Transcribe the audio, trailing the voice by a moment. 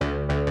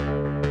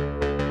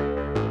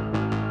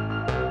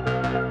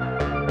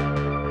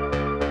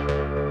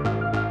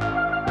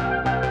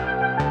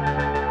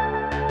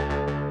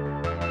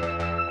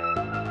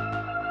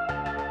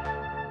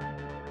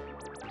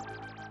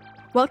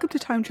Welcome to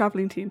Time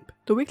Travelling Team,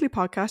 the weekly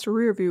podcast where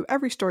we review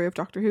every story of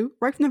Doctor Who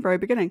right from the very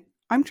beginning.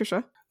 I'm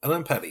Trisha. And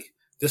I'm Paddy.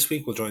 This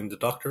week we'll join the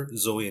Doctor,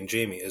 Zoe and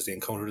Jamie as they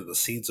encounter the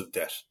Seeds of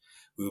Death.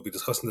 We will be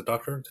discussing the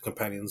Doctor, the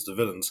companions, the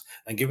villains,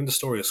 and giving the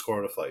story a score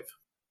out of 5.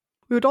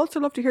 We would also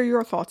love to hear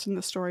your thoughts on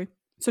this story.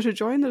 So to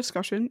join the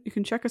discussion, you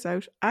can check us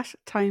out at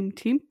Time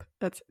Teamp,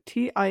 that's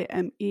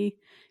TimeTeamp,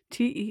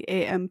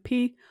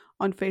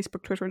 on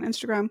Facebook, Twitter and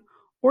Instagram,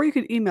 or you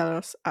can email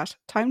us at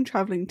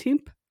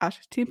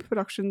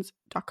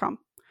timetravelingteamp@teamproductions.com.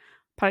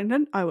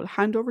 Paddington, I will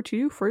hand over to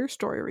you for your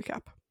story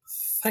recap.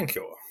 Thank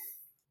you.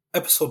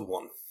 Episode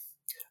 1.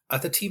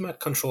 At the TMAT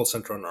Control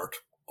Center on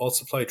Earth, all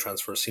supply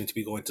transfers seem to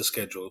be going to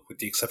schedule with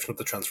the exception of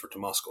the transfer to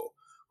Moscow,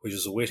 which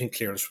is awaiting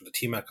clearance from the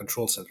TMAT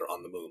Control Center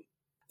on the Moon.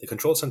 The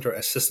Control Center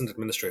Assistant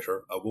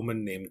Administrator, a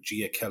woman named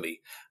Gia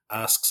Kelly,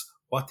 asks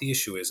what the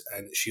issue is,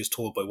 and she is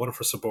told by one of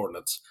her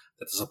subordinates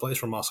that the supplies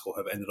from Moscow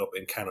have ended up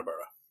in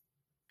Canberra.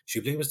 She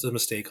blames the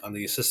mistake on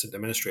the Assistant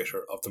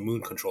Administrator of the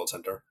Moon Control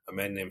Center, a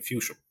man named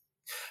Fusham.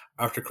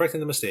 After correcting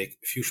the mistake,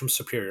 Fusham's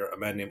superior, a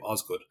man named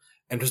Osgood,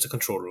 enters the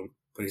control room,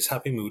 but his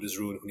happy mood is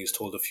ruined when he is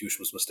told of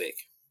Fusham's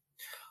mistake.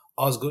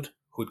 Osgood,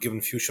 who had given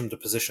Fusham the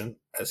position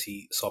as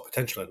he saw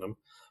potential in him,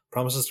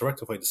 promises to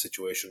rectify the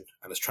situation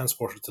and is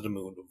transported to the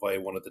Moon via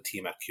one of the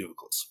TMAT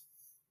cubicles.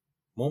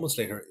 Moments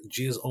later,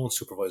 Gia's own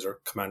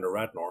supervisor, Commander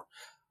Radnor,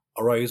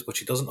 arrives, but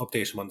she doesn't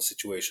update him on the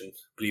situation,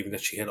 believing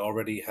that she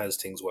already has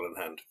things well in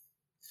hand.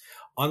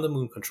 On the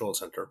Moon Control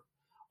Center,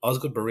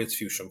 Osgood berates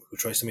Fusham, who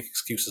tries to make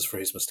excuses for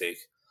his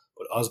mistake,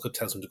 but Osgood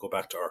tells him to go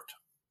back to Earth.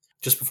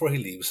 Just before he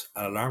leaves,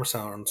 an alarm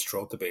sounds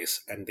throughout the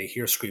base, and they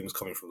hear screams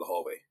coming from the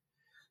hallway.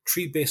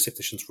 3 base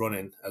technicians run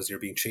in as they are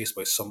being chased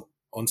by some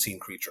unseen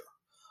creature.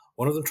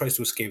 One of them tries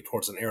to escape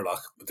towards an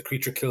airlock, but the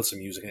creature kills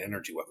him using an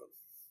energy weapon.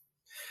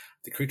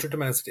 The creature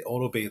demands that they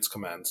all obey its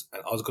commands,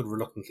 and Osgood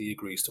reluctantly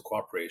agrees to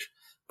cooperate,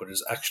 but it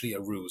is actually a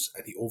ruse,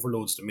 and he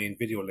overloads the main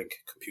video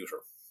link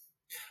computer.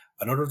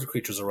 Another of the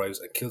creatures arrives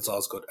and kills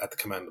Osgood at the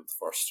command of the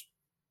first.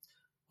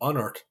 On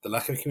Earth, the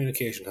lack of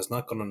communication has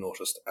not gone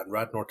unnoticed, and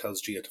Radnor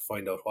tells Gia to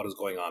find out what is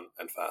going on,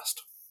 and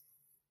fast.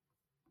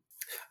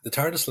 The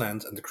TARDIS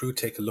lands and the crew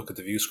take a look at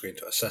the view screen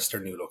to assess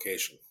their new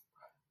location.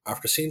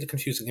 After seeing the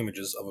confusing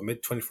images of a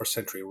mid-21st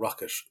century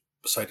rocket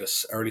beside an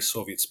early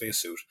Soviet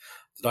spacesuit,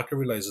 the Doctor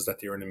realizes that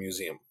they are in a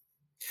museum.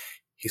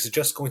 He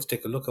suggests going to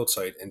take a look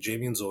outside, and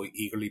Jamie and Zoe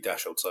eagerly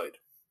dash outside.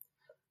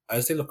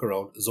 As they look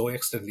around, Zoe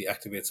accidentally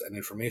activates an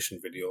information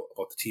video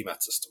about the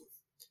TMAT system.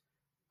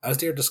 As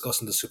they are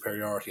discussing the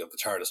superiority of the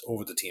TARDIS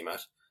over the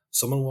TMAT,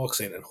 someone walks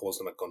in and holds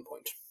them at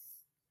gunpoint.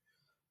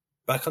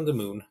 Back on the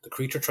Moon, the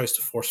creature tries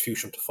to force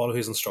Fusham to follow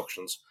his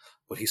instructions,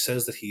 but he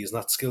says that he is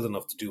not skilled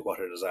enough to do what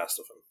it is asked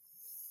of him.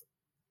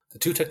 The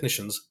 2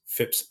 technicians,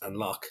 Phipps and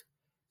Locke,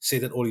 say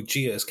that only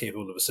Gia is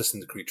capable of assisting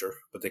the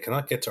creature, but they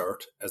cannot get to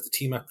Earth as the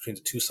TMAT between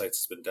the 2 sites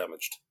has been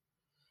damaged.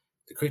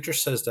 The creature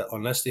says that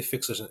unless they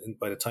fix it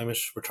by the time it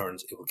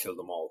returns, it will kill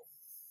them all.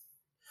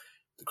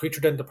 The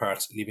creature then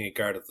departs, leaving a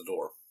guard at the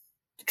door.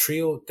 The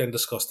trio then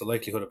discuss the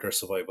likelihood of their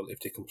survival if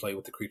they comply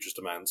with the creature's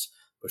demands,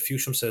 but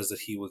Fusham says that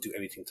he will do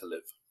anything to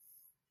live.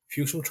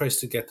 Fusham tries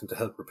to get them to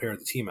help repair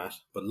the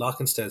TMAT, but Locke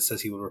instead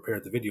says he will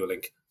repair the video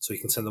link so he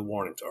can send a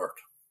warning to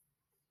Earth.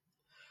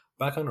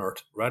 Back on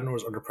Earth, Radnor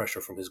is under pressure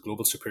from his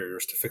global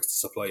superiors to fix the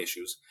supply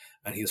issues,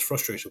 and he is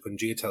frustrated when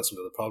Gia tells him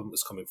that the problem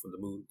is coming from the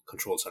Moon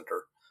Control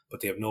Center, but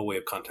they have no way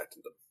of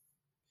contacting them.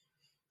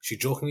 She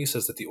jokingly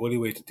says that the only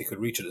way that they could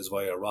reach it is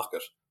via a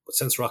rocket, but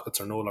since rockets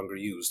are no longer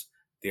used,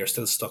 they are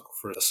still stuck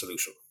for a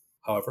solution.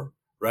 However,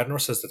 Radnor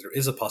says that there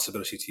is a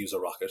possibility to use a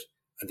rocket,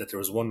 and that there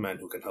is one man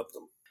who can help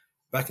them.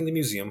 Back in the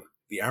museum,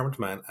 the armed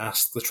man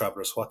asks the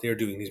travellers what they are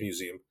doing in his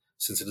museum,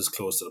 since it is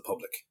closed to the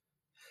public.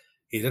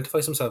 He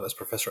identifies himself as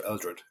Professor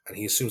Eldred, and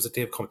he assumes that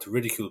they have come to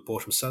ridicule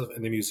both himself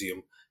and the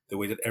museum the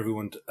way that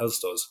everyone else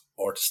does,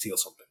 or to steal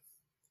something.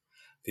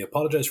 They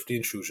apologise for the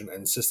intrusion and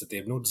insist that they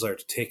have no desire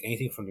to take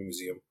anything from the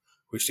museum,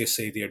 which they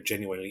say they are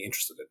genuinely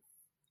interested in.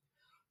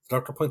 The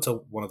Doctor points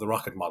out one of the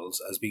rocket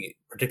models as being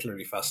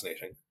particularly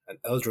fascinating, and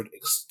Eldred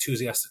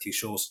enthusiastically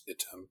shows it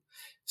to him,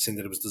 saying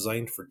that it was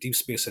designed for deep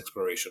space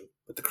exploration,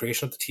 but the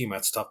creation of the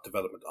TMAT stopped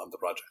development on the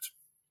project.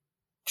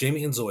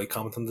 Jamie and Zoe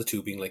comment on the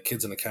 2 being like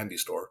kids in a candy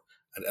store,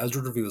 and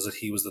Eldred reveals that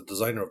he was the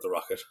designer of the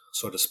rocket,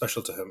 so it is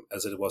special to him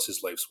as it was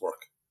his life's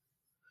work.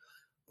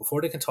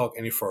 Before they can talk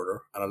any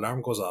further, an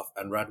alarm goes off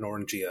and Radnor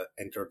and Gia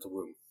enter the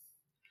room.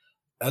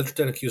 Eldred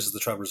then accuses the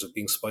travellers of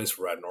being spies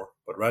for Radnor,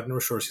 but Radnor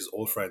assures his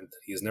old friend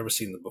that he has never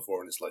seen them before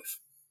in his life.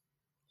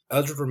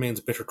 Eldred remains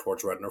bitter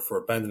towards Radnor for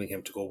abandoning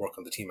him to go work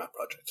on the TMAT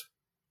project.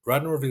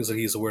 Radnor reveals that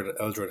he is aware that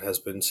Eldred has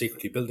been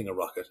secretly building a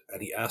rocket,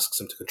 and he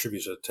asks him to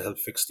contribute it to help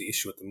fix the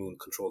issue at the Moon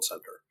Control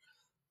Center,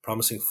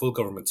 promising full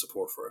government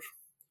support for it.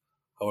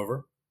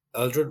 However,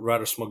 Eldred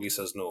rather smugly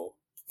says no.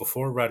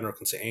 Before Radnor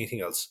can say anything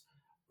else,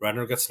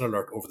 Radnor gets an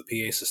alert over the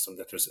PA system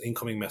that there's an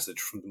incoming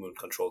message from the Moon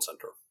Control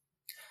Center.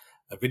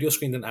 A video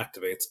screen then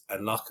activates,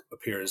 and Locke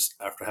appears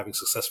after having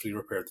successfully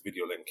repaired the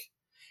video link.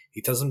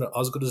 He tells him that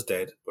Osgood is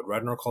dead, but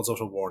Radnor calls out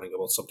a warning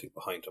about something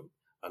behind him,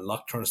 and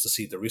Locke turns to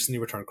see the recently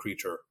returned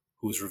creature,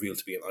 who is revealed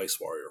to be an ice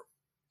warrior.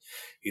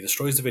 He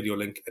destroys the video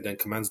link and then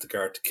commands the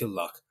guard to kill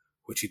Locke,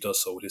 which he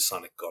does so with his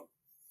sonic gun.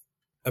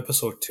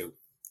 Episode 2.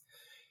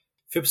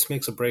 Phipps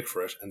makes a break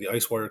for it, and the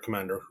Ice Warrior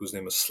commander, whose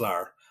name is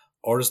Slar,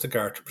 orders the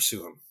guard to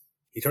pursue him.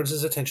 He turns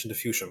his attention to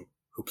Fushim,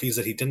 who pleads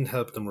that he didn't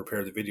help them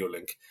repair the video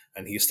link,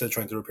 and he is still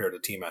trying to repair the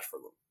T-Mat for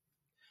them.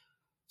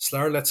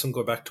 Slar lets him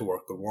go back to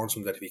work, but warns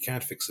him that if he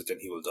can't fix it, then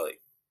he will die.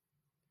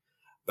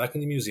 Back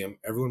in the museum,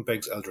 everyone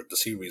begs Eldred to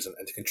see reason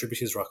and to contribute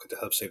his rocket to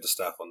help save the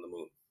staff on the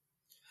moon.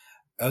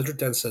 Eldred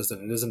then says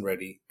that it isn't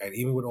ready, and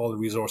even with all the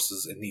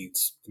resources it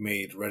needs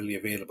made readily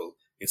available,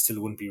 it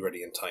still wouldn't be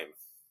ready in time.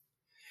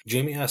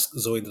 Jamie asks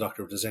Zoe and the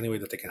Doctor if there's any way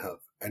that they can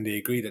help, and they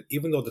agree that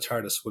even though the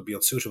TARDIS would be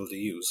unsuitable to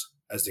use,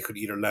 as they could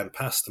either land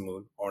past the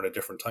moon or in a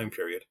different time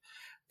period,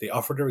 they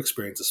offer their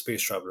experience as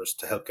space travellers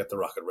to help get the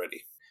rocket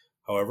ready.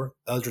 However,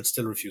 Eldred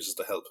still refuses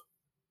to help.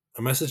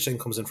 A message then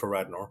comes in for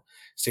Radnor,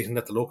 stating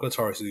that the local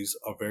authorities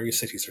of various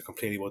cities are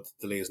complaining about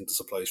the delays in the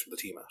supplies from the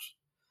T-Mat.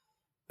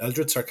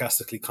 Eldred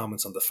sarcastically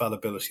comments on the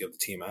fallibility of the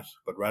T-Mat,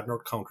 but Radnor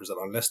counters that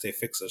unless they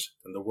fix it,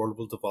 then the world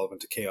will devolve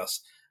into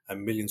chaos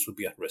and millions will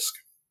be at risk.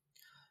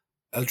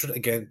 Eldred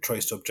again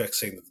tries to object,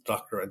 saying that the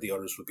Doctor and the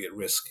others will be at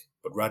risk,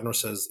 but Radnor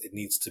says it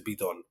needs to be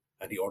done,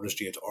 and he orders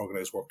Gia to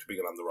organise work to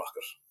begin on the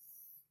rocket.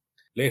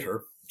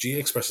 Later, Gia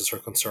expresses her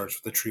concerns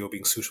for the trio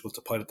being suitable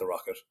to pilot the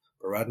rocket,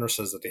 but Radnor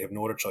says that they have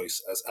no other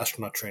choice as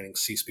astronaut training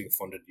ceased being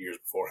funded years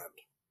beforehand.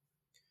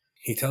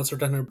 He tells her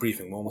that in a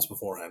briefing moments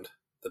beforehand,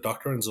 the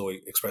Doctor and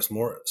Zoe express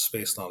more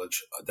space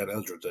knowledge than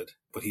Eldred did,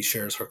 but he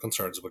shares her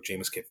concerns about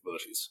Jamie's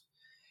capabilities.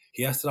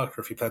 He asks the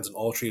Doctor if he plans on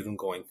all three of them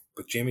going,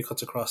 but Jamie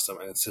cuts across them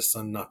and insists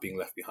on not being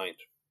left behind.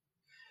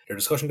 Their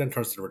discussion then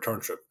turns to the return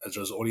trip, as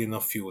there is only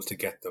enough fuel to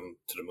get them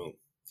to the moon.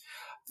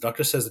 The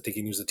Doctor says that they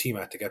can use the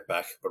T-Mat to get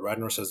back, but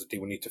Radnor says that they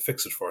will need to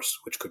fix it first,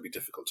 which could be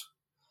difficult.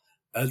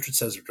 Eldred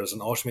says that there is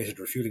an automated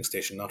refueling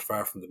station not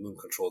far from the moon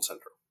control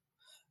centre.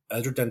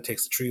 Eldred then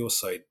takes the trio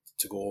aside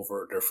to go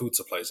over their food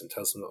supplies and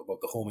tells them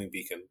about the homing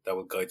beacon that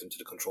will guide them to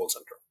the control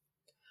centre.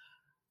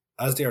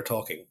 As they are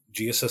talking,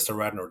 Gia says to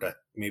Radnor that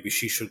maybe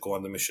she should go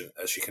on the mission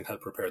as she can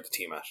help repair the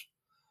T-Mat.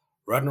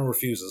 Radnor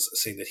refuses,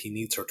 saying that he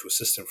needs her to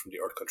assist him from the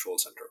Earth Control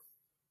Centre.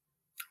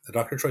 The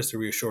Doctor tries to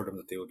reassure them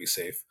that they will be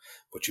safe,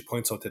 but she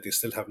points out that they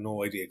still have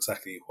no idea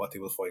exactly what they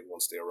will find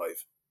once they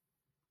arrive.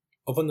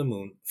 Up on the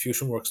moon,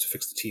 Fusion works to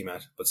fix the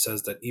T-Mat, but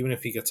says that even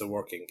if he gets it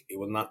working, it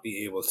will not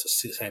be able to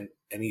send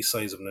any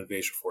size of an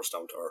invasion force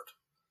down to Earth.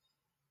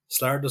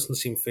 Slar doesn't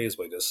seem fazed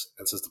by this,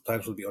 and says the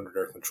planet will be under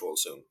their control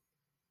soon.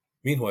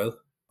 Meanwhile,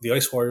 the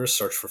Ice Warriors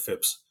search for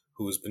Phipps,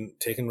 who has been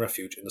taking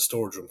refuge in the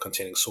storage room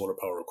containing solar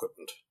power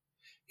equipment.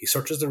 He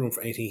searches the room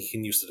for anything he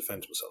can use to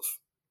defend himself.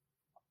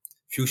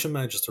 Fusion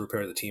manages to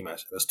repair the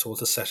T-Mat and is told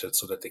to set it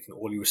so that they can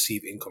only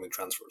receive incoming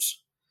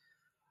transfers.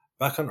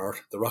 Back on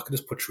Earth, the rocket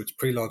is put through its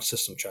pre-launch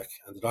system check,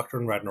 and the Doctor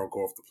and Radnor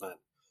go over the plan,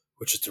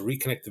 which is to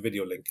reconnect the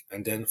video link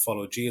and then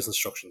follow Gia's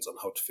instructions on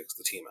how to fix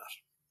the T-Mat.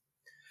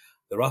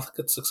 The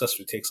rocket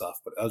successfully takes off,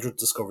 but Eldred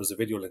discovers the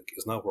video link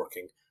is not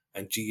working,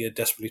 and Gia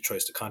desperately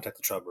tries to contact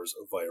the travellers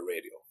via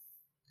radio.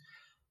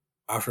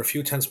 After a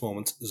few tense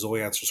moments,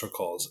 Zoe answers her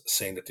calls,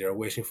 saying that they are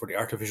waiting for the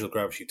artificial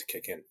gravity to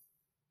kick in.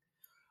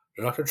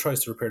 The Doctor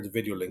tries to repair the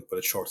video link, but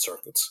it short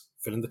circuits,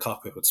 filling the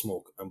cockpit with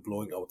smoke and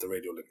blowing out the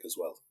radio link as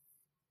well.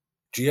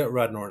 Gia,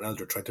 Radnor and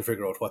Eldred try to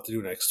figure out what to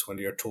do next when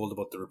they are told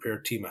about the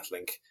repaired T-Mat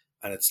link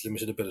and its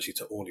limited ability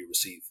to only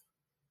receive.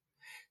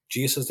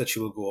 Gia says that she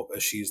will go up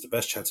as she is the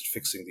best chance at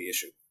fixing the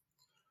issue.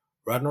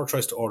 Radnor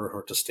tries to order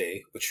her to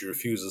stay, but she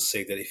refuses,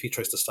 saying that if he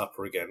tries to stop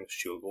her again,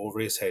 she will go over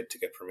his head to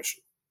get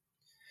permission.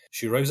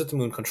 She arrives at the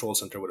Moon Control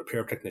Centre with a pair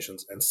of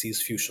technicians and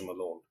sees Fushim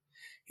alone.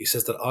 He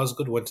says that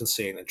Osgood went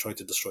insane and tried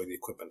to destroy the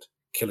equipment,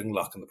 killing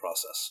Locke in the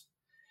process.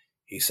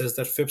 He says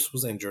that Phipps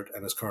was injured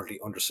and is currently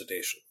under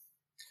sedation.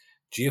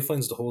 Gia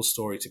finds the whole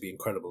story to be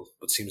incredible,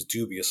 but seems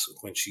dubious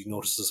when she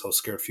notices how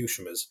scared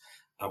Fushim is,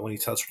 and when he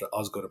tells her that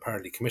Osgood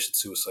apparently committed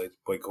suicide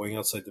by going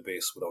outside the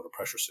base without a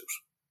pressure suit.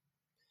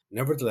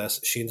 Nevertheless,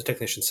 she and the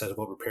technician set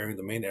about repairing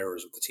the main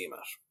errors with the T-Mat.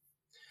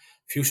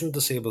 Fusion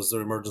disables the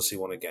emergency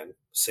one again,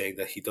 saying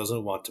that he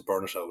doesn't want to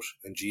burn it out,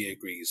 and Gia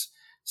agrees,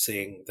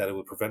 saying that it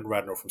will prevent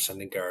Radnor from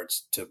sending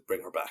guards to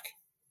bring her back.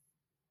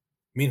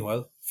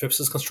 Meanwhile, Phipps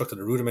has constructed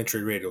a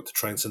rudimentary radio to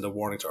try and send a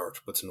warning to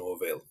Earth, but to no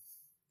avail.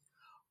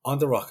 On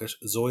the rocket,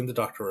 Zoe and the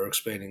Doctor are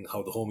explaining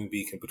how the homing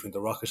beacon between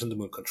the rocket and the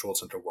Moon Control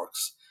Centre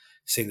works,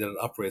 saying that it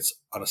operates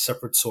on a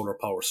separate solar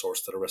power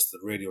source to the rest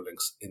of the radio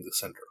links in the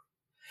centre.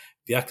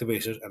 They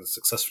activate it and it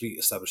successfully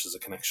establishes a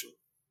connection.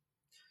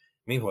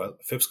 Meanwhile,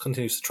 Phipps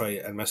continues to try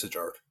and message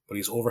Earth, but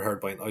he's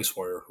overheard by an Ice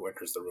Warrior who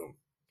enters the room.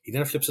 He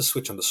then flips a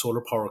switch on the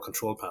solar power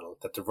control panel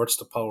that diverts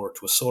the power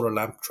to a solar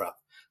lamp trap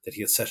that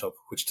he had set up,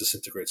 which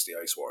disintegrates the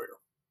Ice Warrior.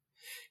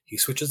 He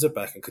switches it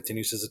back and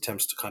continues his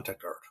attempts to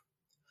contact Earth.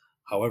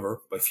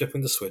 However, by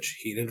flipping the switch,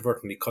 he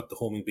inadvertently cut the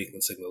homing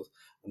beacon signal,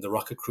 and the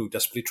rocket crew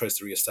desperately tries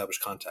to re-establish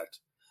contact,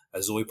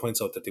 as Zoe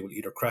points out that they will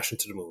either crash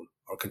into the moon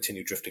or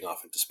continue drifting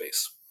off into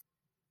space.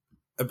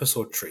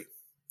 Episode 3.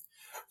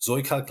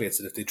 Zoe calculates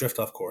that if they drift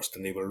off course,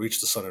 then they will reach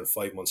the sun in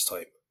 5 months'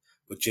 time,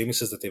 but Jamie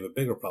says that they have a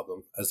bigger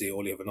problem, as they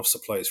only have enough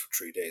supplies for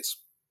 3 days.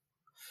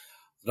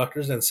 The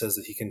doctor then says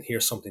that he can hear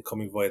something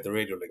coming via the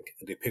radio link,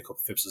 and they pick up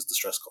Phipps'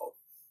 distress call.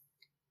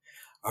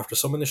 After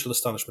some initial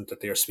astonishment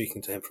that they are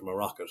speaking to him from a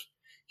rocket,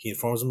 he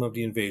informs them of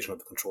the invasion of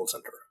the control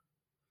center.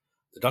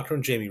 The Doctor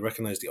and Jamie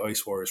recognize the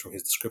Ice Warriors from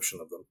his description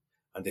of them,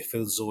 and they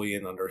fill Zoe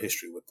in on their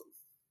history with them.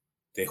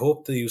 They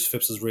hope to use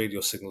Phipps'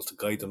 radio signal to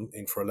guide them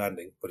in for a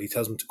landing, but he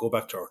tells them to go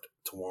back to Earth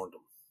to warn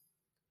them.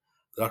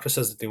 The Doctor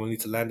says that they will need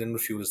to land and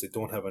refuel as they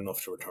don't have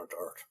enough to return to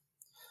Earth.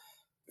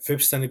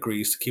 Phipps then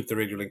agrees to keep the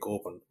radio link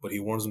open, but he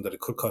warns them that it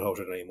could cut out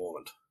at any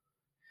moment.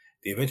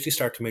 They eventually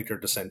start to make their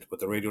descent, but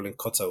the radio link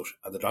cuts out,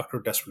 and the Doctor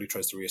desperately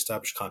tries to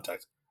re-establish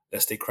contact,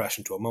 lest they crash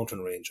into a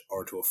mountain range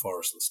or into a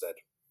forest instead.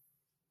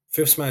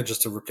 Phipps manages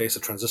to replace a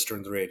transistor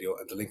in the radio,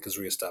 and the link is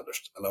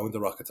re-established, allowing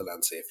the rocket to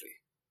land safely.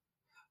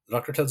 The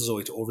Doctor tells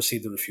Zoe to oversee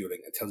the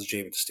refueling and tells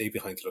Jamie to stay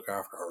behind to look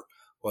after her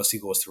whilst he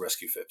goes to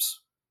rescue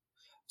Phipps.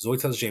 Zoe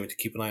tells Jamie to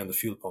keep an eye on the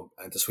fuel pump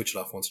and to switch it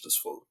off once it is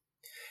full.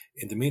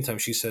 In the meantime,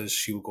 she says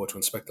she will go to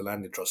inspect the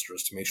landing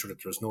thrusters to make sure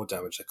that there is no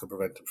damage that could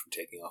prevent them from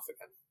taking off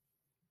again.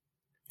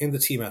 In the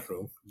TMAT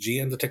room, G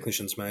and the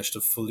technicians manage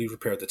to fully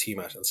repair the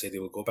TMAT and say they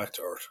will go back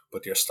to Earth,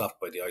 but they are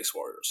stopped by the Ice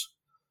Warriors.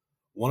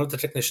 One of the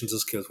technicians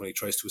is killed when he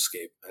tries to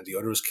escape, and the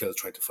other is killed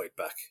trying to fight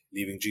back,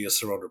 leaving G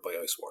surrounded by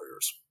Ice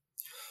Warriors.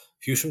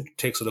 Fusion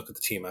takes a look at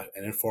the TMAT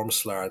and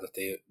informs Slar that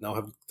they now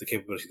have the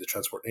capability to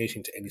transport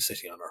anything to any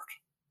city on Earth.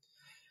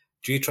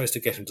 G tries to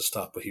get him to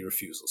stop, but he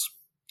refuses.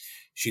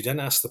 She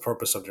then asks the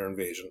purpose of their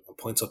invasion and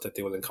points out that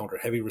they will encounter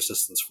heavy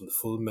resistance from the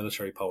full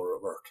military power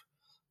of Earth,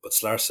 but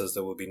Slar says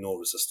there will be no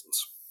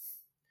resistance.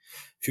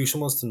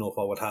 Fusion wants to know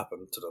what would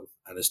happen to them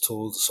and is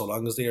told so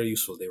long as they are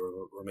useful they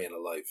will remain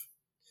alive.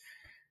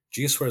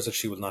 G swears that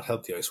she will not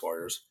help the Ice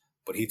Warriors,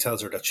 but he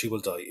tells her that she will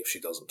die if she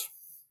doesn't.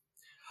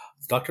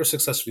 The Doctor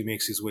successfully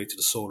makes his way to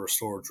the solar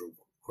storage room,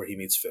 where he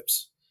meets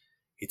Phipps.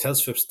 He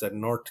tells Phipps that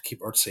in order to keep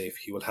Earth safe,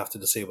 he will have to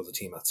disable the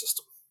TMAT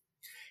system.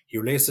 He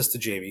relays this to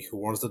Jamie, who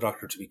warns the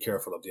Doctor to be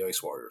careful of the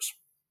Ice Warriors.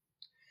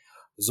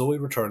 Zoe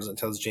returns and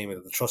tells Jamie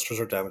that the thrusters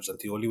are damaged and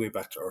the only way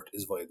back to Earth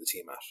is via the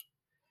TMAT.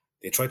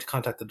 They try to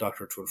contact the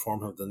Doctor to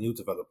inform him of the new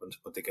development,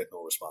 but they get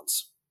no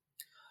response.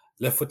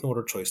 Left with no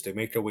other choice, they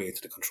make their way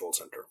into the control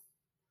center.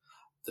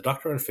 The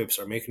Doctor and Phipps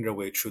are making their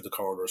way through the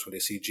corridors when they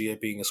see Gia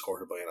being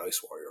escorted by an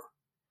Ice Warrior.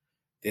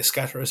 They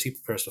scatter as he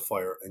prepares to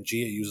fire, and Gia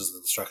uses the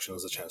distraction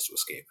as a chance to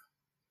escape.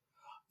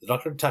 The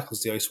Doctor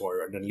tackles the Ice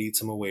Warrior and then leads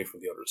him away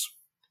from the others.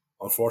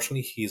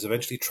 Unfortunately, he is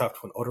eventually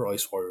trapped when other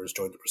Ice Warriors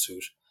join the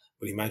pursuit,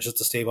 but he manages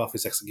to stave off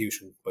his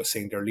execution by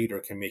saying their leader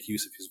can make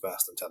use of his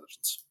vast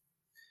intelligence.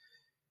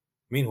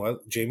 Meanwhile,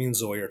 Jamie and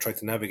Zoe are trying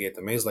to navigate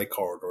the maze-like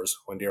corridors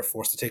when they are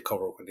forced to take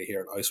cover when they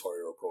hear an Ice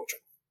Warrior approaching.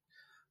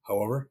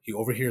 However, he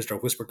overhears their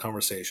whispered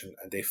conversation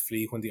and they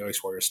flee when the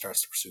Ice Warrior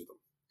starts to pursue them.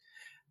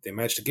 They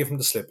manage to give him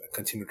the slip and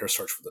continue their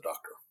search for the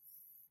Doctor.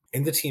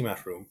 In the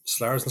TMAT room,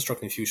 Slar is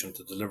instructing Fusion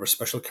to deliver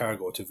special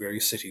cargo to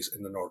various cities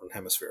in the Northern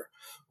Hemisphere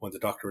when the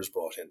Doctor is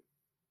brought in.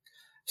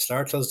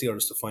 Slar tells the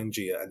others to find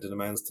Gia and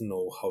demands to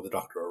know how the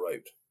Doctor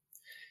arrived.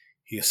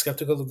 He is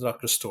skeptical of the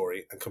Doctor's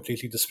story and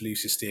completely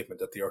disbelieves his statement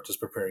that the Earth is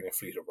preparing a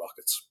fleet of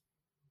rockets.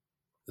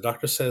 The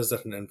Doctor says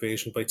that an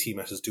invasion by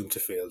TMAT is doomed to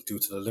fail due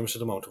to the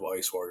limited amount of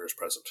Ice Warriors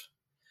present.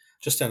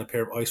 Just then, a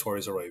pair of Ice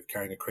Warriors arrive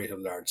carrying a crate of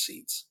large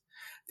seeds.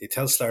 They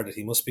tell Slar that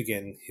he must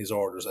begin his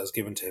orders as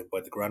given to him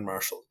by the Grand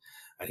Marshal,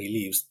 and he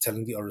leaves,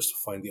 telling the others to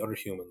find the other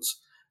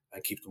humans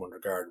and keep them under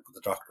guard with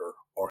the Doctor,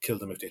 or kill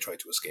them if they try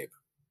to escape.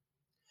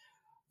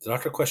 The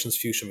Doctor questions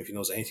Fusion if he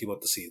knows anything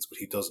about the seeds, but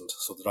he doesn't,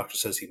 so the Doctor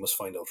says he must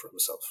find out for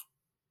himself.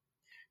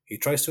 He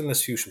tries to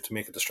enlist Fusion to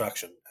make a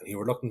distraction, and he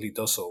reluctantly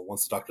does so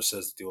once the Doctor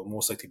says that they will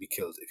most likely be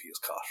killed if he is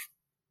caught.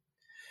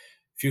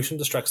 Fusion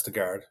distracts the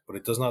guard, but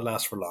it does not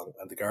last for long,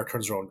 and the guard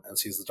turns around and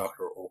sees the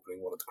Doctor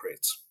opening one of the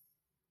crates.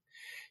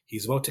 He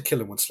is about to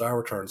kill him when Slar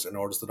returns and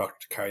orders the Doctor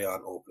to carry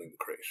on opening the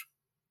crate.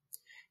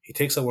 He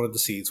takes out one of the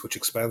seeds, which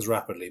expands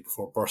rapidly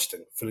before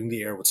bursting, filling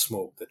the air with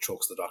smoke that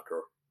chokes the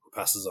Doctor, who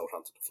passes out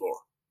onto the floor.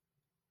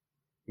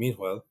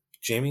 Meanwhile,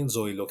 Jamie and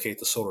Zoe locate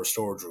the solar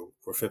storage room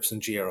where Phipps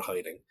and Gia are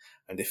hiding,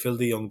 and they fill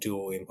the young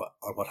duo in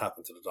on what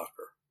happened to the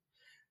Doctor.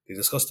 They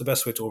discuss the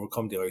best way to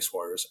overcome the Ice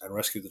Warriors and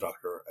rescue the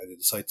Doctor, and they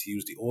decide to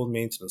use the old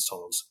maintenance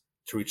tunnels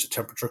to reach the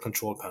temperature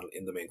control panel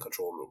in the main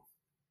control room.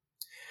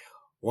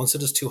 Once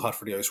it is too hot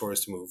for the Ice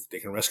Warriors to move, they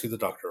can rescue the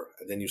Doctor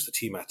and then use the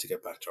TMAT to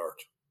get back to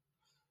Earth.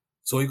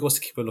 Zoe goes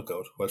to keep a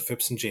lookout while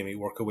Phipps and Jamie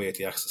work away at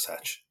the access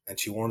hatch, and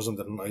she warns them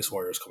that an Ice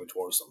Warrior is coming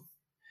towards them.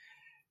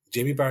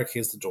 Jamie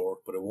barricades the door,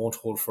 but it won't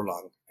hold for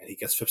long, and he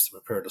gets Phipps to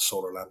prepare the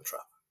solar lamp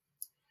trap.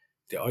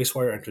 The Ice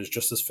Warrior enters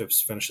just as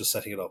Phipps finishes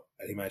setting it up,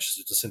 and he manages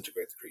to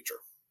disintegrate the creature.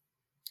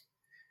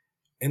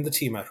 In the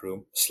TMAT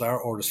room, Slar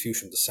orders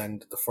Fusion to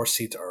send the first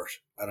seed to Earth,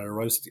 and it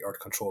arrives at the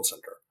Earth Control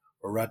Center,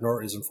 where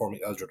Radnor is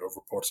informing Eldred of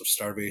reports of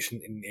starvation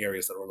in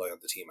areas that rely on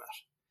the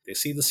TMAT. They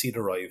see the seed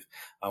arrive,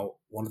 and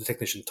one of the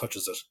technicians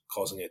touches it,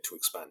 causing it to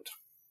expand.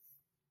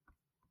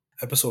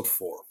 Episode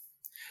 4.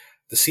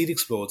 The seed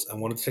explodes, and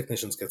one of the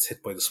technicians gets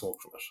hit by the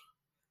smoke from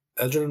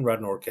it. Eldred and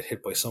Radnor get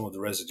hit by some of the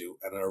residue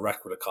and are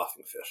racked with a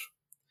coughing fit.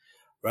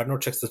 Radnor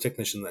checks the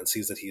technician and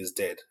sees that he is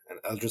dead, and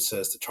Eldred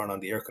says to turn on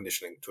the air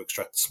conditioning to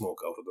extract the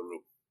smoke out of the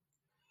room.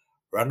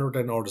 Radnor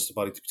then orders the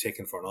body to be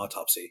taken for an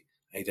autopsy,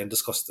 and he then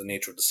discusses the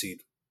nature of the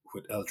seed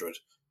with Eldred,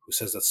 who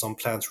says that some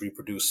plants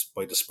reproduce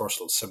by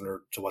dispersal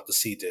similar to what the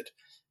seed did,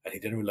 and he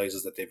then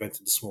realizes that they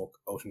vented the smoke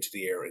out into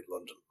the air in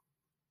London.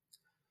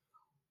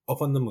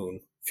 Up on the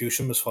moon,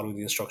 Fusham is following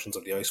the instructions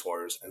of the Ice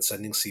Warriors and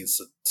sending seeds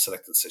to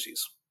selected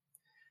cities.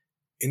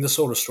 In the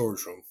solar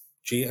storage room,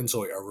 Gia and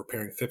Zoe are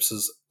repairing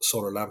Phipps's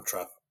solar lamp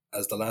trap,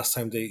 as the last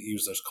time they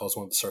used it caused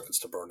one of the circuits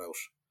to burn out.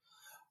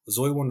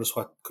 Zoe wonders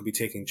what could be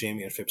taking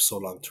Jamie and Phipps so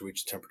long to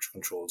reach the temperature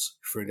controls,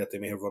 fearing that they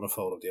may have run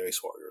afoul of the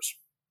Ice Warriors.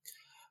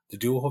 The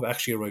duo have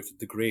actually arrived at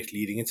the grate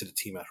leading into the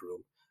TMAT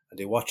room, and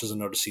they watch as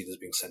another seed is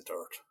being sent to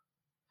Earth.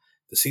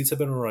 The seeds have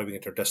been arriving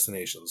at their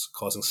destinations,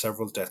 causing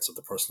several deaths of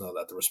the personnel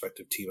at the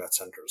respective TMAT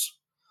centres.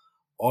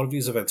 All of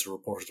these events are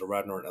reported to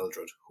Radnor and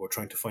Eldred, who are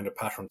trying to find a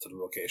pattern to the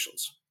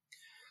locations.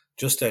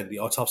 Just then, the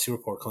autopsy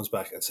report comes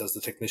back and says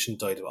the technician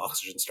died of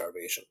oxygen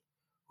starvation,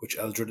 which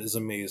Eldred is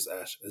amazed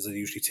at, as it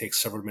usually takes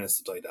several minutes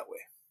to die that way.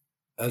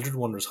 Eldred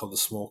wonders how the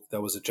smoke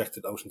that was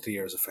ejected out into the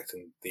air is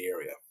affecting the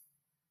area.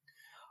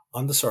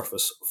 On the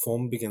surface,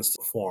 foam begins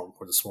to form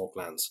where the smoke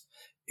lands.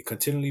 It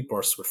continually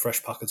bursts, with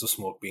fresh pockets of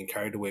smoke being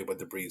carried away by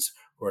the breeze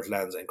where it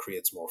lands and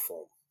creates more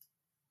foam.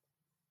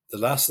 The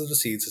last of the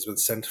seeds has been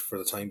sent for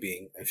the time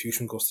being, and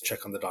Fusham goes to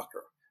check on the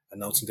doctor,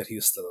 announcing that he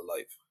is still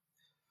alive.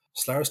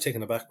 Slar is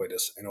taken aback by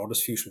this and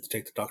orders Fusham to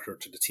take the doctor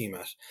to the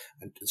TMAT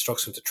and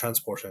instructs him to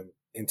transport him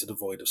into the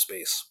void of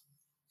space.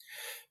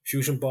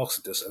 Fusham balks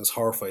at this and is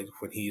horrified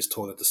when he is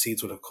told that the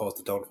seeds would have caused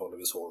the downfall of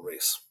his whole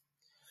race.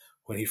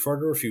 When he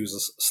further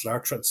refuses,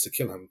 Slar threatens to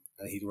kill him,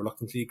 and he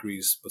reluctantly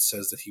agrees but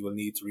says that he will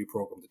need to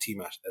reprogram the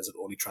TMAT as it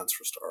only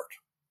transfers to Earth.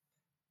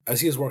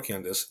 As he is working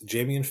on this,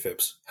 Jamie and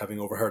Phipps, having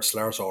overheard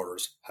Slar's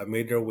orders, have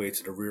made their way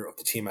to the rear of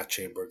the TMAT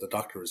chamber the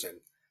doctor is in,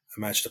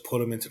 and manage to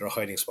pull him into their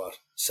hiding spot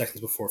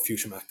seconds before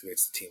Fusham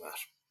activates the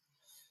TMAT.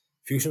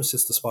 Fusham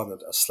sits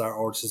despondent as Slar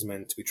orders his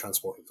men to be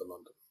transported to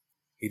London.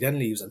 He then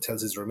leaves and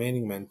tells his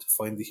remaining men to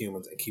find the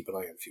humans and keep an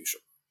eye on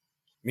Fusham.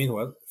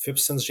 Meanwhile,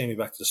 Phipps sends Jamie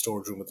back to the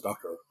storage room with the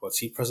doctor, whilst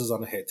he presses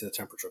on ahead to the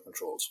temperature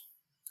controls.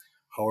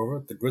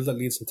 However, the grill that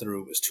leads into the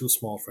room is too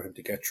small for him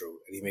to get through,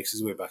 and he makes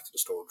his way back to the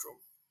storage room.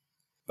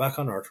 Back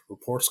on Earth,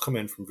 reports come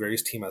in from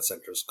various TMAT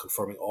centres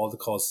confirming all the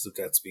causes of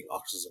deaths being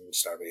oxygen and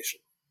starvation.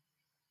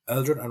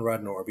 Eldred and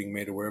Radnor are being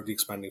made aware of the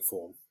expanding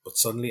foam, but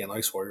suddenly an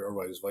Ice Warrior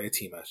arrives via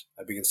TMAT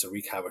and begins to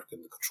wreak havoc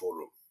in the control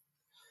room.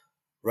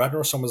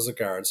 Radnor summons the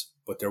guards,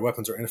 but their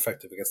weapons are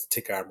ineffective against the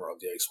thick armour of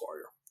the Ice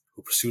Warrior,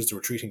 who pursues the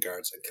retreating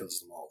guards and kills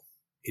them all.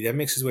 He then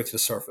makes his way to the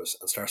surface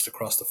and starts to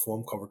cross the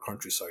foam-covered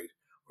countryside,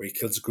 where he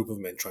kills a group of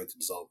men trying to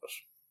dissolve it.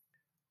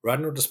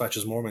 Radnor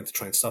dispatches more men to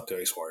try and stop the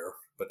Ice Warrior,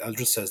 but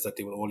Eldred says that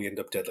they will only end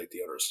up dead like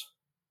the others.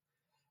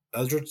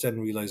 Eldred then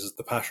realises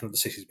the pattern of the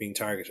cities being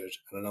targeted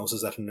and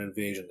announces that an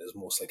invasion is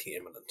most likely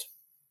imminent.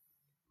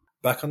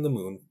 Back on the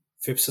moon,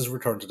 Phipps has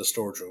returned to the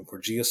storage room,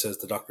 where Gia says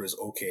the doctor is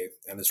okay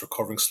and is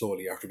recovering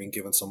slowly after being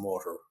given some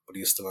water, but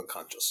he is still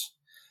unconscious.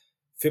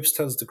 Phipps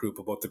tells the group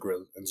about the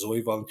grill, and Zoe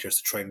volunteers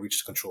to try and reach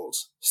the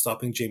controls,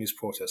 stopping Jamie's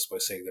protest by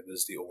saying that it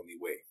is the only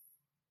way.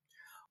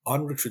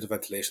 En route through the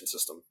ventilation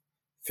system,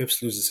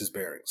 Phipps loses his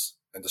bearings,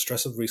 and the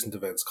stress of recent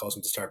events causes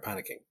him to start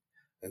panicking,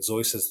 and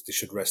Zoe says that they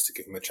should rest to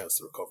give him a chance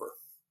to recover.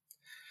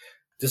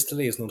 This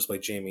delay is noticed by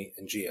Jamie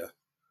and Gia,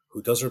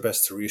 who does her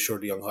best to reassure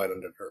the young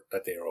Highlander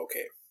that they are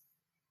okay.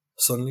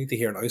 Suddenly they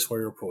hear an Ice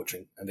Warrior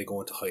approaching, and they go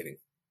into hiding,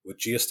 with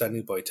Gia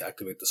standing by to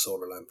activate the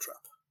solar lamp trap.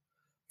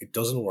 It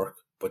doesn't work,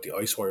 but the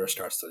Ice Warrior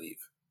starts to leave.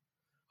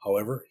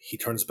 However, he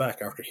turns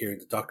back after hearing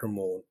the doctor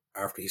moan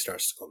after he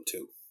starts to come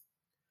to.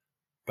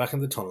 Back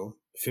in the tunnel,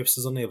 Phipps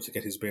is unable to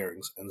get his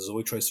bearings, and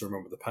Zoe tries to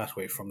remember the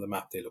pathway from the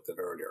map they looked at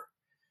earlier.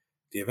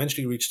 They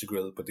eventually reach the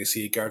grill, but they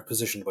see a guard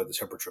positioned by the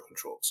temperature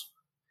controls.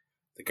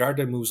 The guard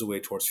then moves away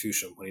towards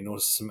Fusham when he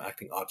notices him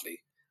acting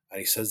oddly, and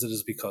he says it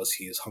is because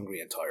he is hungry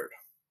and tired.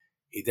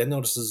 He then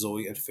notices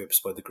Zoe and Phipps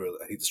by the grill,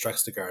 and he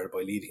distracts the guard by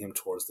leading him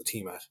towards the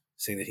TMAT,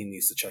 saying that he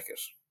needs to check it.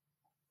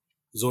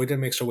 Zoe then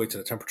makes her way to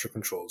the temperature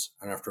controls,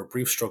 and after a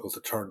brief struggle to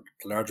turn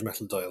the large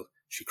metal dial,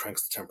 she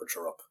cranks the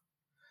temperature up.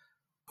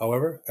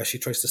 However, as she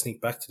tries to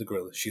sneak back to the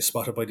grill, she is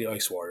spotted by the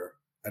Ice Warrior,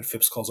 and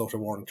Phipps calls out a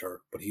warning to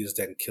her, but he is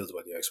then killed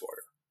by the Ice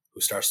Warrior,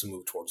 who starts to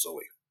move towards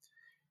Zoe.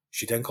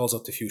 She then calls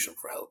out to Fusham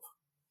for help.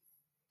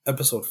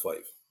 Episode 5.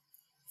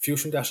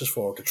 Fusham dashes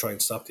forward to try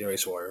and stop the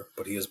Ice Warrior,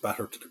 but he is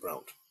battered to the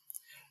ground.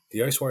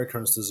 The Ice Warrior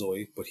turns to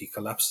Zoe, but he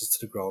collapses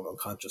to the ground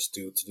unconscious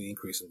due to the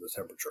increase in the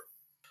temperature.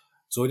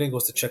 Zoe then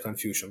goes to check on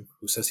Fusham,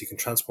 who says he can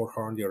transport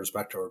her and the others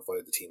back to Earth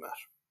via the TMAT.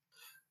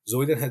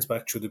 Zoe then heads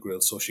back through the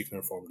grill so she can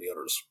inform the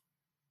others.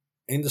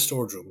 In the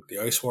storage room, the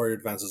Ice Warrior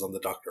advances on the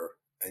doctor,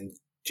 and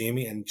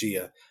Jamie and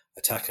Gia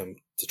attack him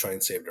to try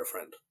and save their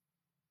friend.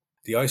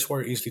 The Ice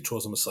Warrior easily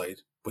throws him aside,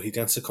 but he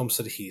then succumbs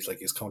to the heat like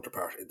his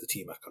counterpart in the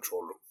TMAT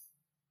control room.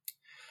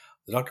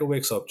 The doctor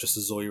wakes up just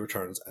as Zoe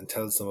returns and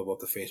tells them about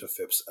the fate of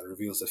Phipps and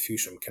reveals that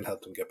Fusham can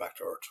help them get back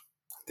to Earth.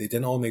 They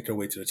then all make their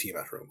way to the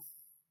TMAT room.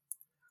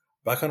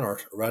 Back on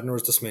Earth, Radnor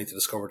is dismayed to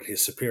discover that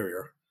his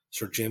superior,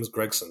 Sir James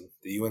Gregson,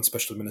 the UN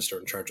Special Minister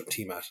in charge of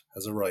TMAT,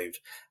 has arrived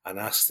and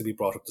asks to be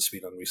brought up to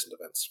speed on recent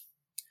events.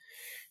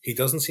 He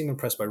doesn't seem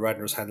impressed by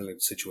Radnor's handling of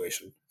the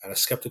situation and is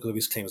skeptical of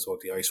his claims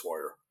about the Ice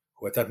Warrior,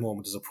 who at that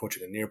moment is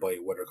approaching a nearby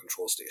weather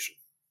control station.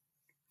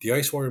 The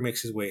Ice Warrior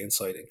makes his way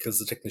inside and kills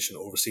the technician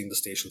overseeing the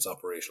station's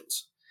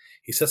operations.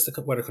 He sets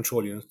the weather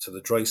control unit to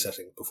the dry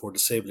setting before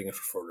disabling it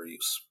for further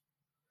use.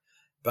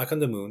 Back on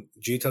the moon,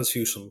 G tells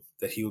Fusion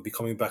that he will be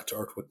coming back to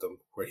Earth with them,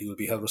 where he will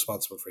be held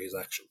responsible for his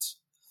actions.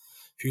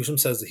 Fusion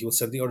says that he will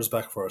send the others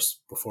back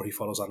first before he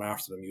follows on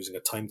after them using a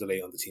time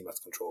delay on the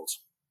TMAT controls.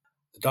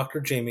 The Doctor,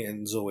 Jamie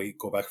and Zoe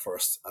go back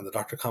first, and the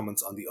Doctor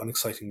comments on the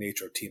unexciting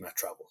nature of TMAT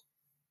travel.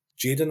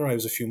 G then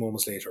arrives a few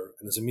moments later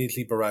and is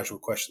immediately barraged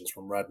with questions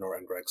from Radnor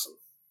and Gregson.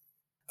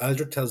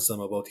 Aldred tells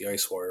them about the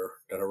Ice Warrior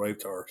that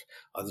arrived to Earth,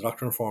 and the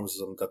Doctor informs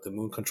them that the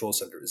Moon Control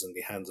Center is in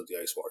the hands of the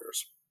Ice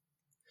Warriors.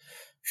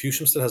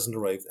 Fusion still hasn't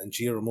arrived, and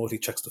Gia remotely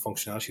checks the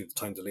functionality of the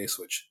time delay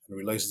switch and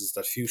realizes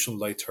that Fusion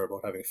lied to her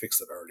about having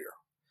fixed it earlier.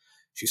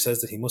 She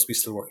says that he must be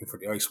still working for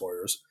the Ice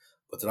Warriors,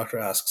 but the Doctor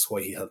asks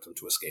why he helped them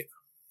to escape.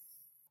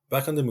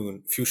 Back on the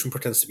moon, Fusion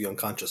pretends to be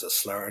unconscious as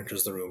Slar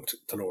enters the room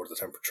to lower the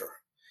temperature.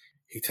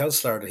 He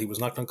tells Slar that he was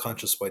knocked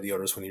unconscious by the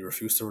others when he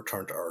refused to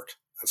return to Earth,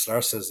 and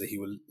Slar says that he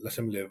will let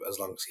him live as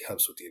long as he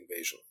helps with the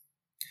invasion.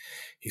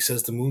 He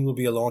says the moon will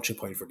be a launching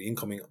point for the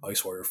incoming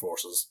Ice Warrior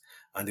forces,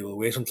 and they will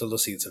wait until the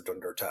seeds have done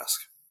their task.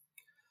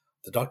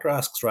 The Doctor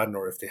asks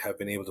Radnor if they have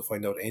been able to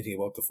find out anything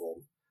about the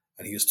foam,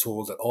 and he is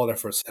told that all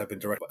efforts have been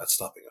directed at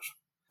stopping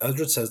it.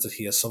 Eldred says that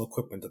he has some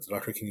equipment that the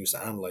Doctor can use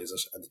to analyse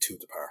it, and the two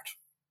depart.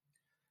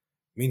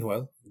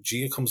 Meanwhile,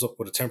 Gia comes up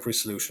with a temporary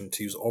solution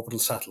to use orbital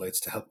satellites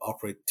to help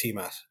operate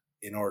TMAT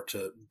in order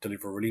to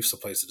deliver relief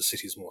supplies to the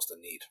cities most in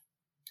need.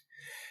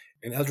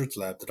 In Eldred's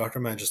lab, the Doctor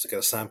manages to get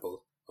a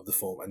sample of the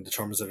foam and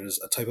determines that it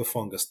is a type of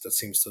fungus that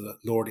seems to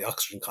lower the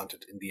oxygen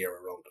content in the air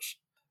around it.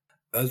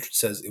 Eldred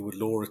says it would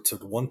lower it to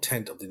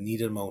 1/10 of the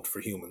needed amount for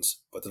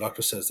humans, but the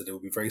Doctor says that it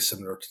would be very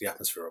similar to the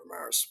atmosphere of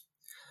Mars.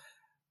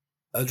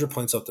 Eldred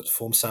points out that the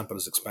foam sample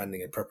is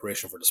expanding in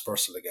preparation for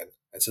dispersal again,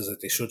 and says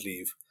that they should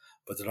leave,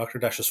 but the Doctor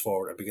dashes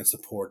forward and begins to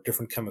pour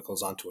different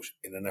chemicals onto it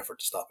in an effort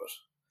to stop it.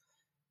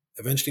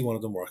 Eventually one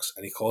of them works,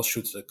 and he calls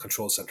through to the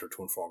control center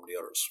to inform the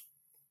others.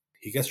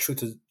 He gets through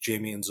to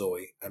Jamie and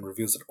Zoe and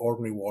reveals that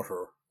ordinary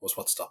water was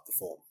what stopped the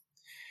foam.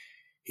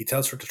 He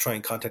tells her to try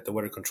and contact the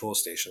weather control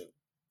station,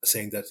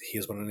 saying that he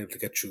has been unable to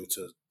get through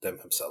to them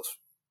himself.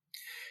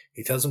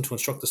 He tells them to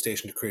instruct the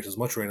station to create as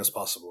much rain as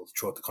possible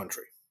throughout the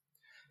country.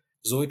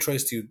 Zoe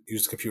tries to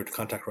use the computer to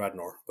contact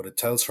Radnor, but it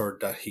tells her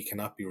that he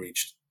cannot be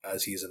reached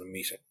as he is in a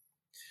meeting.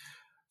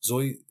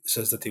 Zoe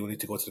says that they will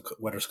need to go to the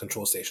weather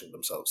control station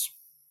themselves.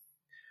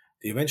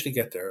 They eventually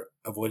get there,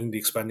 avoiding the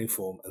expanding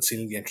foam and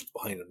sealing the entrance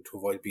behind them to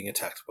avoid being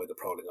attacked by the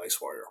prowling Ice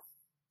Warrior.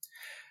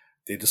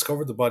 They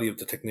discover the body of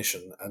the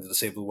technician and the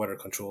disabled weather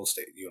control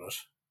unit,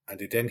 and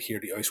they then hear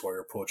the Ice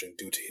Warrior approaching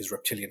due to his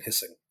reptilian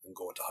hissing and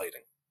go into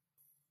hiding.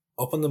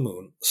 Up on the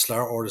moon,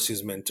 Slar orders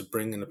his men to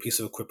bring in a piece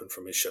of equipment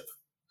from his ship.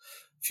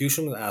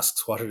 Fusion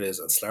asks what it is,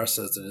 and Slar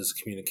says that it is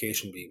a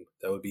communication beam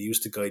that will be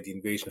used to guide the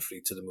invasion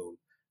fleet to the moon,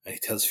 and he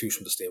tells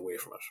Fusion to stay away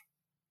from it.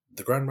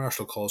 The Grand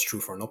Marshal calls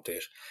through for an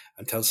update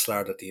and tells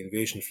Slar that the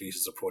invasion fleet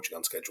is approaching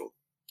on schedule.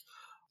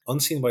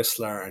 Unseen by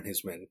Slar and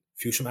his men,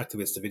 Fusion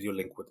activates the video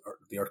link with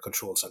the Earth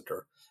Control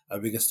Center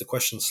and begins to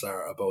question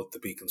Slar about the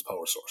beacon's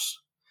power source.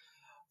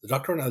 The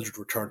Doctor and Eldred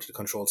return to the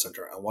control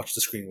center and watch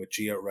the screen with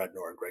Gia,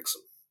 Radnor and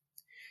Gregson.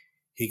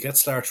 He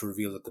gets Slar to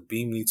reveal that the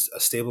beam needs a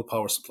stable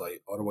power supply,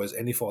 otherwise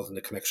any fault in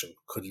the connection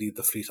could lead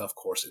the fleet off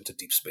course into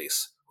deep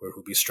space, where it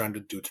would be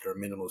stranded due to their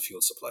minimal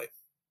fuel supply.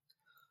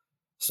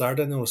 Slar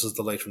then notices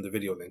the light from the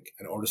video link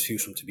and orders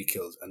Fusion to be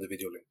killed and the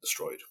video link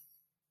destroyed.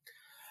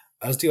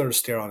 As the others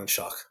stare on in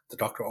shock, the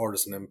Doctor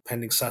orders an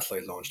impending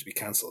satellite launch to be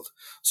cancelled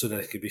so that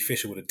it could be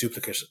fitted with a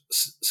duplicate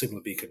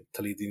signal beacon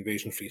to lead the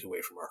invasion fleet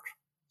away from Earth.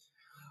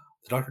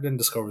 The Doctor then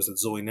discovers that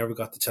Zoe never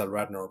got to tell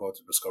Radnor about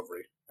the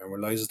discovery and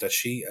realises that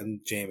she and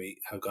Jamie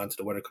have gone to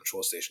the weather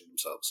control station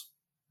themselves.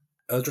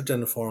 Eldred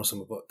then informs him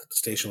about that the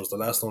station was the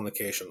last known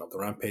location of the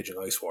rampaging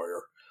Ice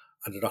Warrior,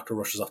 and the Doctor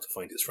rushes off to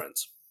find his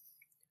friends.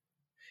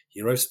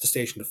 He arrives at the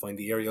station to find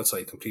the area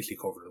outside completely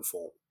covered in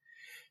foam.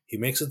 He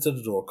makes it to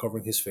the door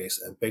covering his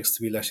face and begs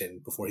to be let in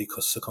before he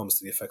succumbs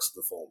to the effects of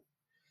the foam.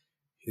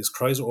 His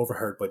cries are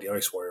overheard by the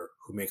Ice Warrior,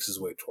 who makes his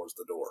way towards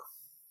the door.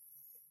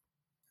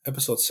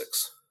 Episode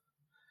 6.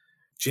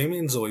 Jamie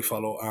and Zoe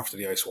follow after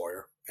the Ice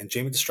Warrior, and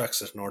Jamie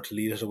distracts it in order to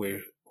lead it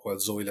away while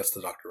Zoe lets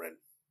the Doctor in.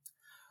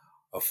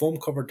 A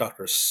foam-covered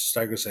Doctor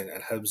staggers in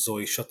and helps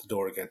Zoe shut the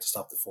door again to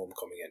stop the foam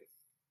coming in.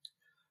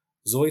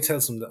 Zoe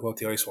tells him about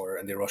the Ice Warrior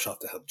and they rush off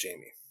to help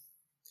Jamie.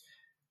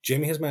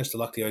 Jamie has managed to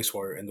lock the Ice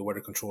Warrior in the weather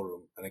control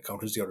room and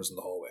encounters the others in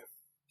the hallway.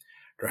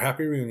 Their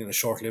happy reunion is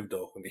short-lived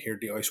though when they hear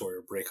the Ice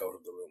Warrior break out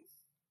of the room.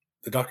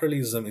 The Doctor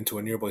leads them into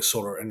a nearby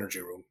solar energy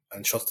room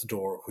and shuts the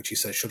door, which he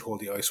says should hold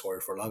the Ice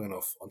Warrior for long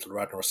enough until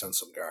Radnor sends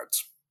some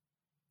guards.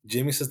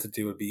 Jamie says that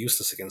they will be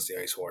useless against the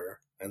Ice Warrior,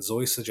 and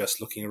Zoe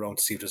suggests looking around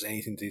to see if there's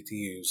anything they can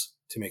use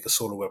to make a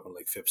solar weapon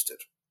like Phipps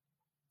did.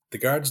 The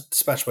guards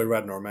dispatched by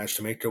Radnor manage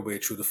to make their way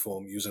through the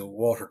foam using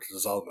water to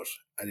dissolve it,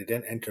 and they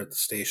then enter the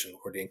station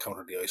where they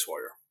encounter the Ice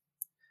Warrior.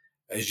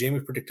 As Jamie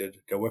predicted,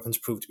 their weapons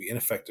prove to be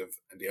ineffective,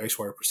 and the Ice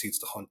Warrior proceeds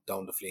to hunt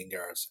down the fleeing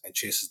guards and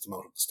chases them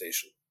out of the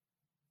station.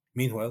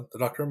 Meanwhile, the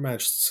Doctor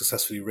manages to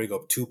successfully rig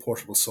up 2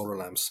 portable solar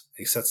lamps,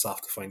 and he sets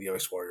off to find the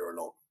Ice Warrior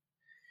alone.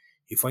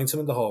 He finds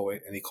him in the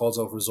hallway, and he calls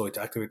out for Zoe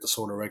to activate the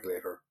solar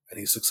regulator, and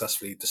he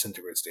successfully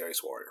disintegrates the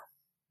Ice Warrior.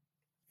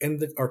 In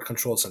the Earth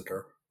Control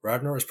Center,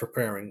 Radnor is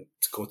preparing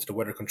to go to the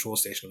weather control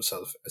station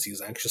himself as he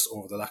is anxious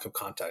over the lack of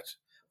contact,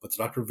 but the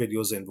Doctor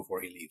videos in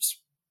before he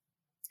leaves.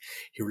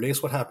 He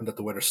relates what happened at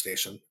the weather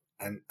station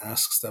and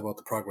asks about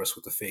the progress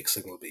with the fake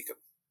signal beacon.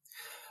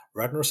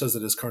 Radnor says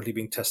that it is currently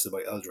being tested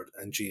by Eldred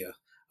and Gia,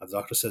 and the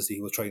Doctor says that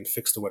he will try and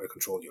fix the weather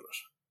control unit.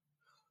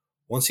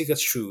 Once he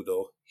gets through,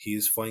 though, he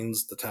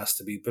finds the task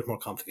to be a bit more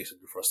complicated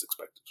than first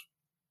expected.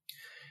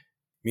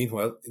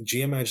 Meanwhile,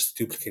 Gia manages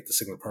to duplicate the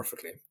signal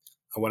perfectly,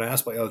 and when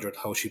asked by Eldred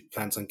how she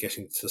plans on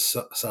getting to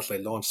the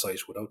satellite launch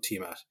site without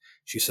TMAT,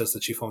 she says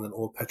that she found an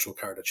old petrol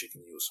car that she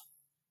can use.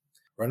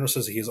 Radnor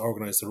says that he has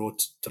organised the road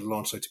to the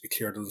launch site to be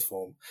cleared of the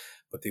foam,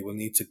 but they will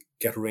need to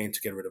get rain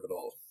to get rid of it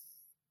all.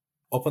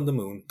 Up on the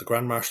moon, the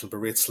Grand Marshal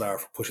berates Slar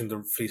for pushing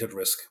the fleet at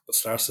risk, but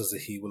Slar says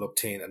that he will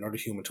obtain another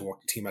human to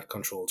work the TMAT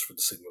controls for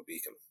the signal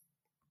beacon.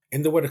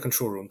 In the weather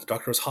control room, the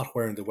Doctor is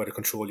hot-wiring the weather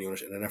control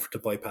unit in an effort to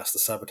bypass the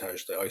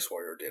sabotage the Ice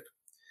Warrior did.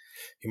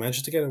 He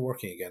manages to get it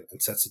working again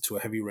and sets it to a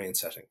heavy rain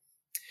setting.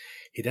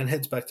 He then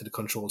heads back to the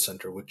control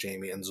centre with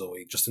Jamie and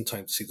Zoe just in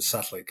time to see the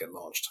satellite get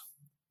launched.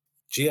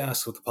 Gia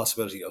asks about the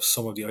possibility of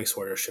some of the Ice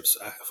Warrior ships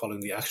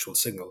following the actual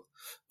signal,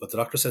 but the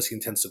Doctor says he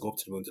intends to go up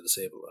to the moon to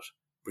disable it,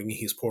 bringing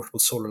his portable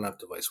solar lamp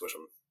device with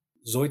him.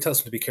 Zoe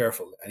tells him to be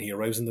careful, and he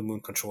arrives in the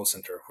moon control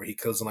centre where he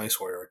kills an Ice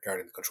Warrior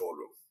guarding the control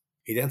room.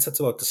 He then sets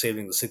about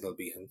disabling the signal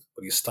beacon,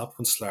 but he is stopped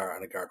when Slar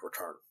and a guard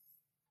return.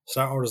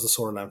 Slar orders the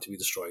solar lamp to be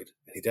destroyed,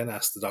 and he then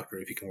asks the Doctor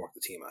if he can work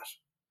the TMAT.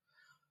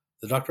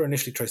 The Doctor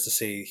initially tries to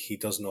say he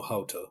doesn't know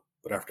how to,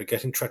 but after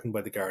getting threatened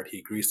by the guard, he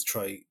agrees to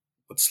try,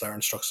 but Slar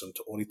instructs him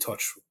to only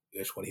touch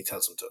it when he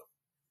tells him to.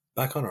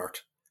 Back on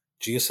Earth,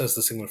 Gia says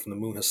the signal from the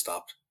moon has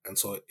stopped, and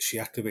so she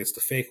activates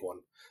the fake one,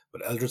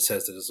 but Eldred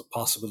says there is a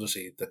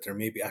possibility that there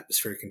may be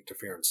atmospheric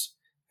interference,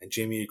 and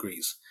Jamie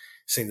agrees,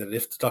 saying that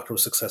if the Doctor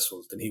was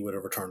successful, then he would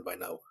have returned by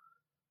now.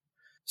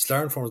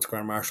 Slar informs the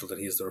Grand Marshal that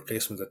he is the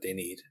replacement that they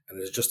need, and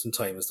it is just in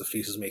time as the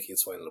fleet is making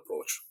its final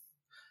approach.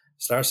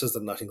 Slar says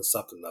that nothing can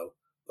stop them now,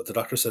 but the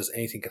Doctor says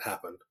anything can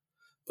happen,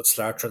 but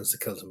Slar threatens to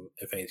kill him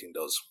if anything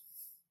does.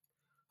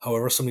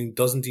 However, something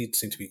does indeed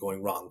seem to be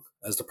going wrong,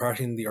 as the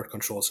party in the Earth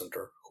Control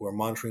Center, who are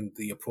monitoring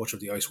the approach of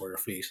the Ice Warrior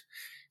fleet,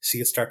 see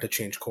it start to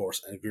change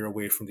course and veer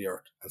away from the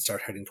Earth and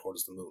start heading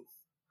towards the moon.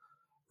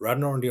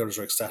 Radnor and the others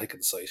are ecstatic at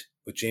the sight,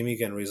 but Jamie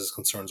again raises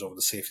concerns over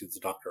the safety of the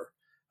Doctor,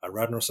 and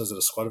Radnor says that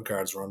a squad of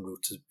guards are en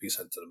route to be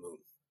sent to the moon.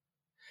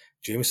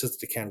 Jamie says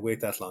that they can't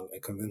wait that long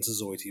and convinces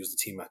Zoe to use the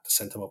TMAT to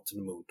send him up to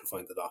the moon to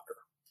find the Doctor.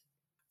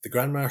 The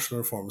Grand Marshal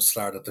informs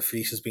Slar that the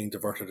fleet is being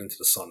diverted into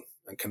the sun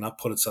and cannot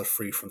pull itself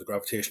free from the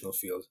gravitational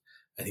field,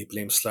 and he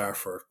blames Slar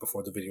for it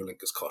before the video link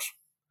is cut.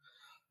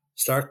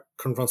 Slar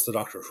confronts the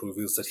Doctor, who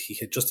reveals that he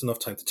had just enough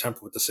time to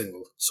tamper with the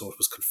signal, so it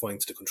was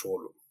confined to the control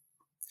room.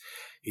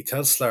 He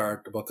tells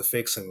Slar about the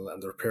fake signal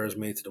and the repairs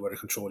made to the weather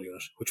control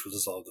unit, which will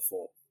dissolve the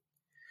foam.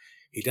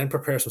 He then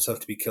prepares himself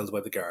to be killed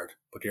by the guard,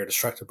 but they are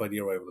distracted by the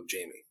arrival of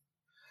Jamie.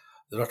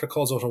 The Doctor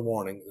calls out a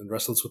warning and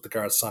wrestles with the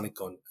guard's sonic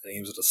gun and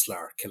aims it at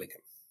Slar, killing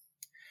him.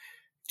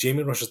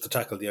 Jamie rushes to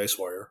tackle the Ice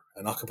Warrior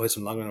and occupies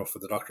him long enough for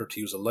the Doctor to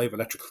use a live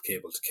electrical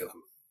cable to kill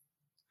him.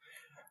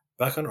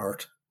 Back on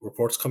Earth,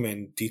 reports come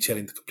in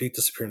detailing the complete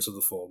disappearance of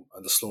the foam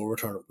and the slow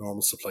return of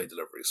normal supply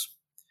deliveries.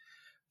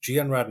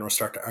 Gia and Radnor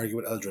start to argue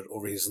with Eldred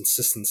over his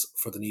insistence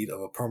for the need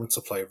of a permanent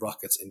supply of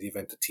rockets in the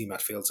event that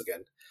TMAT fails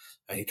again,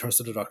 and he turns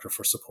to the Doctor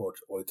for support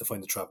only to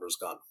find the Travellers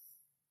gone.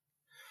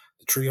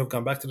 The trio have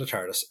gone back to the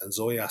TARDIS, and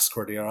Zoe asks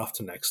where they are off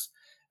to next,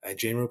 and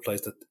Jamie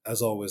replies that,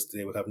 as always,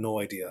 they would have no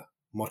idea,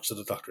 much to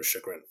the Doctor's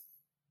chagrin.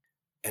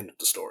 End of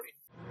the story.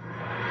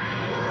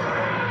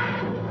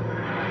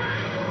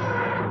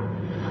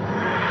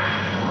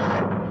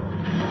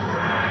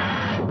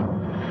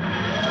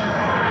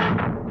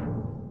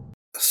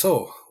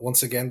 So,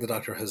 once again, the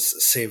Doctor has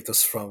saved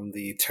us from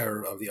the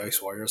terror of the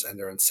Ice Warriors and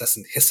their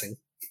incessant hissing.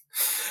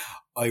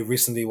 I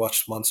recently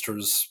watched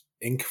Monsters,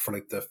 Inc. for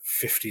like the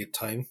 50th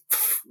time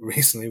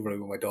recently with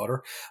my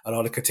daughter, and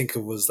all I could think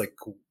of was like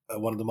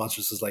one of the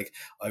monsters is like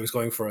I was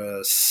going for a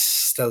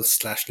stealth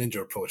 /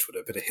 ninja approach with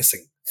a bit of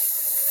hissing.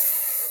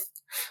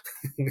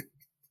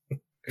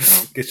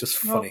 It's just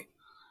funny.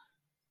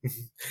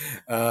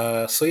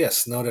 So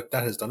yes, now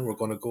that is done, we're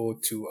going to go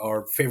to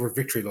our favorite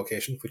victory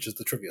location, which is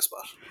the trivia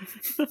spot.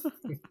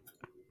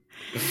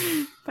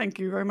 Thank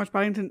you very much,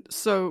 Paddington.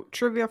 So,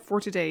 trivia for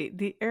today.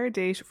 The air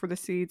date for The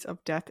Seeds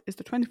of Death is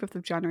the 25th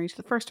of January to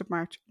the 1st of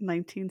March,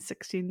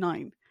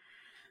 1969.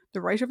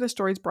 The writer of the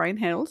story is Brian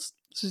Hales.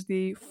 This is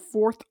the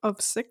 4th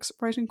of 6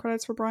 writing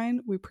credits for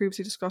Brian. We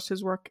previously discussed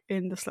his work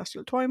in The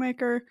Celestial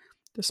Toymaker,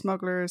 The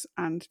Smugglers,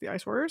 and The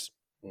Ice Warriors.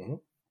 Mm-hmm.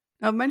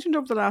 I've mentioned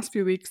over the last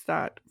few weeks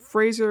that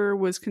Fraser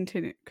was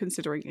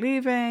considering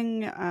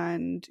leaving,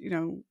 and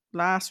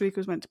last week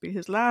was meant to be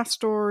his last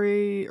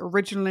story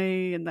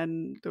originally, and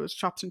then there was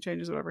chops and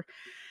changes, whatever.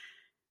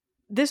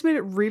 This made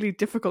it really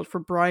difficult for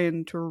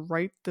Brian to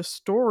write the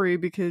story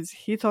because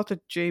he thought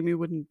that Jamie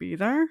wouldn't be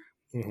there,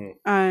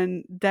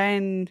 and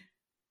then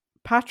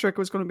Patrick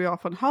was going to be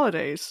off on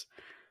holidays,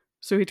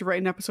 so he had to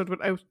write an episode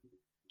without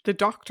the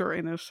Doctor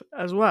in it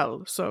as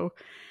well. So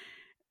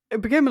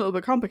it became a little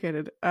bit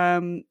complicated.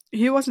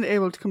 He wasn't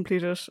able to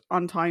complete it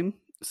on time,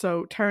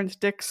 so Terrance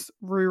Dicks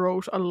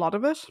rewrote a lot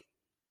of it.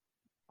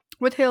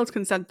 With Hale's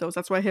consent, though,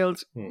 that's why Hale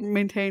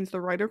maintains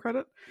the writer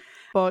credit.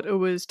 But it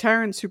was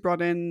Terrance who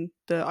brought in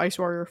the Ice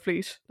Warrior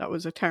fleet. That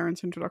was a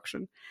Terrance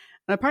introduction.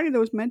 And apparently there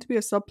was meant to be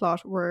a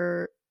subplot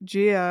where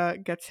Gia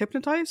gets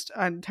hypnotized,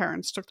 and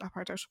Terrance took that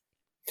part out.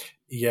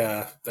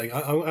 Yeah, like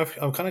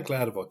I'm kind of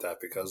glad about that,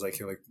 because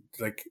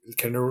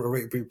can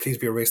there please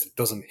be a race that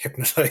doesn't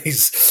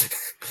hypnotize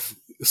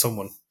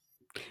someone?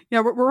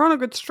 Yeah, we're on a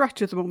good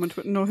stretch at the moment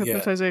with no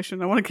hypnotization.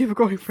 Yeah. I want to keep it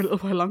going for a little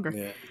while longer.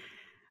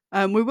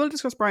 Yeah. We will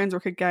discuss Brian's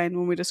work again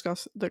when we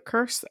discuss the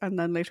curse and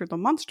then later the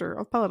monster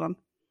of Peladon.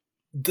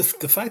 The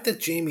fact that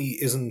Jamie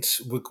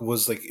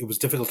was like, it was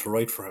difficult to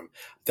write for him,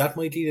 that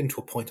might lead into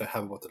a point I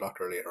have about the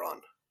Doctor later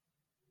on.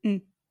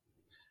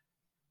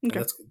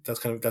 Okay. That's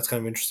kind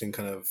of interesting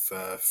to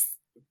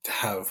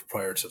have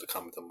prior to the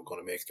comment that we're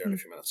going to make there in a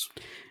few minutes.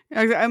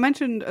 I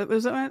mentioned,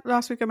 was it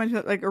last week I mentioned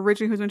that like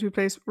originally he was meant to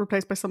be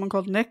replaced by someone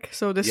called Nick,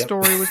 so this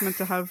story was meant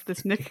to have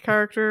this Nick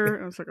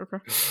character. I was like, okay.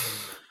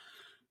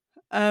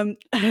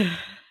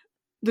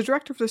 The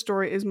director for the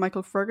story is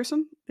Michael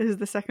Ferguson. This is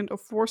the second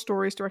of 4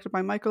 stories directed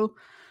by Michael.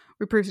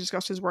 We previously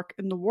discussed his work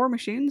in The War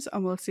Machines,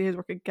 and we'll see his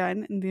work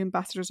again in The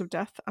Ambassadors of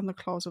Death and The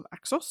Claws of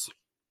Axos.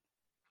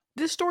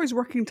 This story's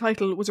working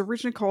title was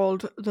originally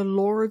called The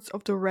Lords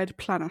of the Red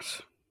Planet.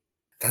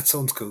 That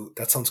sounds cool.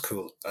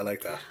 I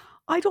like that.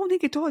 I don't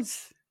think it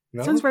does.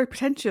 No? It sounds very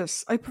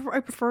pretentious. I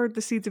prefer The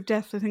Seeds of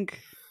Death, I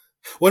think.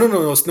 Well,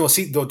 no.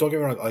 See, don't get me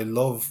wrong. I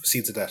love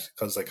Seeds of Death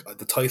because like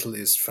the title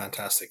is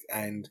fantastic,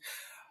 and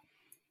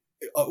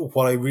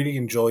what I really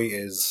enjoy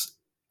is,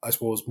 I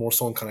suppose, more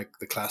so in kind of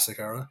the classic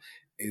era,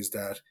 is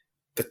that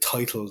the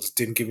titles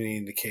didn't give any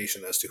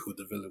indication as to who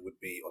the villain would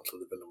be until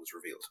the villain was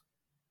revealed.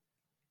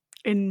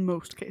 In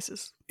most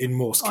cases.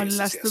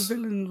 Unless yes. The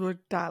villains were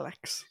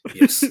Daleks.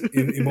 Yes.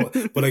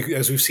 But like,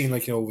 as we've seen,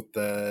 like, with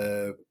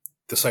the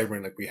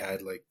Cybermen, like we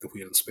had like the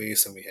Wheel in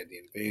Space, and we had the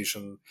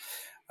Invasion,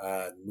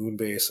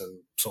 Moonbase,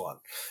 and so on.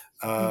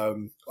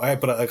 I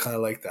kind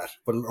of like that.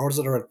 But Lords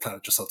of the Red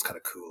Planet just sounds kind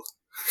of cool.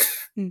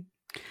 And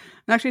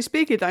actually,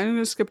 speaking of that, I'm going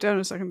to skip down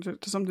a second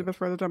to something a bit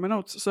further down my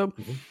notes. So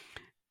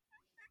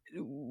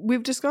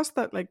we've discussed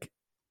that, like,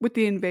 with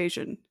the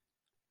Invasion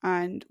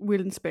and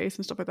Wheel in Space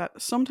and stuff like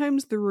that,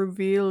 sometimes the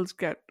reveals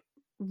get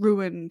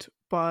ruined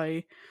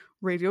by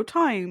Radio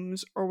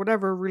Times or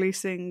whatever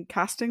releasing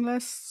casting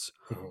lists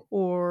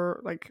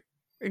or like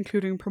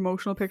including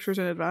promotional pictures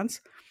in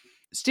advance.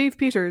 Steve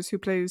Peters, who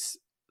plays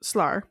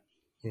Slar,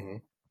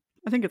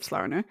 I think it's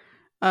Slar now,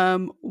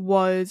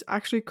 was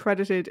actually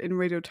credited in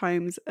Radio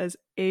Times as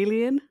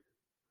Alien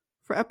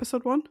for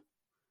episode 1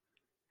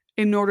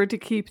 in order to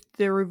keep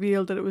the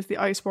reveal that it was the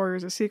Ice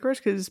Warriors a secret,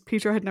 because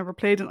Peter had never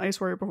played an Ice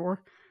Warrior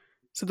before.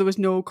 So there was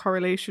no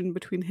correlation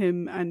between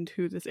him and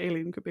who this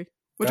alien could be,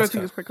 which I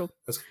think is quite cool.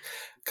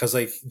 Because,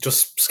 like,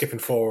 just skipping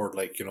forward,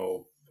 like,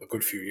 a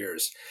good few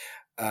years,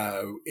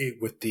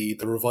 with the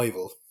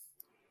revival,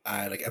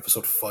 like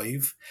episode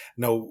 5.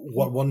 Now,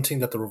 one thing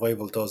that the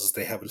revival does is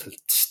they have a little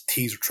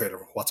teaser trailer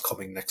of what's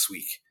coming next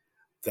week.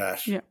 That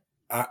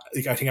I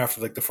think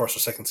after like the first or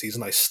second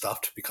season, I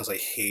stopped because I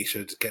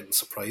hated getting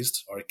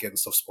surprised or getting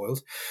stuff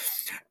spoiled.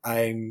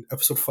 And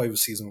episode 5 of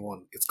season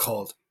 1, it's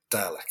called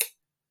Dalek.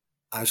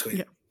 I was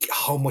going,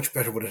 how much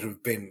better would it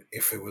have been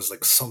if it was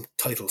like some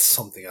title,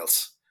 something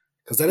else?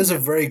 Because that is a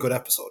very good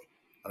episode,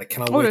 and I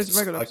cannot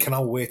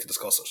wait to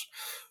discuss it.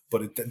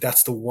 But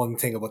that's the one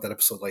thing about that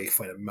episode that I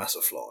find a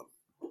massive flaw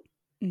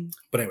in.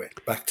 But anyway,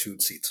 back to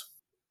Seeds.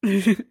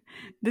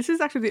 This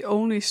is actually the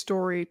only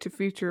story to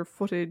feature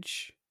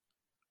footage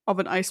of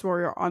an Ice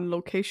Warrior on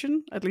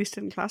location, at least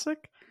in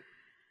Classic.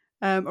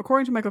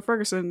 According to Michael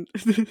Ferguson,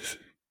 there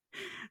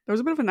was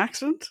a bit of an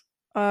accident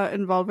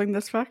involving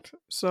this fact.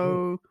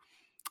 So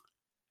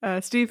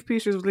Steve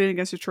Peters was leaning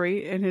against a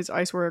tree in his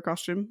Ice Warrior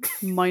costume,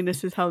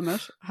 minus his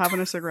helmet, having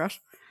a cigarette.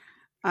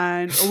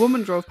 And a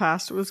woman drove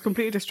past, was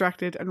completely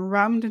distracted, and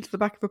rammed into the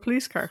back of a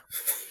police car.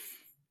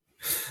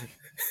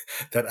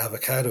 That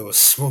avocado is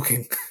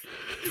smoking.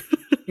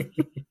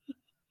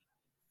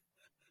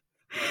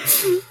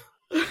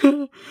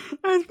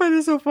 I find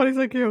it so funny. It's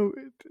like,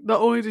 not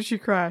only did she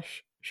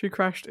crash, she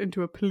crashed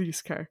into a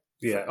police car.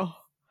 Yeah. Like, oh.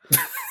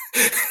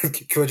 Can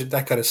you imagine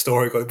that kind of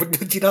story going, but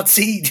did you not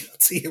see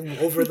him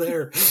over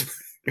there?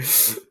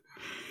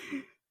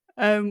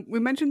 We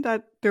mentioned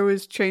that there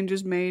was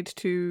changes made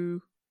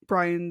to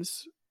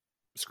Brian's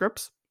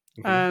scripts.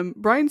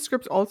 Brian's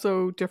script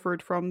also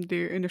differed from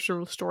the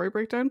initial story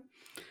breakdown.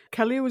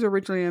 Kelly was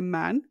originally a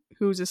man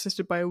who was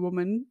assisted by a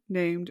woman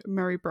named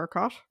Mary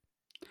Burkott.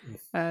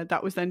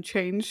 That was then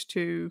changed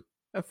to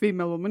a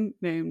female woman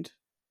named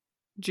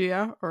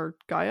Gia or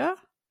Gaia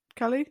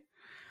Kelly.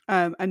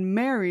 And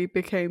Mary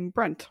became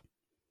Brent.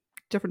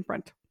 Different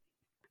Brent.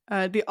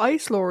 The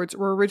Ice Lords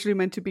were originally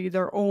meant to be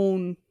their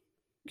own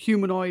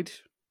humanoid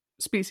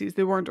species.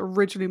 They weren't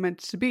originally meant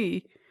to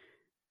be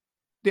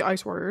the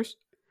Ice Warriors.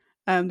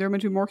 They were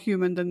meant to be more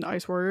human than the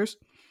Ice Warriors.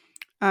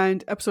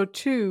 And episode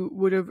 2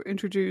 would have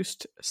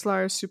introduced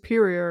Slar's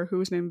superior, who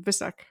was named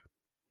Visek.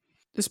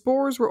 The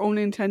spores were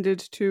only intended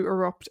to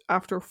erupt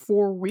after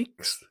 4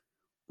 weeks,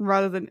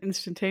 rather than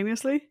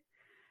instantaneously,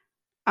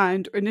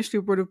 and initially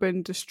would have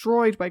been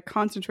destroyed by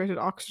concentrated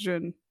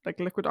oxygen, like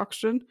liquid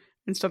oxygen,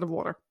 instead of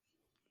water.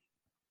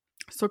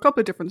 So a couple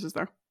of differences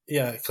there.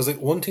 Yeah, because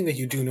like, one thing that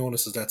you do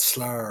notice is that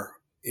Slar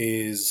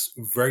is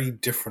very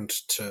different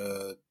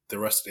to the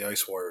rest of the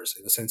Ice Warriors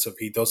in the sense of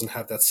he doesn't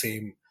have that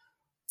same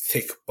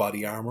thick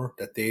body armor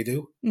that they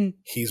do.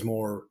 He's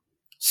more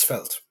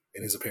svelte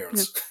in his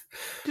appearance. Yeah.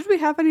 Did we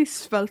have any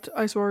svelte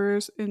Ice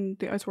Warriors in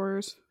the Ice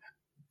Warriors?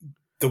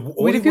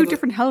 We had a few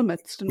different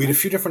helmets, didn't we? We had a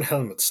few different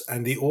helmets,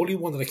 and the only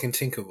one that I can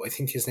think of, I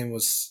think his name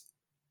was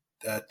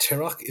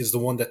Tirok, is the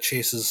one that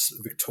chases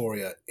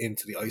Victoria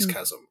into the ice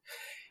chasm.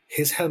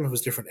 His helmet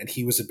was different, and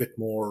he was a bit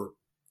more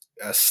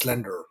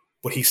slender,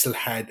 but he still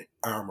had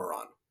armor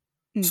on.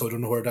 So I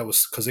don't know where that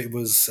was, because it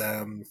was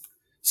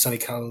Sonny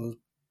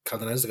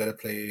Caldanez, the guy that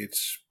played...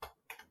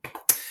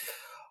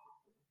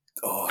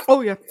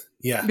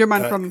 Yeah. Your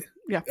man from...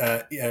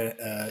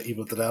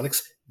 Evil Dead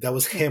Alex. That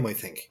was him, I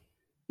think.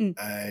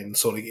 And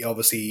so like,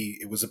 obviously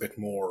it was a bit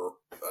more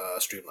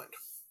streamlined.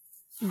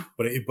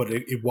 But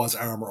it was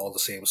armor all the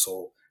same,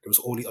 so there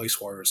was only Ice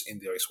Warriors in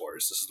the Ice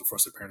Warriors. This is the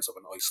first appearance of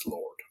an Ice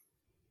Lord.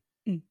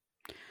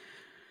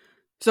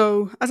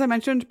 So, as I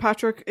mentioned,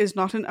 Patrick is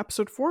not in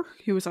episode 4.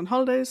 He was on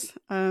holidays.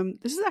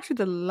 This is actually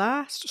the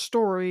last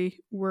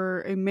story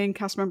where a main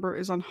cast member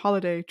is on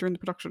holiday during the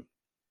production.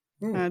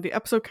 The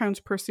episode counts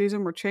per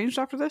season were changed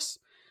after this,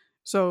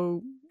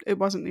 so it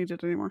wasn't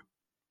needed anymore.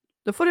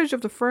 The footage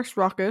of the first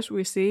rocket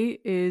we see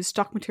is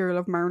stock material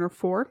of Mariner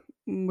 4,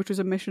 which was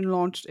a mission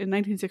launched in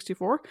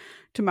 1964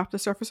 to map the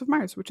surface of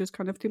Mars, which is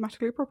kind of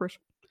thematically appropriate.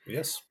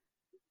 Yes.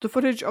 The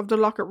footage of the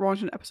rocket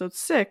launch in episode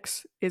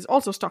 6 is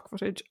also stock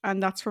footage,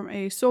 and that's from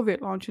a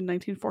Soviet launch in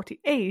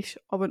 1948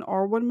 of an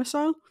R-1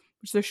 missile,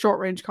 which is a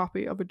short-range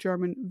copy of a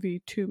German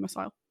V-2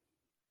 missile.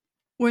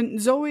 When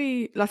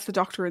Zoe lets the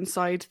doctor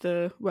inside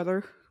the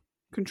weather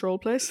control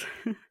place,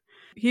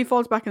 he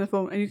falls back in the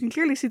phone, and you can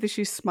clearly see that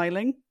she's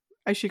smiling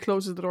as she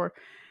closes the door.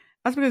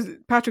 That's because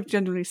Patrick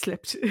genuinely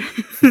slipped.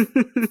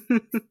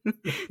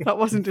 That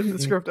wasn't in the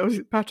script. That was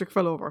Patrick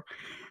fell over,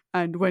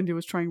 and Wendy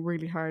was trying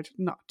really hard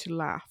not to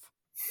laugh.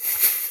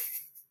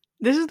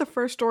 This is the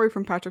first story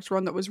from Patrick's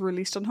run that was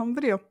released on home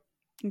video.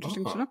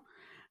 Interesting to know.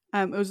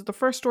 It was the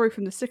first story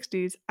from the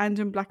 60s and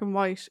in black and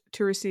white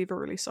to receive a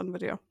release on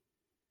video.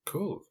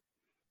 Cool.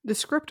 The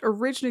script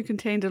originally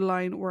contained a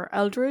line where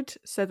Eldred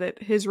said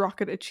that his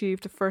rocket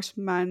achieved the first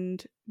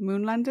manned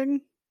moon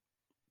landing.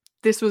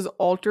 This was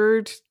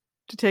altered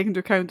to take into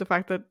account the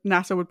fact that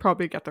NASA would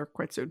probably get there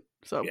quite soon.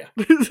 So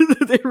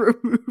they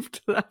removed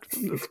that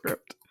from the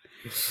script.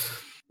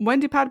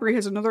 Wendy Padbury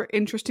has another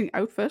interesting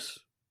outfit.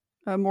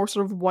 A more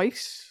sort of white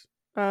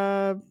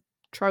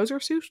trouser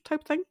suit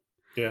type thing.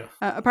 Yeah.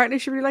 Apparently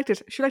she really liked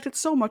it. She liked it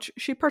so much,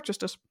 she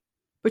purchased it.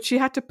 But she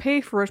had to pay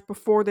for it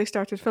before they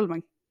started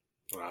filming.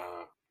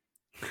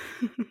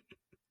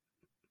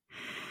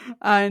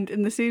 And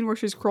in the scene where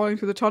she's crawling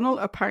through the tunnel,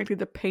 apparently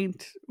the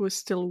paint was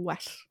still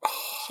wet.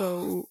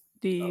 So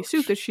the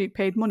suit that she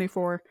paid money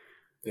for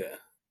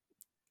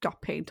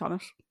got paint on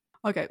it.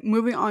 Okay,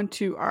 moving on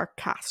to our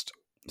cast.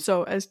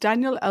 So as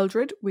Daniel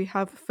Eldred, we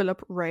have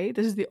Philip Ray.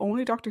 This is the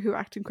only Doctor Who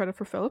acting credit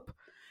for Philip.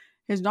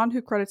 His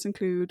non-Who credits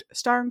include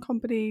Star and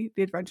Company,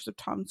 The Adventures of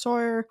Tom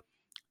Sawyer,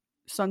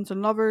 Sons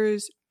and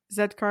Lovers,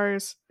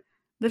 Z-Cars,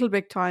 Little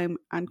Big Time,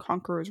 and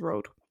Conqueror's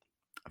Road.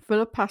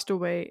 Philip passed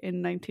away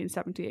in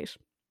 1978.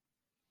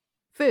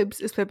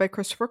 Phibbs is played by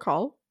Christopher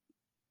Call.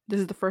 This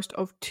is the first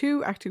of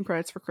 2 acting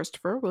credits for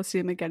Christopher. We'll see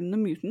him again in The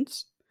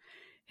Mutants.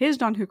 His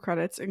non-Who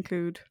credits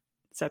include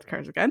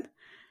Z-Cars again,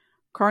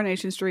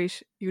 Coronation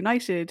Street,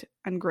 United,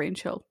 and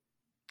Grange Hill.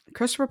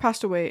 Christopher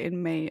passed away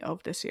in May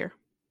of this year.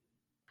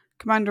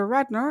 Commander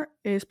Radner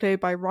is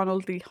played by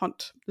Ronald Lee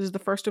Hunt. This is the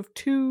first of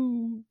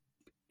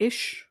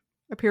 2-ish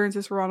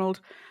appearances for Ronald.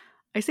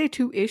 I say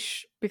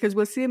 2-ish because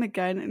we'll see him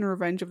again in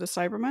Revenge of the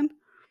Cybermen.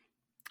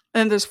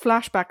 And there's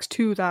flashbacks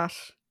to that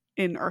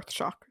in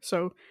Earthshock.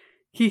 So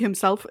he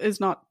himself is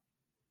not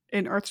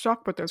in Earthshock,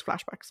 but there's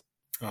flashbacks.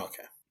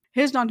 Okay.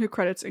 His non-Who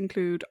credits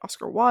include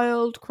Oscar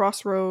Wilde,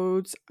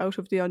 Crossroads, Out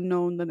of the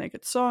Unknown, The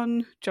Naked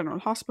Sun, General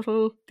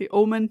Hospital, The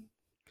Omen,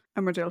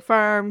 Emmerdale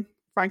Farm,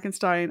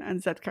 Frankenstein,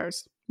 and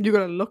Z-Cars. You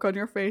got a look on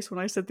your face when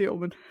I said The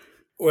Omen.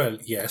 Well,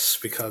 yes,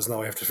 because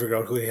now I have to figure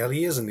out who the hell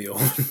he is in The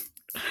Omen.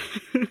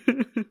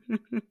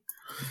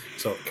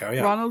 So carry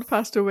on. Ronald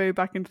passed away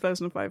back in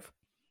 2005.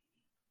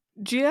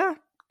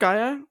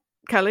 Gaia,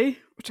 Kelly,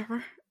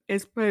 whichever,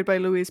 is played by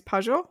Louise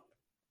Pajot.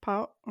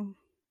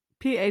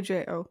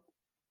 P-A-J-O.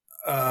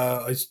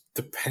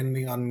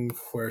 Depending on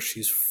where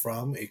she's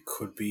from, it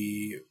could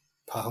be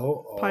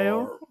Pajo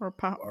Pajo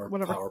or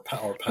whatever. or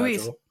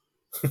Louise.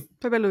 Pajo.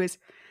 Played by Louise.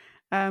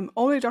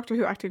 Only Doctor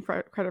Who acting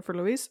credit for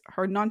Louise.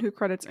 Her non-Who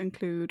credits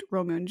include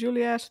Romeo and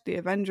Juliet, The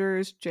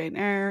Avengers, Jane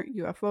Eyre,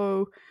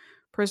 UFO,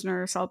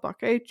 Prisoner, Cell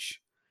Block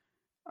H,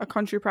 A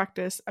Country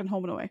Practice, and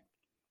Home and Away.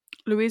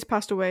 Louise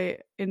passed away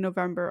in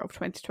November of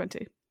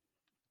 2020.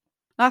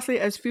 Lastly,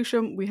 as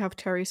Fusham, we have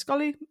Terry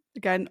Scully.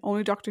 Again,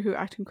 only Doctor Who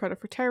acting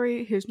credit for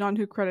Terry. His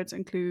non-Who credits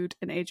include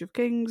An Age of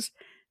Kings,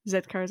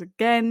 Z-Cars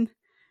Again,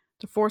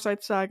 The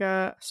Forsyte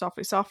Saga,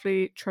 Softly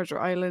Softly, Treasure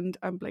Island,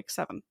 and Blake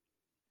 7.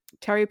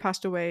 Terry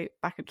passed away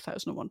back in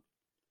 2001.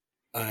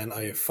 And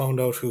I found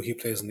out who he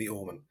plays in The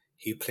Omen.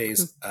 He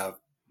plays a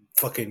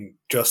fucking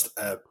just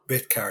a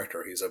bit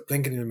character. He's a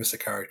blink and you miss a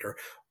character,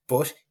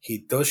 but he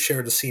does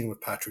share the scene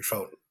with Patrick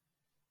Troughton.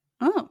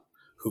 Oh.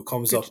 Who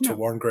comes up to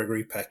warn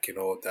Gregory Peck,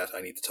 that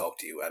I need to talk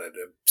to you, and it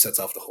sets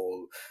off the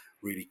whole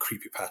really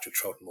creepy Patrick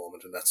Troughton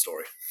moment in that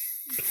story.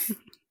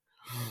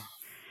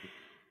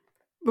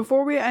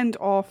 Before we end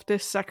off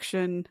this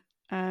section,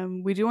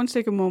 we do want to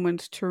take a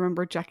moment to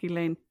remember Jackie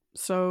Lane.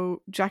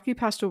 So Jackie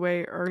passed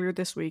away earlier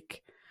this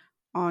week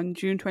on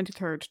June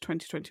 23rd,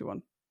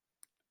 2021.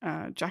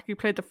 Jackie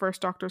played the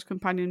first Doctor's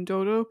companion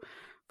Dodo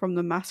from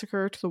the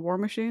Massacre to the War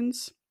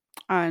Machines,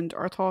 and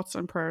our thoughts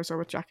and prayers are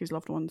with Jackie's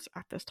loved ones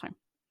at this time.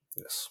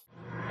 Yes.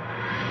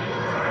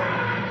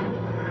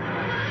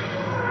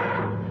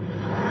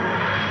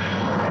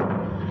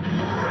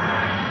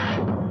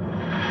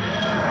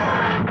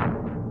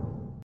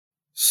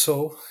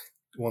 So,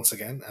 once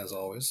again, as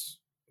always,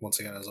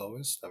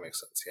 that makes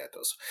sense. Yeah, it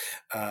does.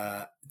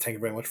 Thank you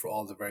very much for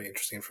all the very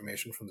interesting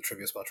information from the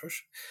Trivia Spot,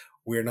 Trish.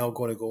 We're now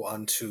going to go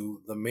on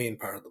to the main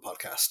part of the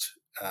podcast,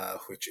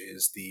 which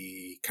is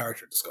the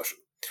character discussion.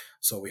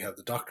 So we have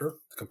the Doctor,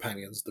 the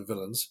companions, the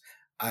villains,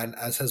 and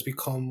as has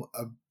become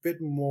a bit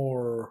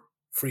more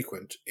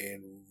frequent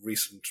in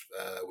recent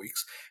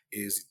weeks,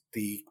 is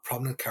the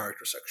prominent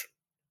character section,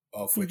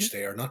 of which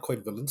they are not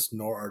quite villains,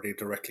 nor are they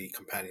directly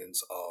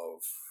companions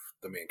of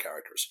the main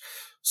characters.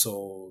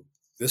 So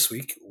this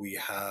week we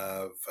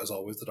have, as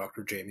always, the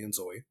Doctor, Jamie and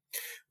Zoe.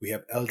 We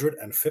have Eldred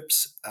and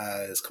Phipps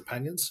as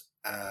companions.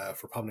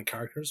 For prominent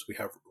characters, we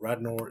have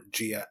Radnor,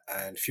 Gia,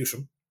 and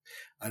Fusham.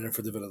 And then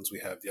for the villains, we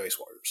have the Ice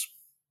Warriors.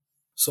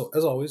 So,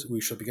 as always,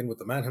 we shall begin with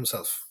the man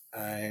himself.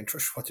 And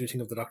Trish, what do you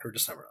think of the Doctor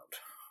this time around?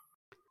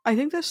 I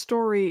think this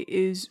story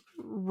is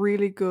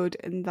really good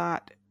in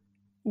that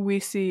we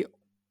see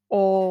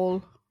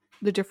all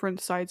the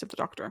different sides of the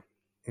Doctor.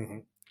 Mm-hmm.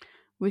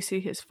 We see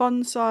his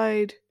fun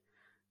side.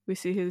 We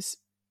see his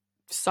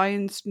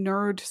science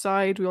nerd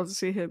side. We also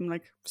see him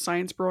like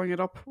science broing it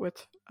up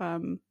with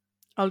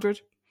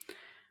Eldred.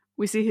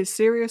 We see his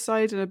serious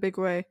side in a big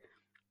way.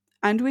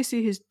 And we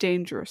see his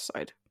dangerous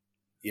side.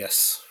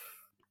 Yes.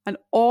 And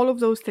all of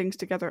those things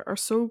together are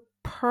so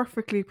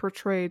perfectly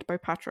portrayed by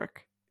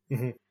Patrick.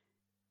 Mm-hmm.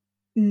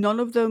 None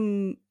of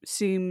them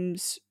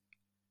seems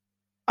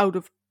out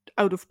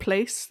of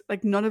place.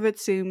 Like, none of it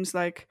seems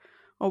like,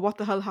 oh, what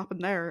the hell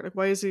happened there? Like,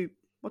 why is he...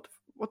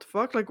 What the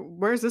fuck? Like,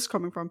 where's this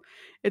coming from?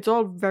 It's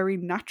all very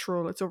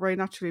natural. It's all very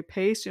naturally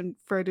paced, and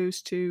fair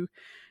dues to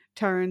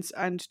Terence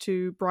and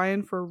to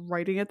Brian for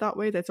writing it that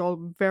way. That's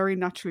all very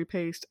naturally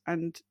paced,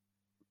 and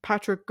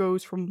Patrick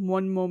goes from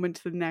one moment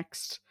to the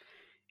next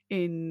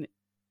in...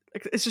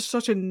 Like, it's just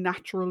such a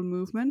natural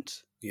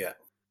movement. Yeah.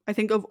 I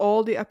think of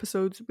all the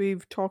episodes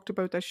we've talked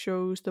about that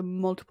shows the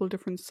multiple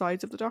different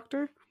sides of the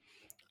Doctor,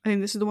 I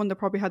think this is the one that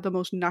probably had the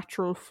most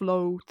natural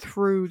flow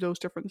through those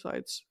different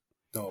sides.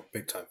 No,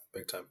 big time.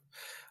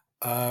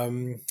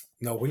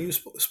 Now, when you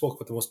spoke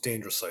about the most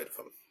dangerous side of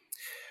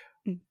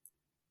him,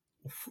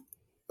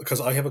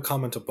 because I have a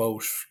comment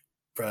about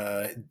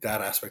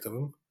that aspect of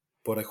him,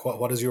 but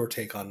what is your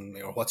take on,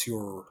 or what's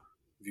your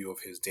view of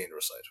his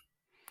dangerous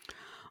side?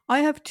 I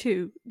have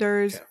two.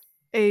 There's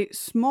a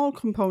small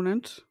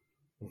component,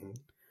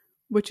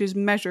 which is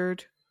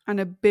measured, and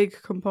a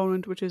big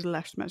component, which is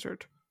less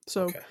measured.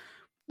 So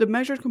the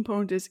measured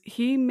component is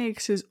he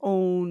makes his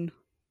own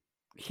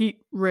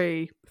heat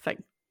ray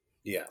thing.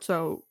 Yeah.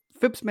 So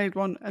Phipps made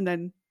one, and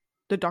then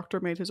the Doctor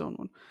made his own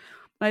one.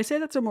 And I say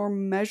that's a more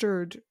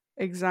measured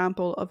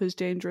example of his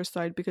dangerous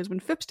side, because when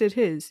Phipps did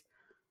his,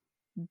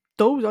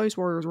 those Ice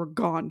Warriors were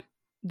gone.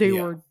 They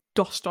were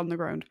dust on the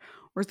ground.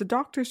 Whereas the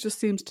Doctor's just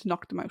seems to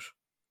knock them out.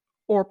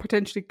 Or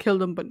potentially kill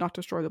them, but not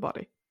destroy the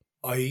body.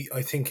 I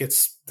think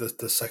it's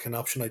the second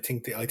option. I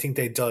think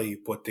they die,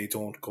 but they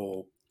don't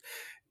go...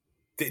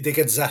 They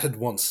get zatted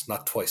once,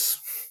 not twice.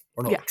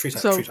 Or no, three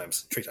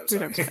times. Three times.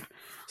 Yeah.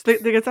 So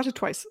they get zatted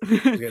twice.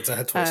 They get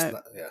zatted twice,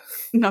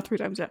 Not 3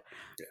 times, yeah.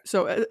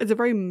 So it's a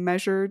very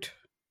measured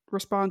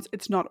response.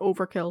 It's not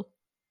overkill.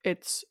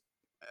 It's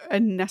a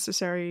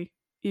necessary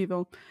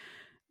evil.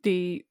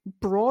 The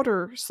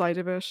broader side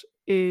of it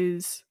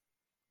is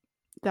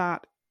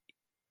that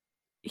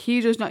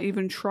he does not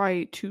even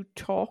try to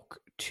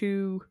talk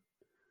to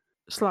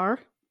Slar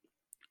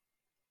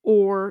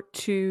or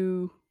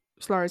to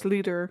Slar's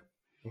leader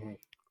Mhm.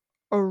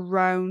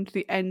 around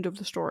the end of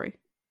the story.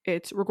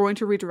 It's we're going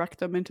to redirect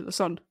them into the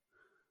sun.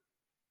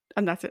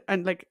 And that's it.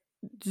 And like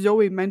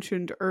Zoe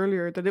mentioned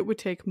earlier that it would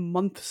take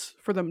months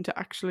for them to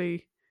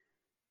actually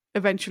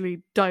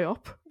eventually die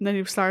up. And then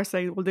you start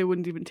saying, well, they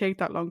wouldn't even take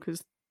that long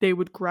because they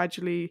would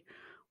gradually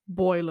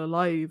boil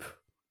alive,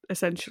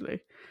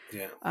 essentially.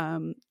 Yeah.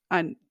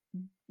 And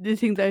the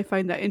thing that I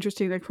find that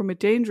interesting, like from a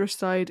dangerous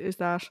side, is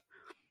that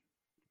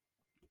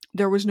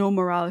there was no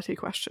morality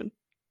question.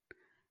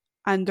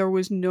 And there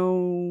was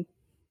no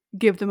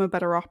give them a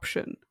better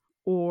option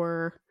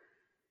or,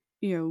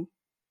 you know,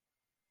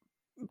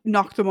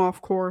 knock them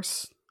off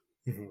course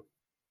Mhm.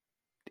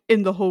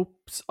 in the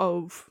hopes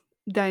of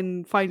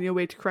then finding a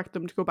way to correct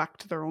them to go back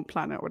to their own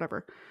planet or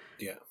whatever.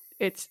 Yeah.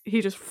 It's he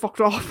just fucked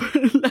off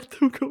and let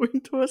them go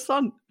into a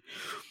sun.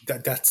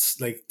 That's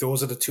like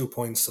those are the 2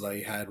 points that I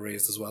had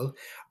raised as well,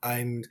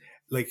 and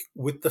like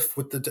with the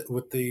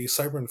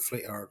Cyber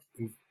fleet or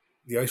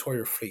the Ice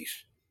Warrior fleet,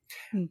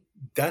 Hmm.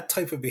 that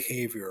type of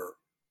behavior,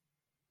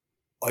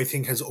 I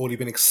think, has only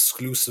been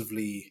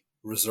exclusively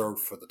reserved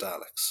for the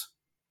Daleks,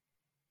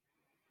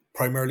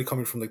 primarily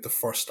coming from like the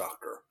first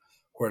Doctor,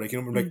 where like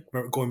like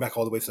remember going back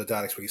all the way to the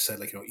Daleks, where he said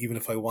like even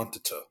if I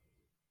wanted to,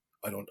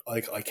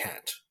 I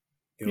can't.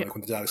 Yeah. Like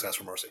when the Daleks asked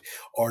for mercy,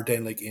 or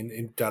then like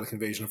in Dalek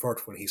Invasion of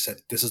Earth when he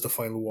said, "This is the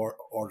final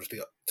order to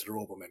the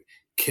Robomen: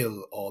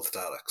 kill all the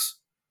Daleks."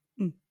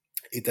 Mm.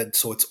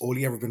 So it's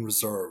only ever been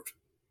reserved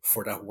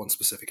for that one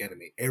specific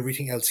enemy.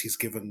 Everything else, he's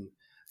given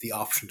the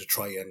option to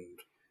try and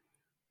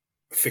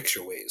fix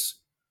your ways.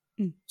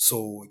 Mm.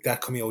 So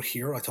that coming out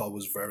here, I thought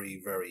was very,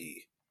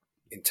 very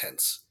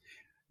intense.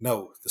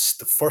 Now,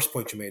 the first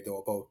point you made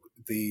though about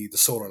the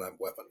solar lamp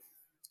weapon,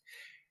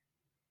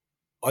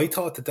 I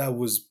thought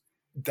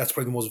that's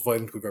probably the most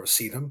violent we've ever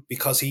seen him,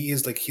 because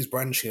he's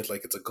brandishing it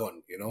like it's a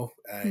gun,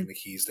 and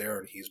he's there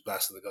and he's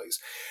blasting the guys.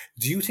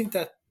 Do you think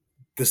that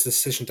this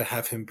decision to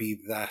have him be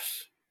that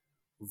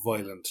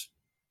violent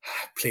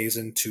plays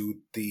into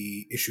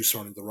the issue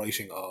surrounding the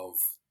writing of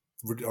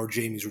or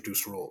Jamie's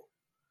reduced role?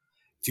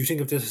 Do you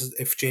think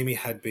if Jamie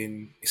had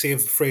been, say,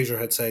 if Fraser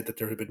had said that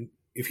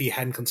if he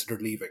hadn't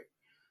considered leaving,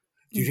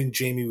 do you think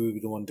Jamie would be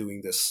the one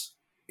doing this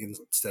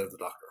instead of the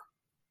Doctor?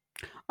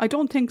 I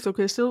don't think so,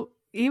 because still,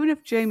 even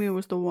if Jamie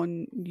was the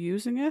one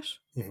using it,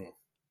 Mm-hmm.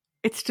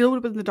 it still would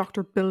have been the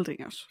Doctor building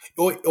it.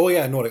 Oh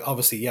yeah, no, like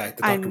obviously, yeah,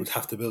 the Doctor would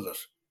have to build it.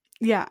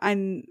 Yeah,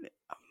 and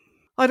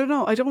I don't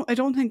know. I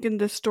don't think in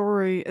this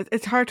story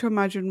it's hard to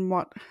imagine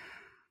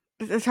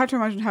it's hard to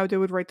imagine how they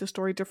would write the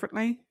story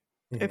differently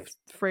if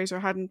Fraser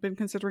hadn't been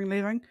considering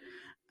leaving.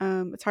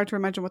 It's hard to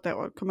imagine what that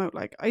would come out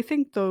like. I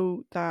think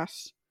though that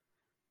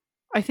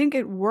I think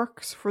it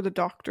works for the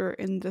Doctor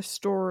in this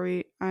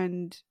story,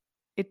 and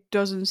it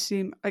doesn't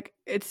seem like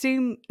it's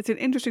an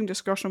interesting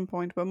discussion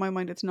point, but in my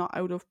mind it's not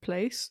out of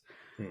place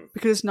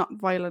because it's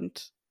not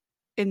violent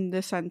in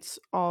the sense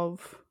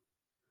of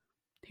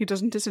he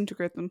doesn't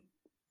disintegrate them.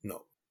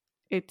 No.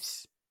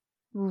 It's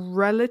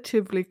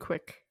relatively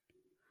quick.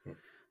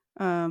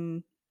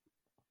 And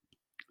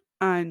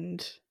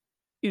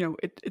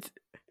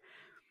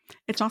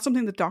it's not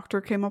something the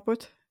Doctor came up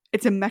with.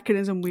 It's a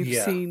mechanism we've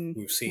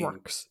seen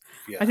works.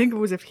 Yeah. I think it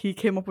was if he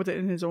came up with it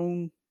in his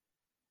own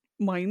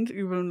mind,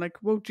 even like,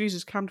 whoa,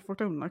 Jesus, calm the fuck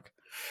down. Like,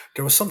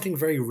 there was something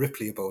very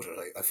Ripley about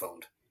it. I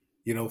found,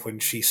 when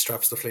she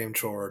straps the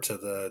flamethrower to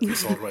the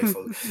assault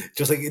rifle,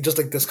 just like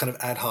this kind of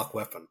ad hoc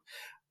weapon.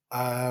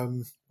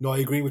 No, I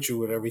agree with you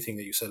with everything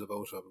that you said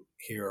about him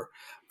here.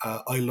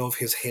 I love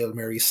his Hail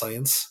Mary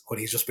science when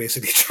he's just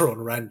basically throwing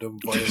random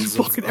vials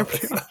onto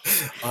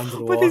the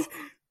wall.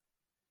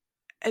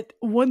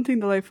 One thing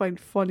that I find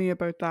funny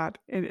about that,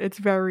 it's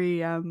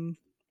very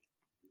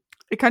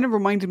it kind of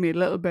reminded me a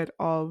little bit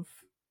of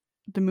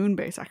the moon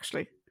base,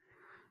 actually,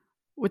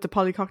 with the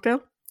poly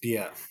cocktail.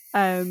 Yeah.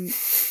 And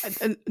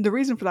the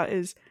reason for that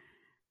is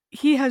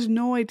he has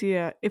no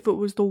idea if it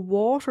was the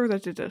water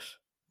that did it,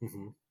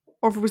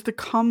 or if it was the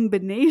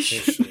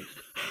combination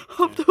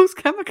of those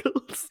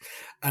chemicals.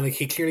 And like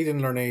he clearly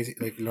didn't learn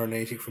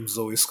anything from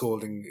Zoe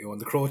scolding on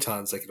the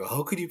Crotons. Like,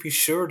 how could you be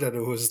sure that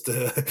it was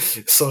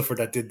the sulfur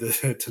that did the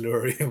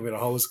tellurium?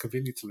 How was it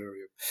completely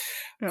tellurium?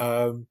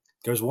 Yeah.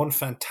 There's one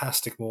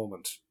fantastic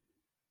moment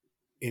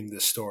in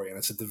this story, and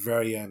it's at the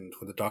very end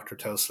when the Doctor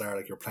tells Slar,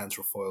 like, your plans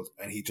were foiled,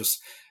 and he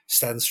just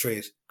stands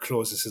straight,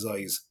 closes his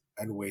eyes,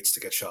 and waits to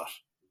get shot.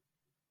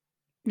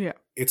 Yeah,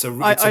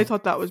 I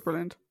thought that was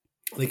brilliant.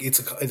 Like, I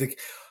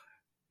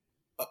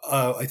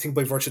think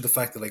by virtue of the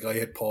fact that like I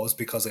had paused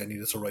because I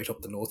needed to write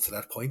up the notes to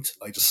that point,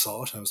 I just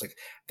saw it and I was like,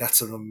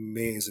 "That's an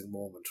amazing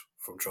moment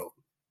from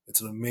Troughton. It's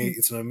an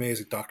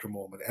amazing Doctor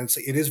moment, and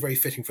it is very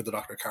fitting for the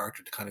Doctor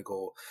character to kind of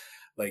go,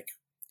 like,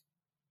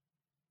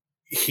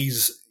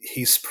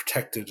 he's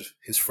protected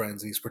his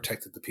friends and he's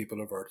protected the people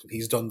of Earth and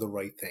he's done the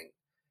right thing.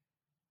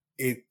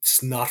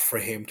 It's not for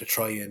him to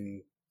try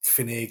and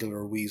finagle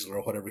or weasel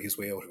or whatever his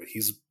way out of it.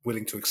 He's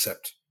willing to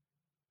accept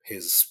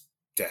his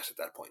debt at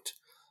that point."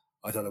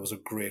 I thought it was a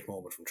great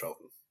moment from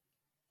Troughton.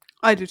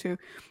 I do too.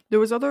 There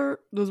was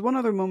one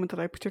other moment that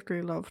I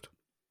particularly loved,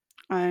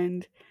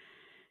 and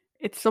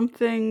it's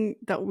something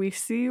that we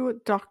see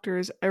with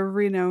doctors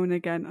every now and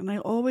again, and I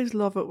always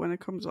love it when it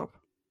comes up.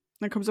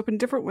 And it comes up in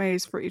different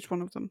ways for each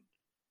one of them.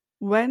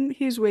 When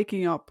he's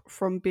waking up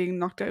from being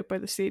knocked out by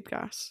the seed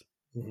gas,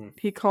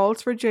 he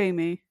calls for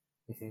Jamie,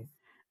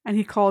 and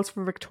he calls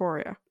for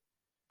Victoria.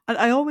 And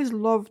I always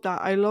love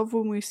that. I love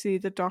when we see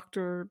the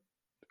doctor,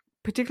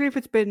 particularly if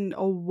it's been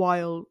a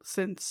while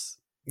since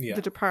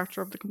the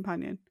departure of the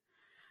companion.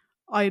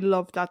 I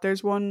love that.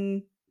 There's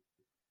one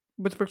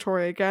with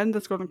Victoria again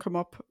that's going to come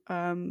up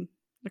a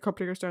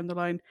couple of years down the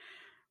line.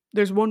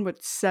 There's one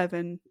with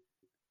Seven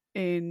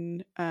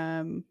in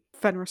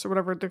Fenris or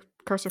whatever, the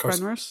Curse of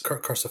Fenris.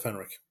 Curse of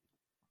Fenric.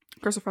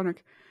 Curse of Fenric.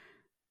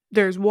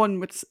 There's one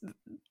with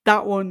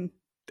that one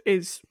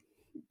is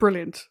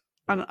brilliant,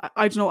 and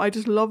I don't know. I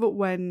just love it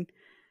when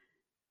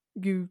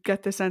you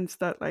get the sense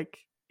that like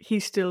he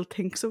still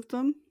thinks of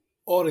them.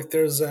 Oh, like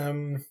there's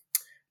a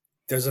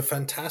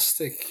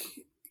fantastic,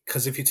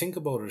 because if you think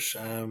about it,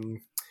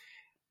 and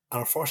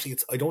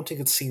unfortunately, I don't think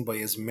it's seen by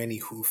as many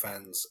Who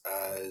fans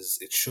as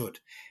it should.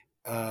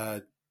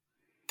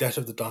 Death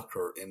of the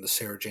Doctor in the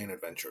Sarah Jane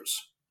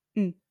Adventures.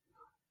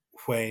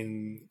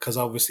 Because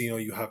obviously,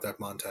 you have that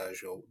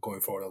montage,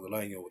 going forward on the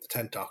line, with the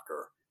 10th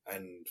Doctor,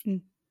 and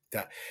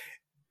that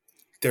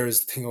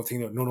there's thing,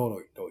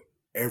 no,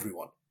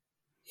 everyone.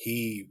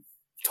 He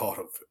thought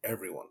of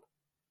everyone.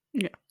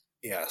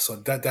 Yeah, so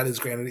that is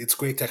great, and it's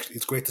great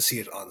to see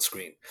it on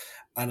screen.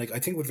 And like I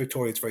think with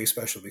Victoria, it's very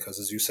special because,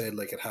 as you said,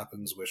 like it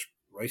happens with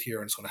right here,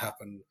 and it's going to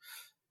happen.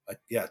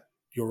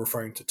 You're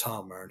referring to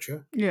Tom, aren't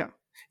you? Yeah.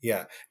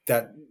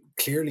 That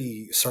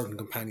clearly certain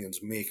companions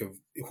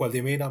while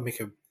they may not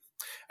make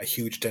a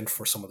huge dent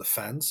for some of the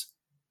fans,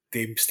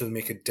 they still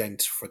make a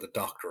dent for the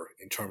Doctor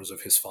in terms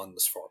of his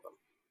fondness for them.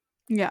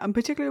 Yeah, and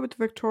particularly with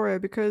Victoria,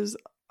 because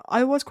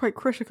I was quite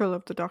critical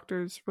of the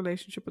Doctor's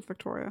relationship with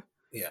Victoria.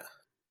 Yeah.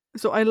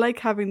 So I like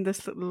having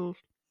this little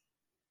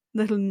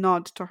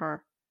nod to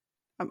her.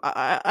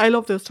 I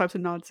love those types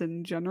of nods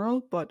in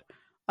general, but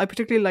I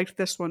particularly liked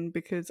this one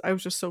because I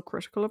was just so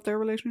critical of their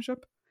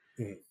relationship.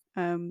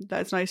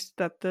 That it's nice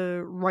that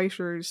the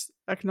writers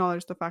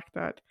acknowledge the fact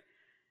that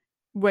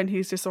when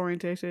he's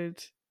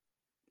disorientated,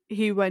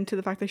 he went to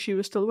the fact that she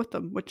was still with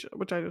them, which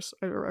I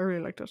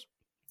really liked it.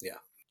 Yeah.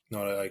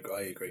 No,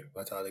 I agree.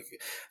 I thought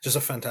just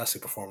a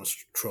fantastic performance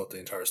throughout the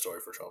entire story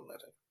for Troughton, I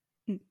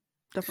think.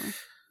 Definitely.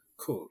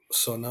 Cool.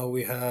 So now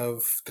we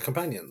have the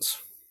companions.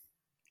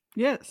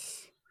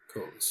 Yes.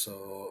 Cool.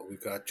 So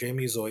we've got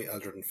Jamie, Zoe,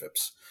 Eldred, and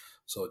Phipps.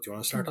 So do you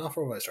want to start off,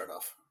 or will I start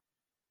off?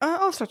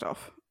 I'll start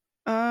off.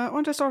 I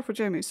want to start with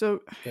Jamie.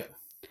 So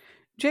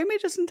Jamie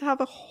doesn't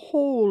have a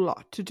whole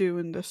lot to do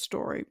in this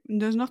story.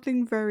 There's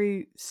nothing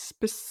very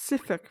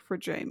specific for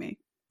Jamie,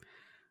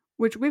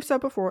 which we've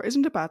said before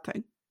isn't a bad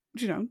thing.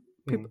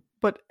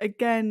 But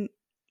again,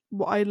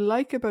 what I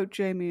like about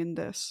Jamie in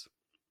this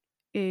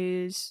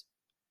is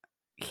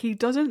he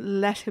doesn't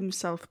let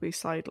himself be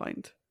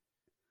sidelined.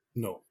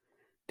 No.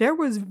 There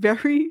was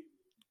very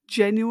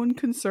genuine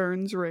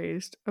concerns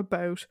raised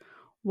about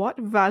what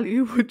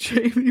value would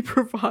Jamie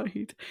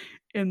provide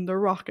in the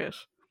rocket.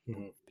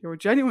 There were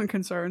genuine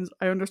concerns.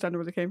 I understand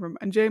where they came from.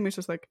 And Jamie's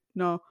just like,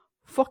 no,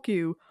 fuck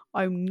you.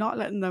 I'm not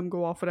letting them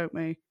go off without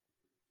me.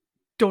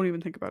 Don't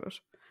even think about it.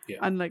 Yeah.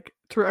 And like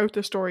throughout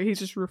the story, he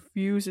just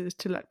refuses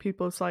to let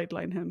people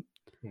sideline him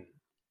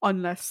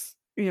unless,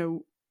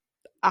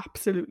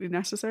 absolutely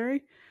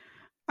necessary.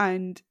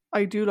 And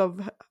I do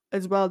love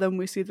as well, then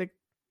we see the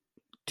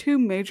two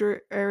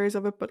major areas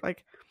of it, but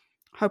like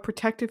how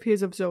protective he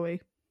is of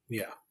Zoe.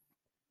 Yeah.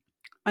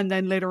 And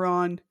then later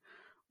on,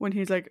 when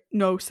he's like,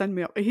 no, send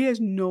me up. He has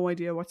no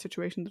idea what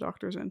situation the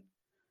Doctor's in.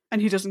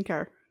 And he doesn't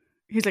care.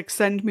 He's like,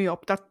 send me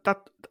up.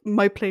 That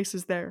my place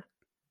is there.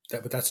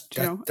 But that's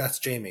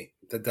Jamie.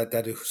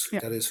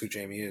 That is who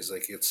Jamie is.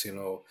 Like it's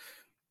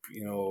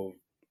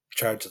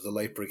charge of the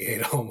light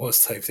brigade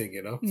almost type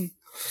thing,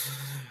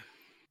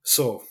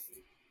 So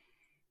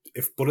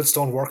if bullets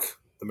don't work,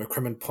 the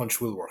McCrimmon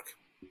punch will work.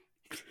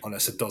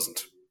 Unless it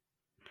doesn't.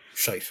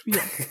 Shite.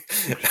 Yeah.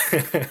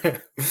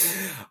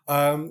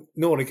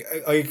 No, like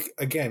I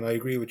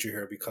agree with you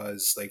here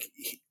because like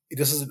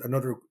this is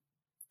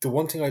the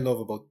one thing I love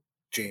about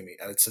Jamie,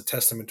 and it's a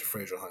testament to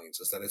Fraser Hines,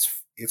 is that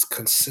it's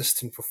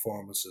consistent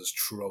performances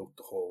throughout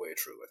the whole way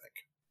through, I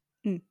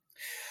think.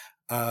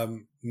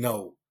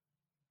 No,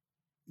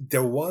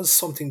 there was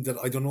something that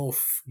I don't know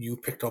if you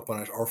picked up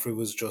on it or if it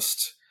was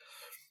just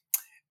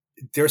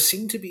there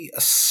seemed to be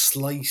a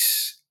slight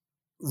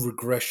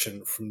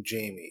regression from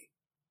Jamie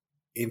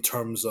in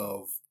terms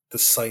of the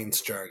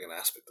science jargon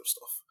aspect of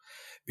stuff.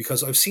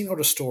 Because I've seen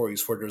other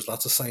stories where there's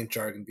lots of science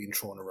jargon being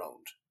thrown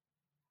around.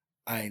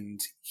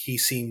 And he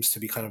seems to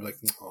be kind of like,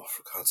 oh,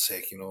 for God's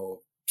sake,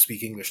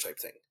 speak English type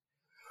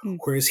thing.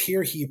 Whereas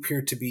here he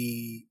appeared to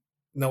be...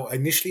 Now,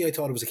 initially I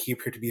thought it was like he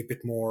appeared to be a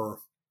bit more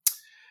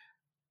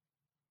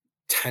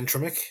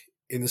tantrumic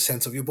in the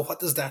sense of, but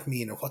what does that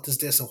mean? And what does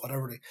this and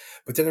whatever?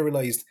 But then I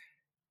realized,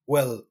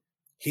 well,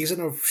 he's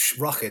in a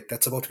rocket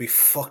that's about to be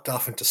fucked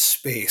off into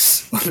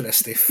space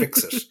unless they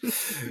fix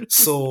it.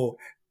 So,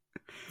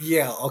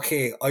 yeah,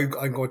 okay,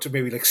 I'm going to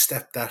maybe like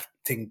step that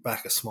thing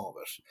back a small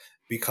bit,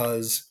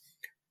 because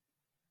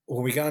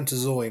when we got into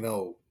Zoe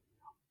now,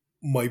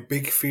 my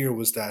big fear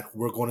was that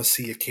we're going to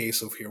see a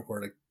case of here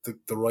where like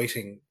the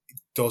writing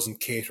doesn't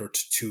cater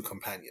to two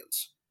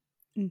companions.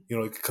 Mm. You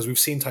know, because we've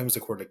seen times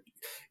like where like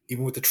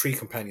even with the three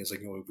companions, like,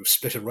 you know, we've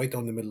split it right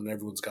down the middle and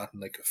everyone's gotten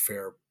like a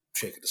fair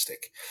shake of the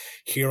stick.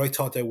 Here I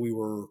thought that we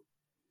were,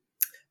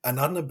 and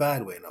not in a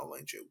bad way now,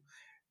 mind you,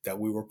 that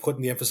we were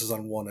putting the emphasis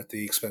on one at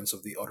the expense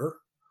of the other.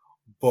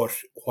 But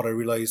what I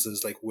realized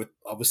is, like, with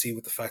obviously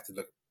with the fact that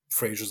like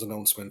Fraser's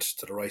announcement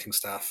to the writing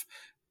staff,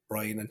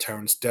 Brian and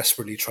Terrence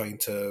desperately trying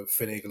to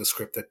finagle a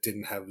script that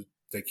didn't have,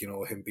 like, you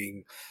know, him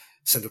being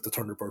sent up to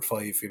Thunderbird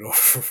 5, you know,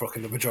 for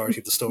fucking the majority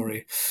of the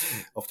story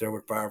up there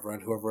with Barbara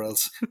and whoever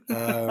else.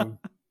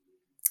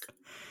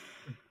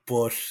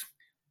 But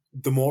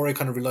the more I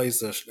kind of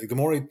realized that, like, the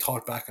more I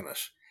thought back on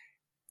it,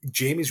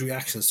 Jamie's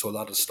reactions to a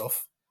lot of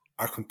stuff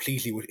are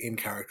completely within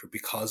character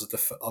because of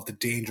the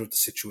danger of the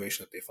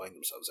situation that they find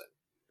themselves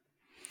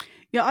in.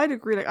 Yeah, I'd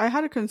agree. Like, I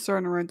had a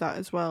concern around that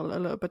as well, a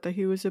little bit, that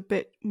he was a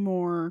bit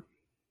more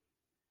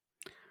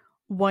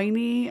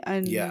whiny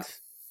and, Yeah.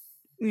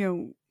 you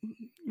know,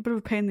 a bit of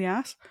a pain in the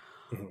ass.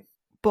 Mm-hmm.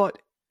 But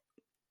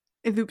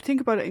if you think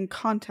about it in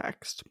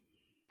context,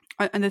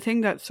 and the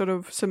thing that sort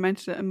of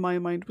cemented it in my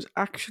mind was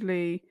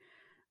actually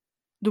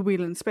the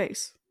Wheel in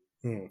Space,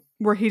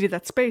 where he did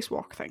that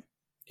spacewalk thing.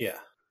 Yeah.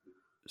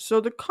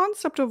 So the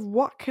concept of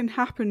what can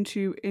happen to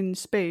you in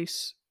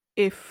space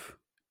if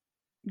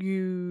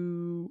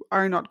you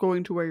are not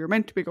going to where you're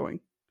meant to be going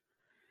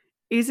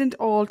isn't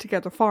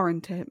altogether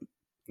foreign to him.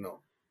 No.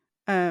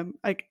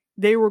 Like,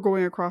 they were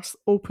going across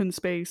open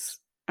space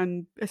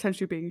and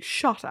essentially being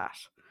shot at.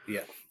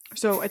 Yeah.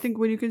 So I think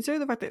when you consider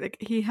the fact that, like,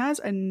 he has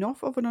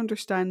enough of an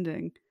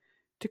understanding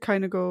to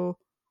kind of go,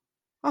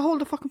 I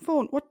hold the fucking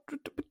phone. What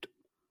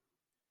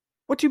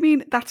do you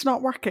mean that's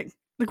not working?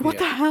 Like, what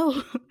the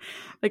hell?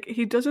 Like,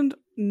 he doesn't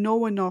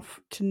know enough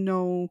to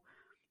know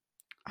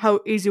how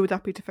easy would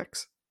that be to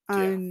fix,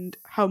 and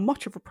how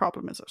much of a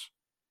problem is it.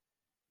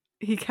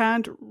 He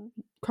can't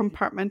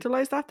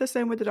compartmentalize that the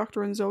same way the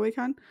Doctor and Zoe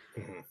can.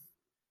 Mm-hmm.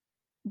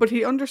 But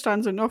he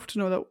understands enough to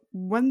know that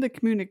when the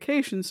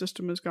communication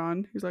system is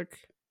gone, he's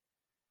like,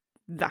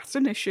 that's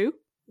an issue.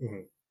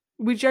 Mm-hmm.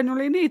 We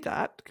generally need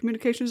that.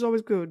 Communication is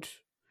always good.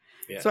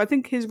 Yeah. So I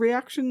think his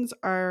reactions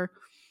are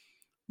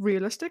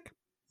realistic.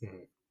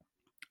 Mm-hmm.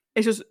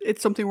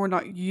 It's something we're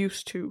not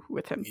used to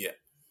with him.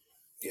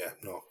 Yeah,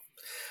 no.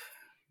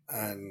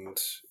 And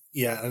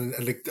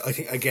like, I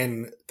think,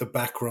 again, the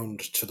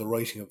background to the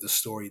writing of the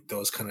story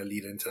does kind of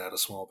lead into that a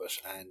small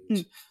bit.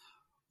 And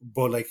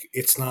but like,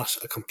 it's not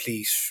a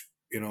complete,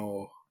 you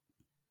know,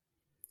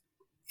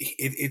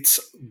 it's,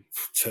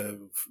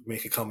 to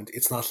make a comment,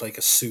 it's not like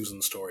a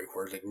Susan story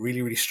where it's like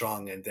really, really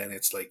strong and then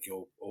it's like, you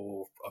know,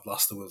 oh, I've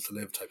lost the will to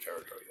live type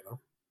territory, you know?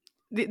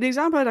 The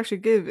example I'd actually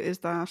give is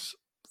that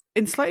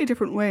in slightly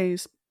different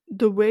ways,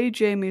 the way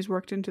Jamie's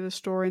worked into the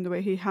story and the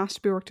way he has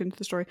to be worked into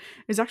the story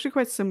is actually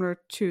quite similar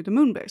to the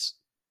Moonbase.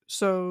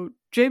 So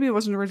Jamie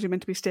wasn't originally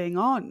meant to be staying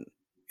on.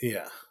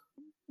 Yeah.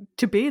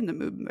 To be in the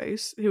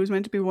Moonbase. He was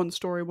meant to be one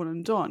story, one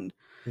and done.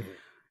 Mm-hmm.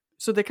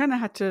 So they kind of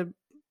had to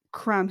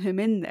cram him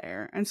in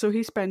there. And so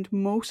he spent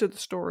most of the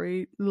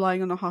story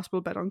lying on a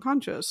hospital bed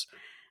unconscious.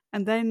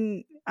 And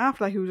then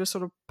after that, he was just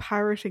sort of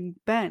parroting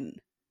Ben.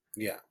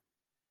 Yeah.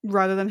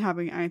 Rather than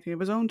having anything of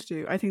his own to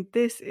do. I think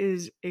this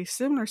is a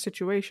similar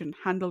situation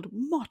handled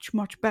much,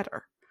 much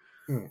better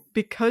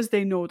because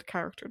they know the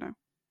character now.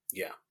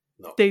 Yeah.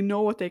 No. They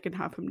know what they can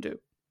have him do.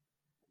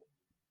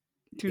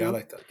 Do you know? I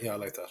like that. Yeah, I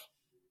like that.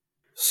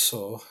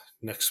 So,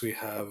 next we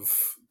have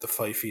the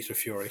 5 Feet of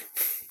Fury.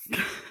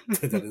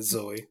 That is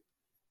Zoe.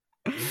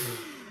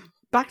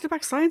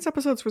 Back-to-back science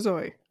episodes for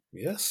Zoe.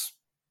 Yes.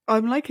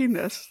 I'm liking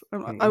this.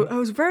 I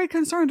was very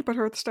concerned about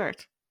her at the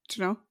start,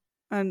 do you know?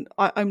 And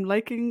I'm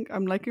liking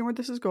where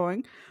this is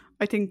going.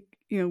 I think,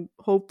 you know,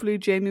 hopefully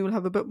Jamie will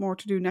have a bit more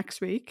to do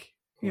next week.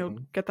 You know,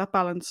 get that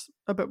balance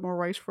a bit more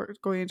right for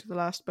going into the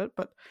last bit.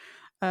 But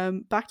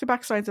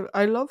back-to-back science,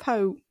 I love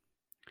how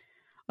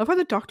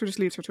the Doctor just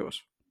leaves her to it.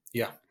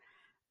 Yeah.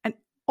 And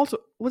also,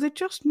 was it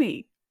just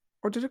me,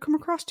 or did it come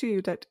across to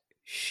you that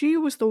she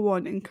was the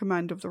one in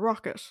command of the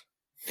rocket,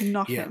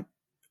 not him?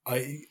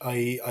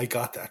 I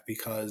got that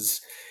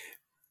because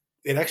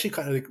it actually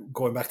kind of, like,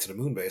 going back to the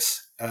Moonbase,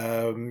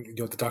 you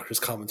know, the Doctor's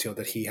comment, you know,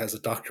 that he has a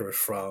doctorate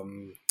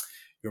from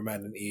your man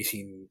in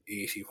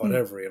 1880,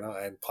 whatever, you know,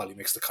 and Polly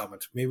makes the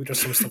comment, maybe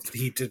there's some stuff that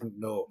he didn't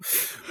know.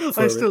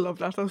 I still love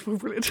that. That's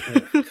brilliant.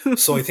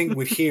 So I think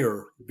with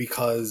here,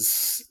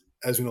 because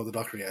as we know, the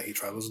Doctor, he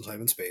travels in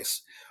time and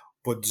space,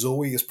 but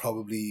Zoe is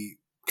probably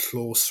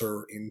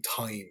closer in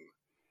time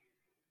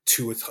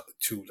to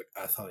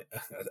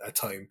a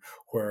time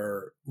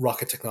where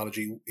rocket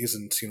technology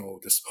isn't, you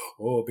know, this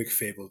big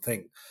fabled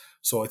thing.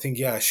 So I think,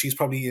 yeah, she's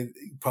probably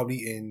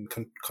in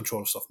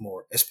control of stuff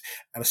more,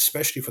 and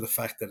especially for the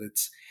fact that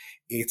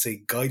it's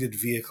a guided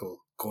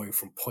vehicle going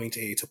from point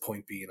A to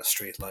point B in a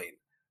straight line,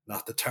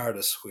 not the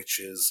TARDIS, which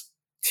is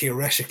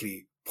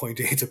theoretically point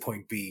A to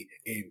point B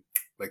in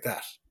like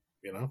that,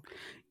 you know?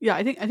 Yeah,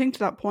 I think to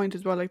that point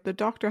as well, like the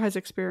Doctor has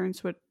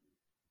experience with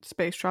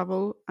space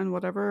travel and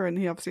whatever, and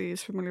he obviously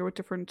is familiar with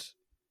different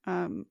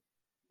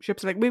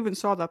ships. Like we even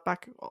saw that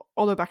back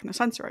all the way back in the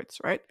Sensorites,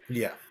 right?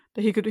 Yeah.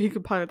 That he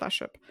could pilot that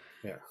ship.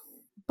 Yeah.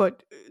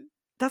 But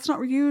that's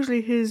not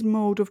usually his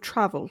mode of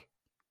travel.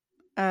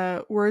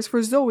 Whereas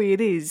for Zoe,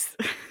 it is.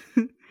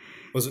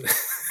 Was it?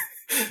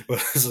 Well,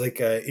 it was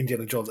like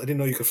Indiana Jones. I didn't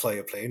know you could fly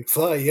a plane.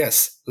 Fly,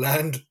 yes.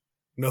 Land,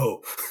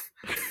 no.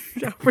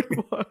 Yeah, pretty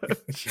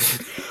much.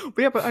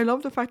 But yeah, but I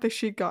love the fact that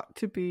she got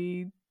to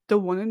be the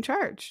one in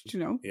charge. You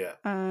know.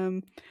 Yeah.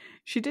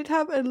 She did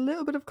have a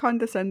little bit of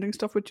condescending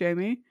stuff with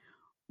Jamie,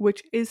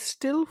 which is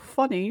still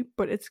funny,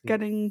 but it's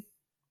getting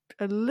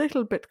a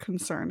little bit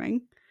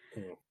concerning.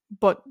 Mm.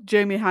 But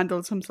Jamie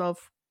handles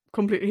himself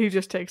completely. He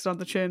just takes it on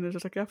the chin and is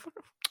just like, yeah,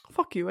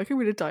 fuck you. I can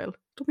read a dial.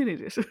 Don't be an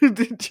idiot.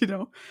 You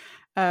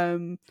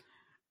know?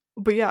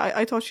 But yeah,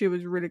 I thought she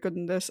was really good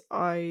in this.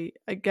 I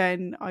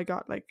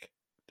got like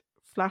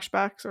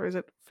flashbacks, or is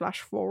it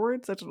flash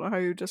forwards? I don't know how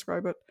you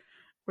describe it,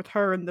 with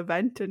her in the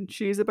vent and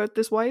she's about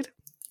this wide.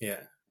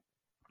 Yeah.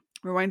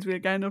 Reminds me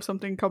again of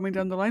something coming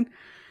down the line.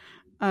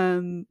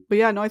 But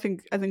yeah, no, I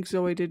think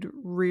Zoe did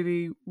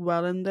really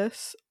well in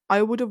this.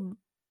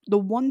 The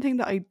one thing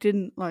that I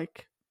didn't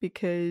like,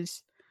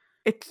 because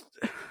it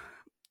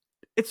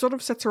sort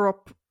of sets her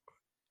up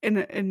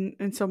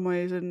in some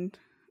ways, and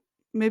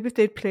maybe if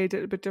they'd played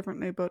it a bit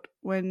differently, but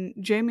when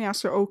Jamie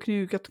asks her, "Oh, can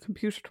you get the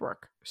computer to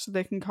work so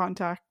they can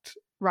contact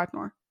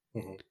Radnor?"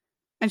 Mm-hmm.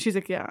 And she's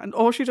like, "Yeah," and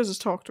all she does is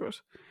talk to it,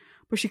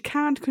 but she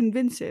can't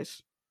convince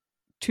it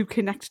to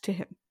connect to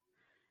him.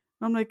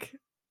 And I'm like,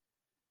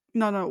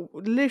 no,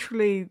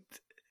 literally,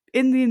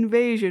 in the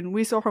invasion,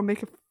 we saw her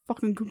make a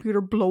fucking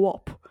computer blow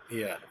up.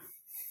 Yeah.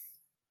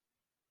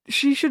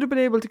 She should have been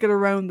able to get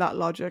around that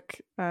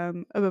logic a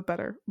bit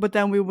better, but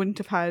then we wouldn't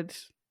have had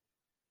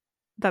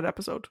that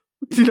episode.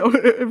 You know,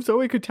 if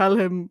Zoe could tell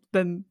him,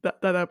 then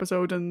that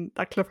episode and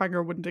that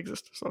cliffhanger wouldn't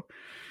exist. So,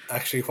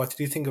 actually, what did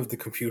you think of the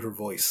computer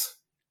voice?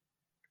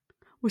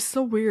 It was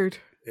so weird.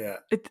 Yeah,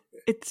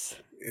 it's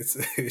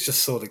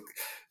just so like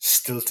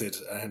stilted,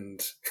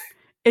 and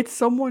it's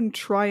someone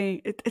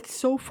trying. It's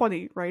so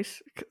funny, right?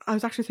 I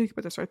was actually thinking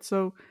about this, right?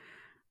 So,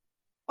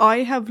 I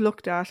have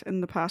looked at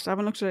in the past. I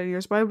haven't looked at it in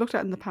years, but I've looked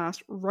at in the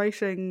past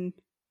writing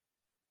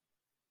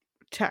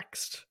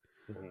text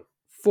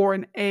for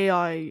an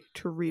AI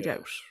to read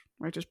out,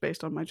 right? Just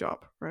based on my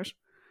job, right?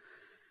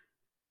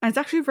 And it's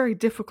actually very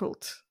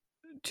difficult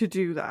to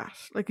do that.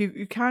 Like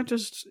you can't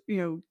just,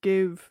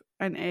 give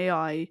an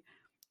AI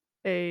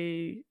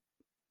a,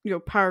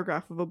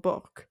 paragraph of a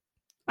book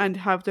and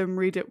have them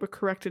read it with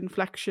correct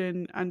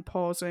inflection and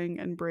pausing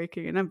and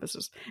breaking and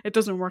emphasis. It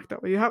doesn't work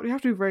that way. You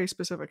have to be very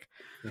specific.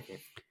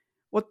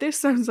 What this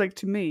sounds like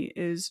to me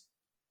is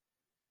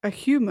a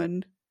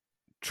human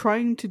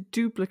trying to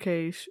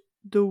duplicate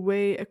the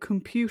way a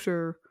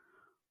computer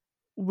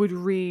would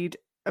read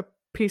a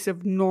piece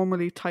of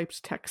normally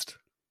typed text.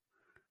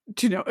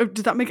 Do you know?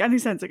 Does that make any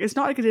sense? Like, it's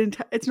not like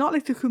it's not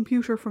like the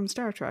computer from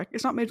Star Trek.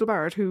 It's not Majel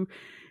Barrett who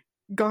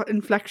got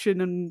inflection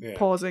and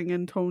pausing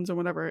and tones and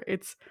whatever.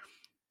 It's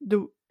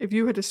if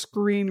you had a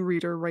screen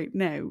reader right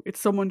now, it's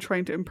someone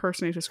trying to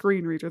impersonate a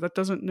screen reader that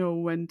doesn't know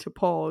when to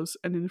pause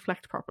and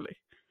inflect properly.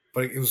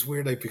 But it was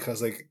weird, like,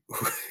 because like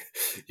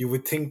you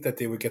would think that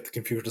they would get the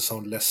computer to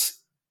sound less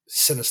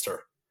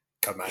sinister.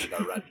 Commander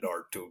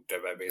Radnor to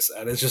Dememis,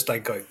 and it's just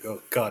like going,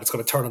 oh god, it's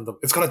going to turn on them.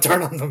 It's going to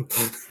turn on them.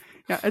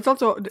 Yeah, it's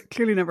also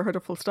clearly never heard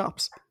of full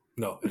stops.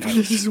 No,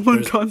 it's just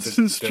one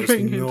constant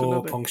string. There's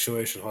no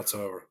punctuation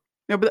whatsoever.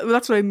 Yeah, but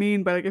that's what I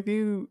mean by, like, if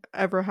you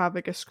ever have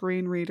like a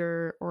screen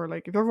reader, or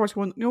like if you ever watch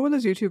one of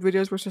those YouTube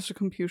videos where it's just a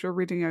computer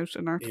reading out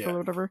an article or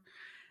whatever,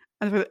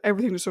 and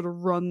everything just sort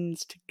of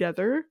runs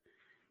together.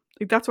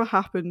 Like, that's what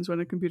happens when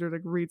a computer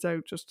like reads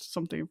out just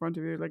something in front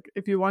of you. Like,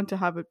 if you want to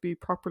have it be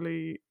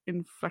properly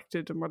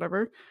inflected and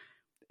whatever,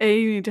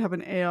 you need to have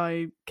an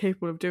AI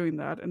capable of doing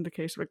that, in the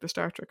case of like the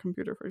Star Trek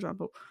computer, for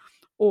example,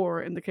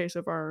 or in the case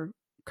of our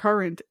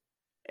current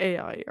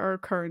AI, our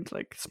current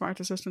like smart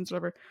assistants,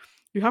 whatever.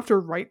 You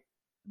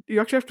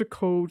actually have to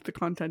code the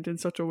content in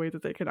such a way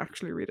that they can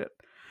actually read it.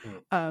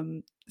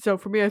 So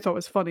for me, I thought it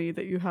was funny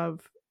that you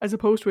have, as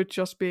opposed to it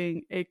just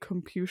being a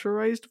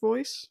computerized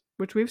voice,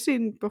 which we've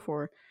seen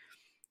before,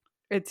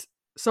 it's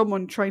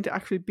someone trying to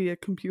actually be a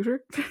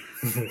computer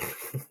and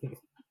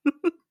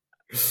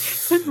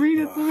read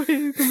it the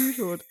way a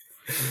computer would.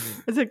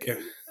 It's like,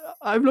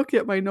 I'm looking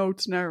at my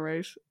notes now,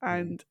 right?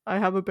 And I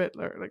have a bit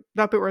like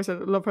that bit where I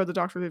said, I love how the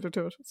Doctor leaves her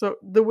to it. So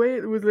the way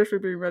it was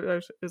literally being read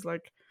out is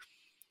like,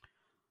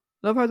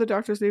 love how the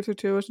Doctor leaves her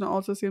to it, and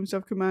also seems to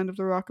have command of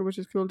the rocket, which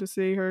is cool to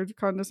see her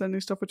condescending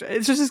stuff. Which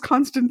it's just this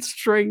constant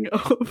string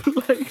of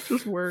like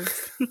just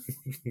words.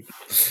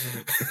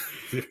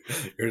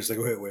 You're just like,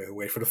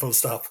 wait for the full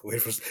stop.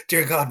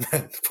 Dear God,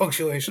 man,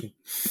 punctuation.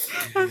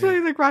 That's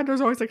why the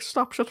Grander's always like,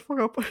 stop, shut the fuck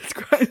up. It's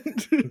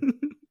grand.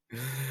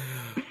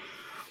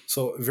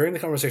 So, veering the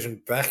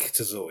conversation back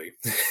to Zoe.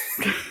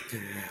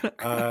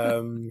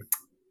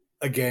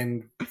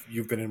 Again,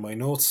 you've been in my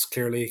notes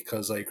clearly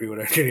because I agree with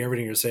nearly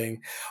everything you're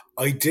saying.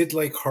 I did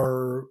like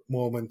her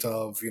moment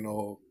of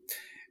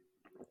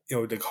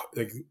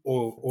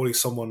only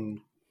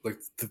someone like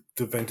the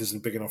event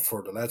isn't big enough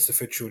for the lads to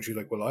fit you, and she's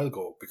like, well, I'll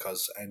go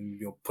because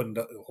putting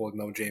that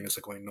holding out Jamie is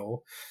like going,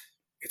 no,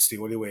 it's the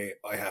only way.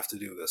 I have to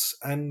do this,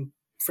 and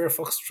fair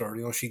fucks to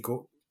her.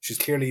 She's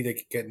clearly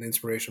like getting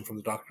inspiration from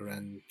the Doctor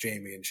and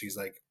Jamie, and she's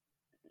like,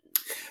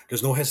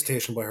 there's no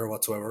hesitation by her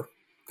whatsoever.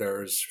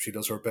 She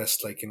does her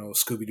best, like,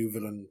 Scooby Doo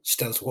villain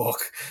stealth walk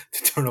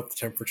to turn up the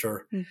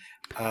temperature.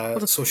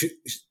 So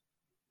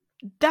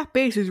that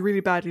base is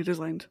really badly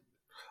designed.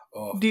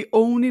 Oh. The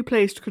only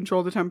place to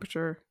control the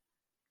temperature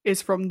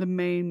is from the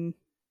main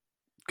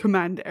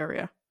command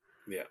area.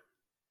 Yeah.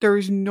 There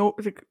is no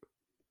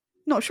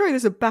surely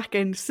there's a back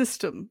end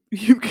system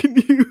you can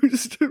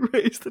use to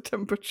raise the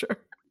temperature.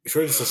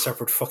 Sure, it's a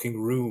separate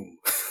fucking room.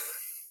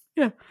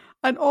 Yeah.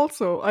 And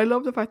also, I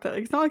love the fact that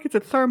it's not like it's a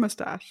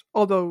thermostat,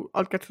 although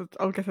I'll get to the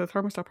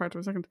thermostat part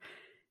in a second.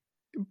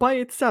 By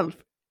itself,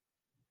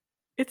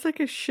 it's like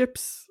a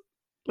ship's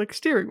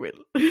steering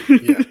wheel.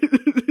 Yeah.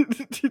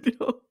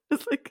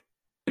 It's like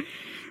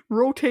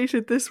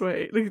rotated this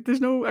way. Like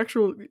there's no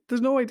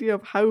idea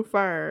of how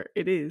far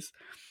it is.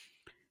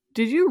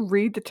 Did you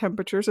read the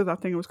temperatures of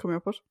that thing it was coming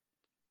up with?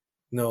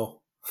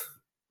 No.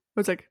 It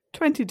was like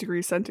 20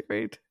 degrees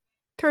centigrade,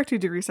 30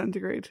 degrees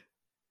centigrade,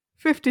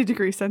 50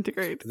 degrees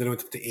centigrade, and then it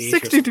went up to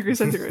 60 degrees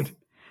centigrade.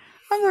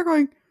 And they're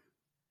going,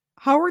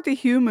 how are the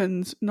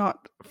humans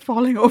not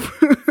falling over?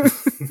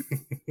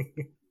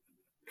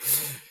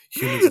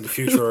 Humans in the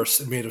future are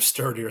made of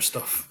sturdier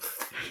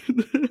stuff.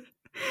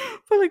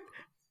 But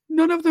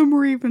none of them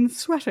were even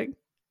sweating.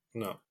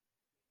 No.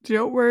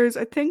 Whereas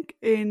I think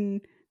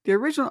in the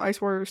original Ice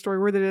Warrior story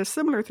where they did a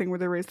similar thing where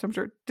they raised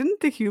temperature,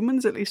 didn't the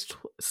humans at least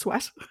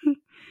sweat?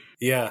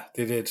 Yeah,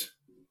 they did.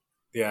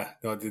 Yeah,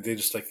 no, they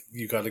just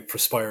you got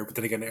perspire, but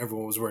then again,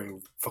 everyone was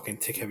wearing fucking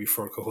thick, heavy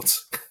fur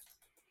coats.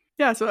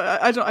 Yeah, so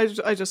I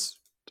just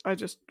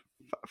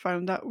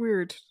found that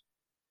weird.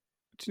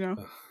 And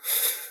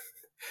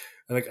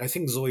I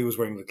think Zoe was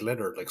wearing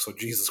leather, so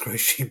Jesus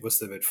Christ, she must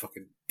have been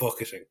fucking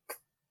bucketing.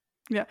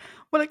 Yeah,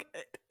 well,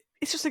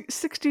 it's just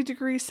 60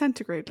 degrees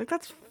centigrade.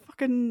 That's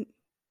fucking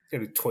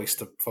nearly twice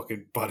the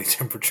fucking body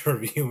temperature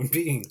of a human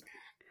being.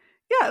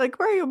 Yeah,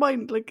 bear in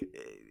mind,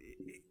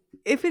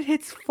 if it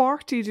hits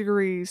 40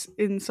 degrees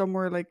in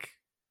somewhere like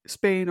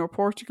Spain or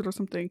Portugal or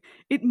something,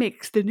 it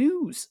makes the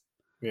news.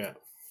 Yeah.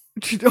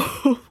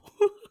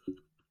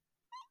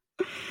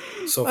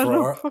 So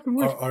for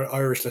our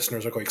Irish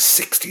listeners are going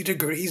 60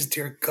 degrees,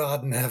 dear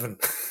God in heaven.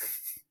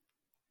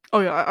 Oh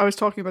yeah, I was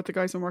talking about the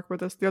guys I'm working with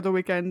this the other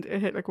weekend.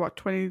 It hit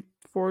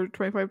 24,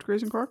 25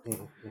 degrees in Cork.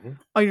 Mm-hmm.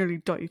 I nearly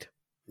died.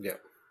 Yeah.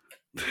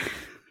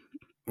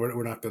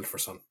 We're not built for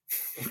sun.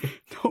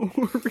 No,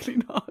 we're really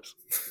not.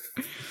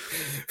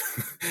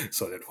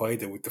 So then why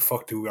the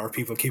fuck do our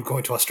people keep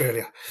going to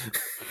Australia?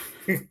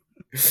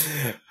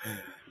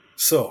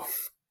 So,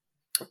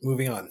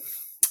 moving on.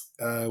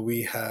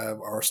 We have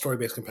our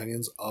story-based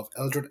companions of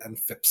Eldred and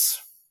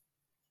Phipps.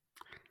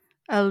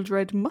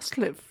 Eldred must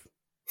live.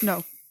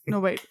 No,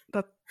 wait.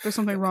 There's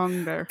something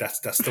wrong there. That's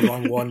the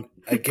wrong one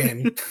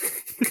again.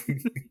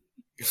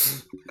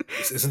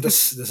 This isn't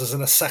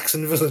a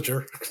Saxon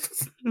villager.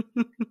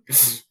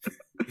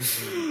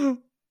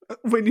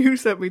 When you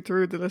sent me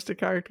through the list of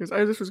characters,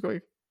 I just was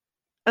going,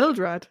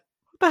 Eldrad?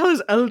 What the hell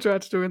is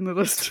Eldrad doing in the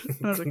list? And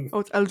I was like, oh,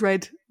 it's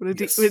Eldred with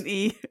an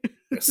E.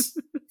 Yes.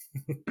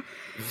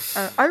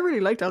 I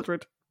really liked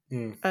Eldred.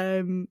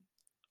 Mm.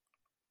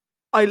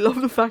 I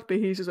love the fact that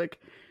he's just like,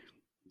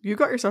 you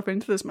got yourself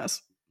into this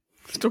mess.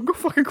 Don't go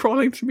fucking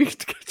crawling to me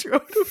to get you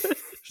out of it.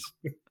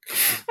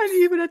 And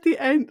even at the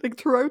end,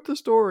 throughout the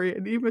story,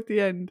 and even at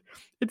the end,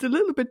 it's a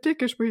little bit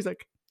dickish, but he's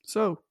like,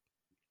 so,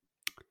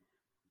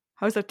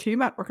 how's that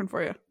TMAT working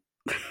for you?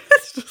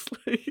 It's just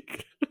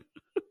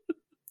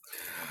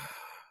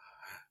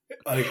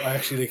I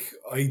actually,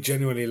 I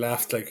genuinely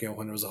laughed, when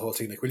there was a whole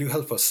thing, will you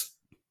help us?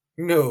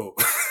 No.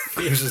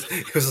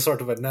 it was a sort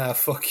of a nah,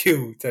 fuck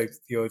you type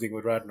thing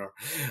with Radnor.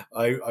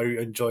 I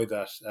enjoyed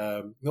that.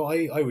 No,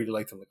 I really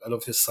liked him. I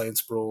loved his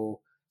science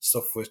bro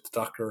stuff with the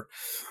Doctor.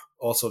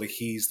 Also,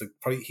 he's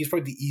probably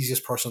the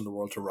easiest person in the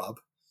world to rob,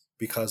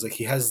 because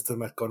he has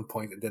them at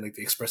gunpoint, and then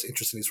they express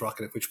interest in his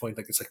rocket. At which point,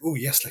 it's oh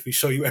yes, let me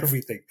show you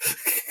everything.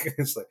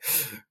 It's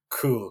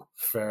cool,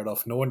 fair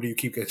enough. No wonder you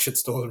keep getting shit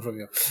stolen from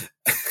you.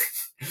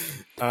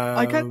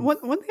 I get one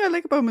thing I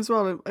like about him as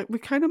well. We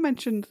kind of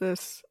mentioned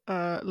this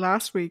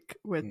last week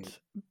with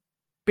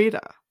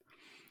Beta.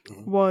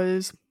 Mm-hmm.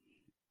 Was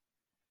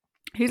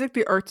he's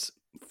the Earth's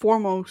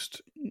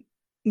foremost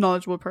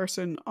knowledgeable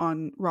person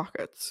on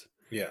rockets.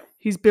 Yeah.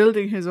 He's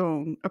building his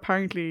own,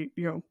 apparently,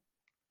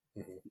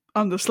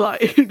 on the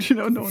slide.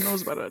 No one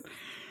knows about it.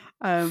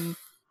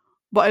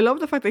 But I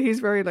love the fact that he's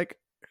very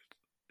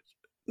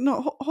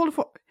no, hold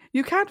on.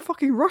 You can't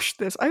fucking rush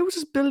this. I was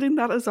just building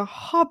that as a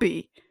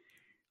hobby.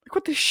 Like,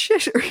 what the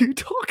shit are you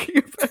talking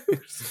about?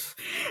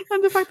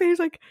 And the fact that he's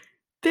like,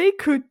 they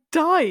could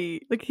die.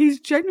 Like, he's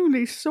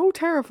genuinely so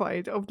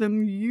terrified of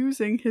them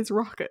using his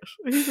rocket.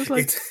 He's just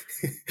like,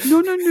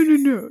 no,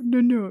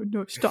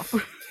 stop.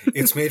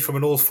 It's made from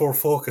an old Ford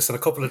Focus and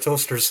a couple of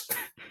toasters.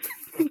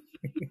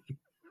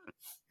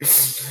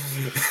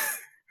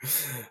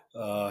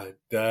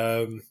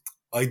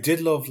 I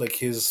did love like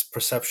his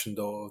perception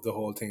though of the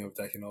whole thing of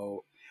that,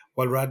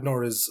 while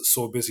Radnor is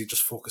so busy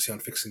just focusing on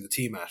fixing the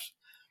T-Mat,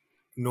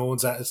 no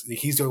one's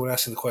he's the only one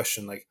asking the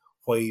question like,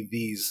 why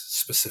these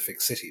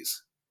specific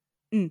cities?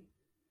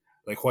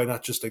 Like, why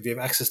not just like they have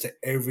access to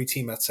every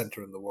T-Mat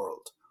center in the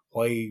world?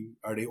 Why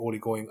are they only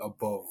going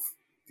above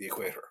the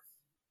equator?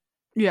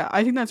 Yeah,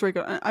 I think that's very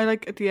good. I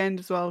like at the end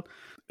as well,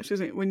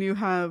 when you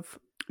have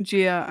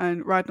Gia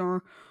and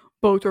Radnor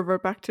both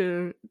revert back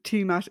to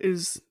T-Mat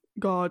is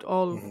God,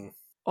 all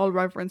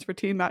reverence for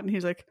T-Mat, and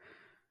he's like,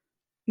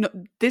 no,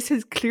 this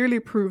has clearly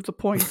proved the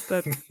point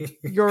that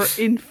your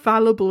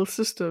infallible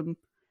system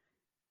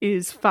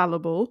is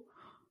fallible.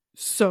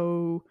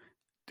 So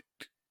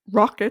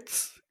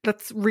rockets,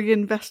 let's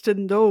reinvest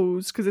in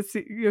those, because it's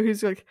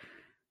he's like,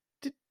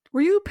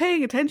 were you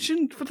paying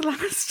attention for the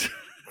last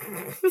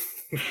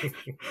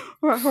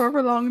or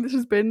however long this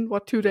has been?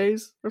 What, 2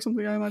 days or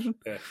something? I imagine.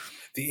 Yeah,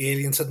 the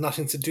aliens had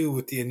nothing to do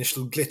with the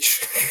initial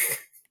glitch.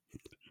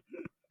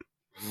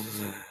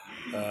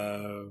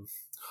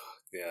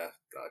 Yeah,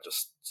 I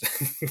just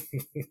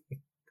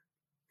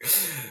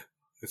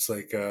it's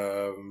like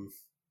oh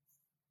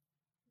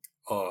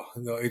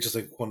no, it's just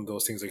like one of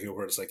those things like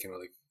where it's like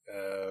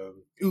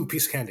ooh,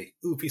 piece of candy,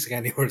 where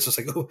it's just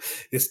like, oh,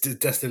 this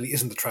definitely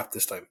isn't the trap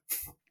this time.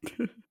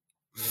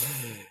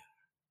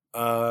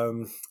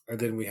 And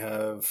then we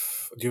have,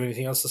 do you have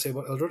anything else to say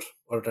about Eldred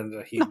other than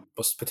that he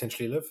must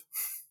potentially live?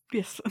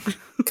 Yes.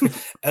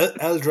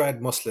 Eldrad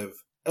must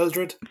live.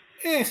 Eldred,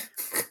 yeah.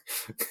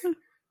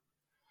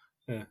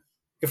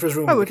 If there's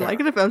room, I would like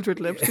it if Eldred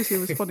lived because he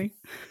was funny.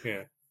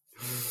 Yeah.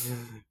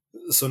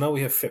 So now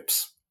we have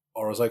Phipps,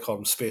 or as I call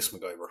him, Space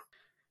MacGyver.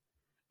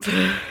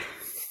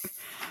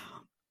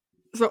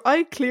 So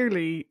I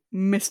clearly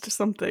missed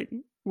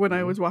something when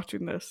I was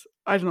watching this.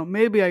 I don't know.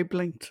 Maybe I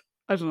blinked.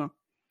 I don't know.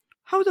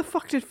 How the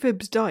fuck did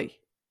Phibbs die?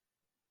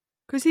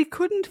 Because he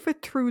couldn't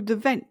fit through the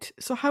vent.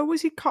 So how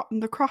was he caught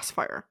in the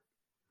crossfire?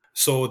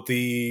 So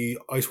the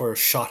ice wire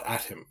shot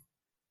at him.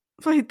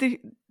 So the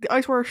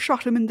ice wire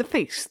shot him in the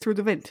face through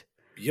the vent.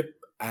 Yep.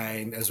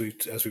 And as we've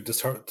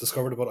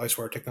discovered about ice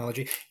wire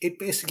technology, it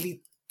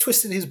basically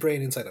twisted his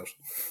brain inside out.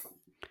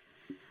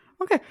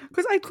 Okay,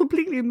 because I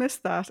completely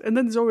missed that, and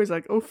then Zoe's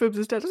like, "Oh, Phibbs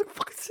is dead." I was like,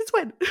 "Fuck, since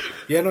when?"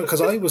 Yeah, no, because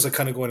I was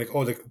kind of going like,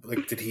 "Oh,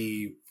 like did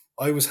he?"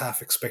 I was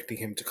half expecting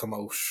him to come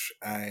out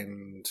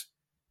and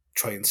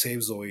try and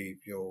save Zoe,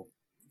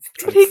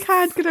 But he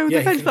can't get out of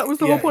the vent. That was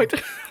the whole point.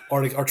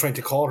 or trying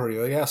to call her.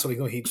 Yeah, so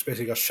he just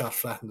basically got shot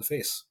flat in the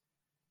face.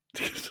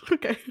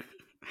 Okay,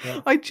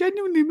 yeah. I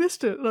genuinely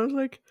missed it, and I was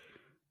like,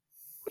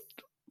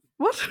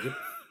 "What?" Yep.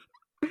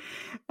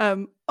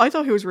 I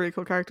thought he was a really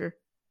cool character.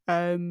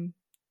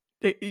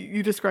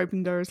 You described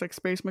him there as like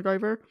Space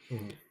MacGyver.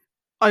 Mm-hmm.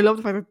 I love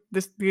the fact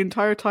that the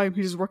entire time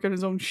he's just working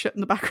his own shit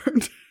in the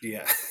background.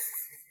 Yeah.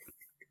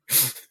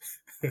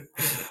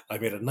 I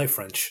made a knife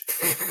wrench.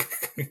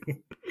 You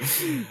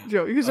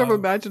can just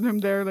imagine him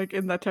there, like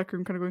in that tech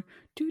room, kind of going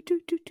do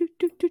do do do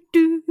do do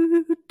do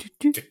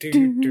do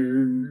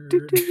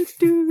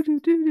do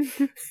do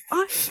do.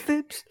 Ice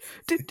Phipps.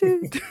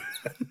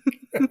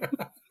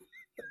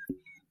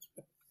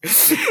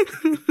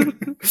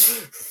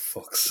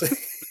 Fuck's sake.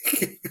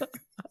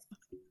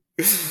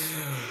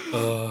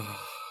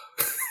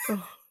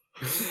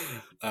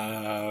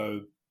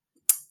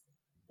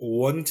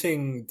 One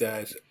thing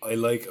that I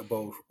like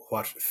about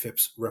what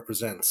Phipps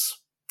represents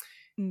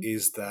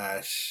is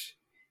that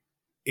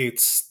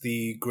it's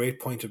the great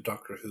point of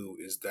Doctor Who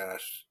is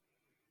that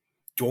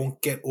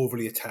don't get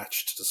overly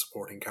attached to the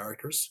supporting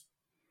characters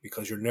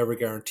because you're never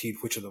guaranteed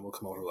which of them will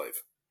come out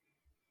alive.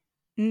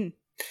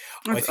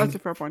 That's a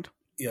fair point.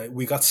 Yeah,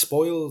 we got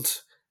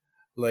spoiled,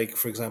 like,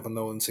 for example,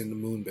 no one's in the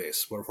Moon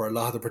Base, where a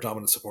lot of the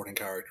predominant supporting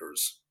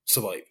characters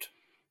survived.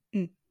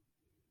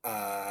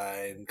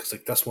 And because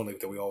that's one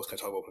that we always kind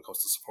of talk about when it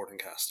comes to supporting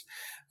cast.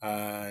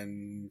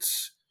 And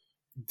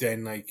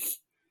then, like,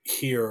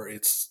 here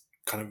it's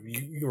kind of,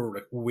 you're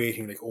like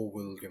waiting, like, oh,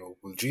 will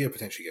Gia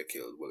potentially get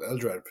killed? Will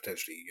Eldrad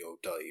potentially,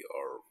 die?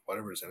 Or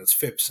whatever it is. And it's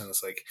Phipps, and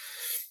it's like,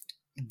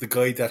 the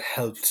guy that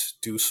helped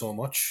do so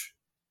much,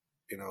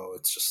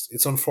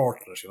 it's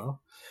unfortunate,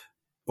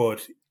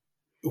 but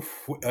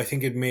I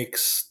think it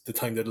makes the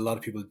time that a lot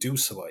of people do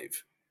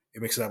survive,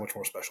 it makes it that much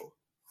more special.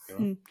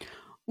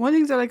 One of the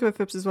things I like about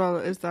Phipps as well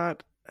is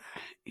that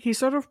he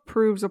sort of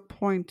proves a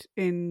point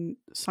in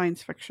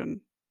science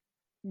fiction,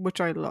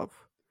 which I love.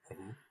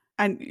 Mm-hmm.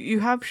 And you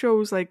have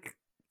shows like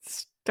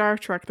Star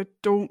Trek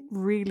that don't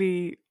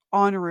really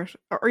honor it,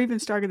 or even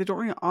Stargate that don't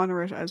really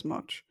honor it as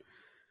much.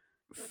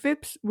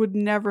 Phipps would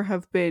never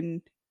have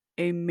been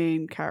a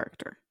main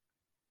character.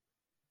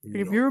 No.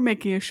 If you were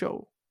making a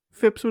show,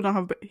 Phipps would not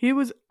have. He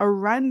was a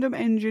random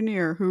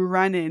engineer who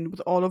ran in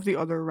with all of the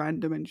other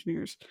random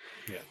engineers.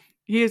 Yeah.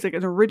 He is like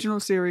an original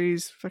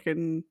series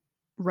fucking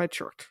red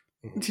shirt,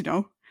 you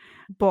know?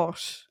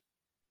 But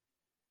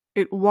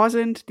it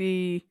wasn't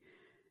the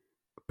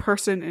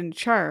person in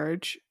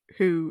charge,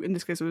 who in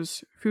this case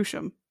was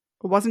Fusham.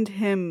 It wasn't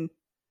him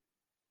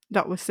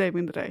that was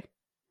saving the day.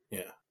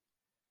 Yeah.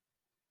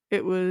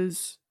 It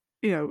was,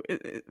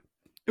 it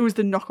was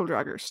the knuckle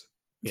draggers.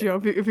 Yeah. You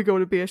know, if you go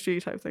to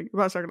BSG type thing,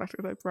 Battlestar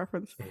Galactica type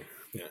reference,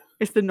 Yeah.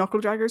 it's the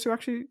knuckle draggers who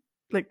actually,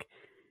 like,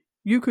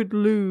 you could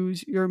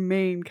lose your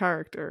main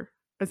character,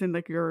 as in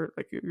like your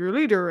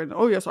leader, and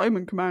oh yes, I'm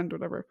in command,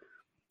 whatever.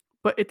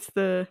 But it's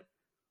the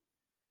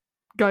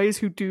guys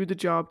who do the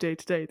job day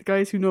to day, the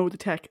guys who know the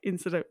tech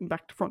inside out and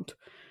back to front.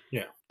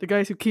 Yeah. The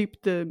guys who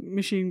keep the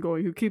machine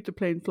going, who keep the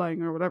plane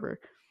flying or whatever.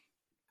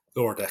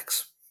 Lower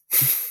decks.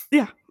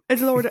 Yeah,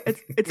 it's lower.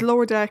 It's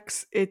lower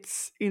decks.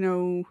 It's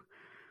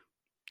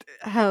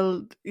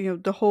held.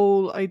 The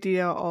whole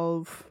idea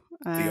of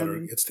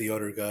it's the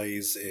other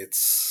guys.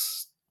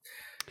 It's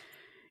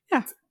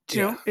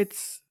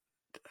it's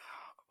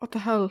what the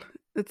hell.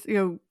 It's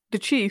the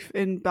chief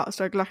in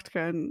Battlestar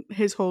Galactica and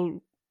his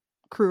whole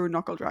crew are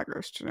knuckle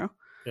draggers.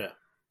 Yeah.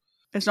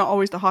 It's not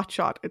always the hot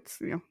shot. It's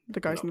the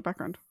guys in the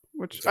background,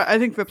 which exactly. I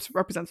think Phipps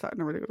represents that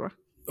in a really good way.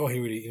 Oh, he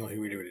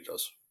really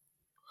does.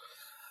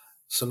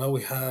 So now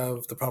we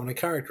have the prominent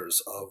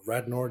characters of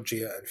Radnor,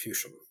 Gia, and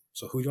Fusham.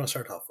 So who do you want to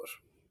start off with?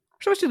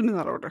 Shall we do them in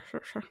that order?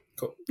 Sure.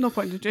 Cool. No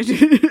point in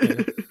changing.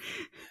 Yeah.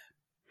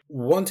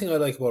 One thing I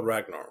like about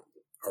Ragnar,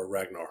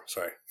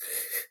 sorry,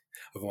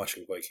 I've been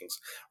watching Vikings.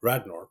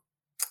 Radnor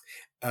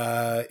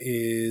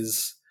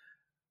is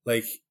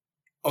like,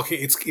 okay,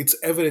 it's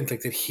evident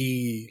like that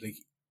he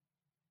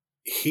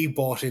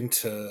bought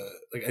into,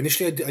 like,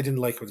 initially I didn't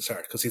like him at the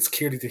start because it's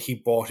clearly that he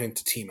bought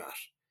into Tiamat.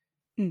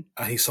 And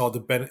he saw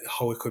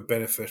how it could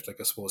benefit, like,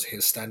 I suppose,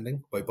 his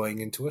standing by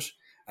buying into it.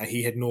 And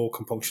he had no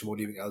compunction about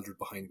leaving Eldred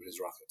behind with his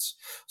rockets.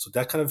 So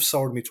that kind of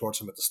soured me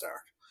towards him at the start.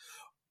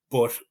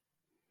 But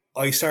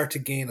I started to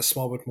gain a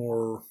small bit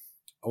more,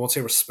 I won't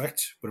say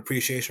respect, but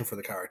appreciation for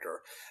the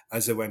character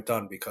as it went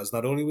on. Because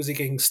not only was he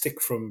getting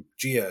stick from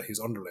Gia, his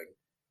underling,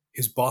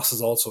 his boss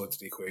is also into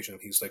the equation.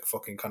 He's like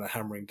fucking kind of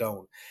hammering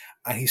down.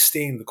 And he's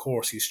staying the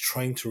course. He's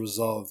trying to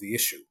resolve the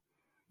issue.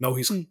 Now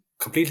he's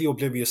completely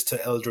oblivious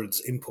to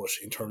Eldred's input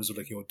in terms of,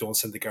 like, don't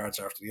send the guards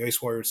after the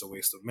Ice Warriors, it's a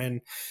waste of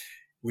men.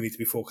 We need to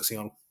be focusing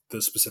on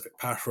the specific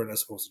pattern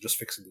as opposed to just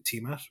fixing the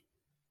Tiamat.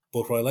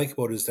 But what I like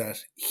about it is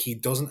that he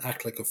doesn't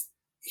act like a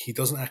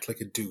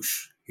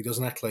douche. He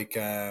doesn't act like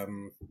your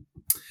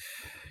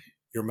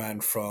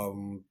man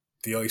from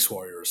the Ice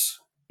Warriors,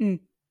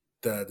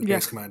 the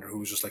base commander who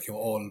was just like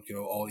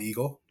all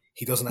ego.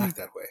 He doesn't act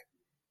that way.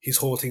 His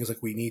whole thing is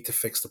like, we need to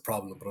fix the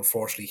problem, but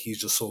unfortunately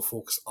he's just so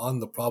focused on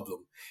the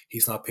problem,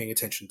 he's not paying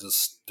attention to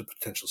the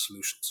potential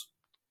solutions.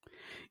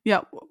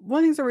 Yeah, one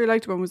of the things I really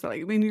liked about him was that, like,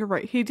 I mean, you're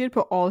right, he did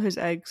put all his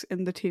eggs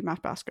in the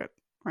Tiamat basket,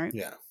 right?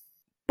 Yeah.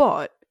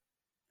 But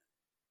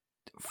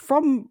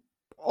from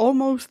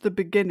almost the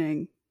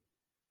beginning,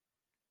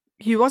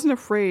 he wasn't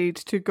afraid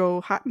to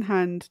go hat in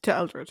hand to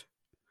Eldred.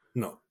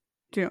 No.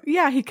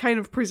 He kind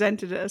of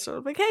presented it as sort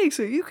of like, hey,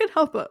 so you can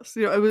help us.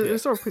 It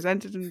was sort of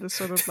presented in this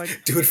sort of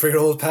like, do it for your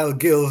old pal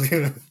Gil,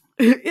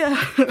 Yeah.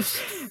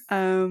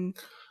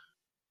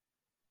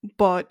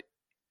 But,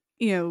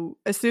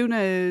 as soon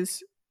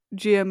as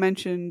Gia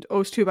mentioned, oh,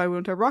 it's too bad we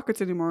don't have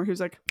rockets anymore, he was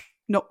like,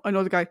 no, I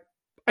know the guy.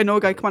 I know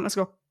a guy, come on, let's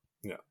go.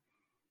 Yeah.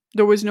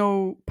 There was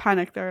no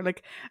panic there.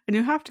 Like, and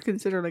you have to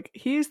consider, like,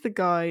 he's the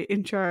guy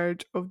in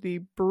charge of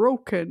the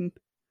broken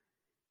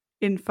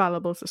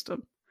infallible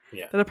system.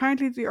 Yeah. That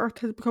apparently the Earth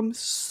has become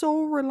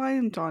so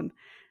reliant on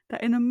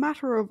that in a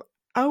matter of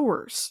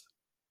hours,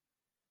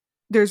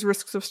 there's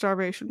risks of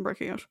starvation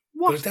breaking out.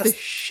 What the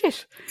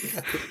shit? Yeah,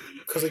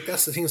 because like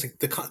that's the thing, is like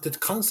the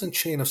constant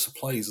chain of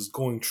supplies is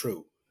going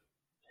through.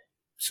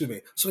 Excuse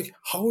me. So like,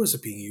 how is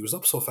it being used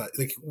up so fast?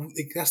 Like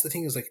that's the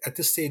thing, is like, at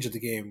this stage of the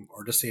game,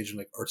 or this stage in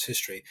like Earth's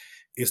history,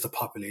 is the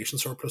population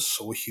surplus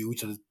so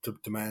huge that it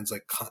demands,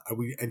 like, are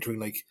we entering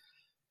like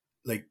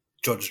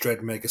Judge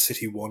Dredd Mega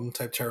City 1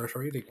 type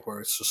territory, like, where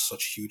it's just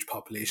such huge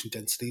population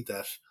density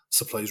that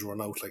supplies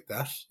run out like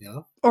that,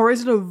 Or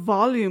is it a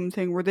volume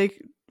thing where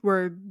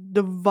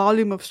the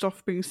volume of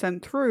stuff being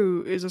sent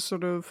through is a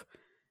sort of,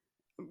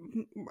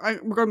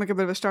 we're going to make a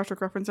bit of a Star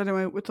Trek reference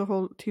anyway with the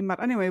whole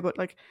Tiamat anyway, but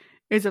like,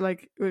 is it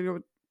like,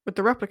 with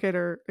the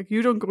replicator, like,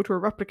 you don't go to a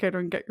replicator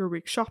and get your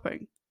week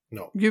shopping.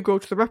 No. You go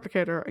to the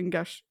replicator and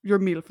get your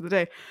meal for the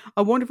day.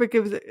 I wonder if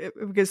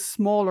it gives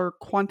smaller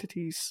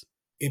quantities.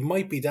 It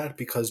might be that,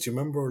 because do you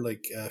remember,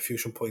 like,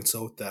 Fusion points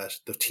out that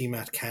the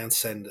Tiamat can't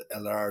send a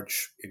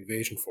large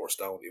invasion force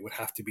down. It would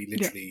have to be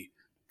literally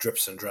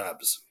drips and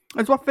drabs.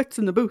 It's what fits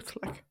in the booth,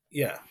 like.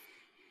 Yeah.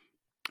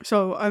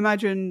 So I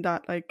imagine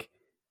that, like,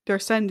 they're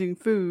sending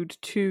food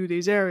to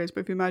these areas,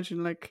 but if you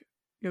imagine, like,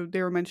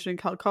 they were mentioning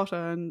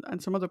Calcutta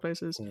and some other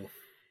places.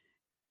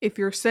 If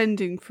you're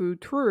sending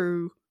food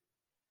through,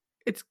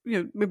 it's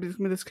maybe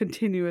this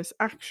continuous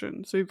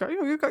action. So you've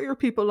got your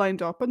people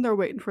lined up and they're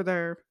waiting for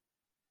their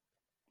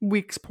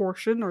week's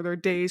portion or their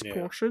day's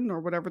portion or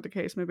whatever the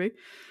case may be.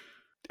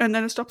 And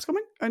then it stops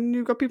coming and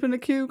you've got people in the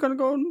queue kind of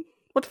going,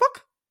 what the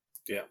fuck?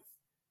 Yeah.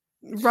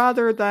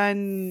 Rather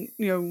than,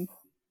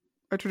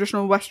 a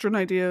traditional Western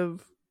idea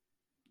of,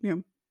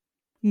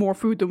 more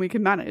food than we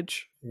can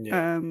manage.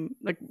 Yeah.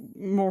 Like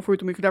more food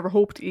than we could ever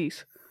hope to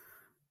eat.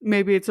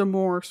 Maybe it's a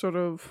more sort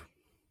of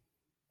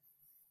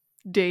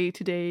day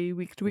to day,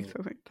 week to week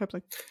type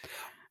thing.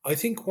 I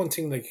think one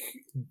thing like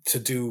to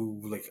do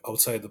like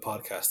outside the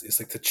podcast is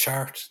like to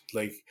chart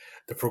like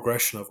the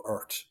progression of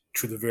Earth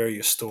through the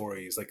various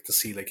stories, like to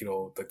see like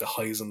like the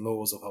highs and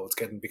lows of how it's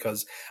getting.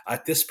 Because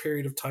at this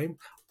period of time,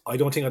 I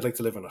don't think I'd like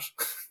to live in it.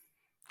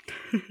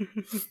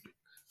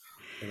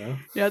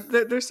 Yeah,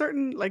 there's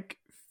certain like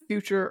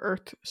future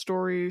Earth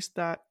stories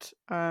that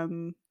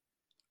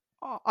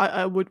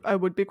I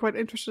would be quite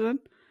interested in,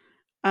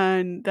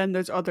 and then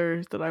there's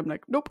others that I'm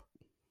like, nope,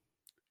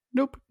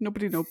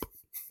 nobody, nope.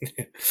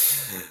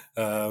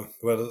 Well,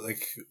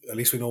 like at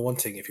least we know one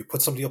thing: if you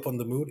put somebody up on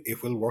the moon,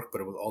 it will work,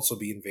 but it will also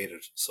be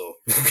invaded. So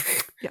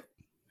yeah,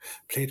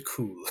 play it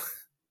cool.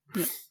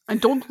 Yeah, and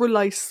don't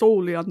rely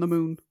solely on the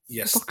moon.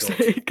 Yes, for fuck's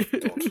sake.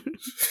 Don't.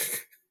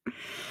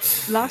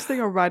 Last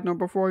thing on Radnor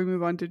before we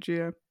move on to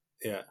Gia.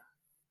 Yeah.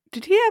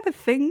 Did he have a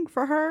thing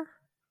for her?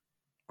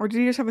 Or did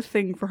he just have a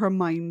thing for her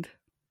mind?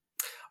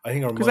 I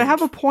think her mind. Because I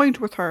have a point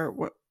with her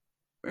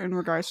in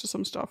regards to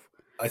some stuff.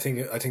 I think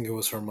it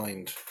was her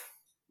mind.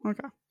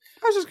 Okay.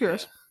 I was just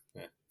curious.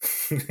 Yeah.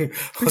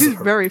 He's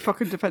very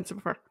fucking defensive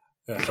of her.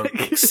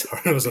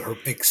 Yeah, was it her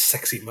big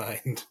sexy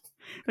mind?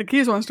 Like he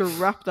just wants to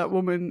wrap that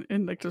woman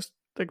in like just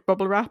like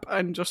bubble wrap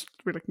and just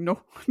be like,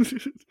 no.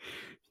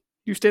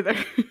 You stay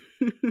there.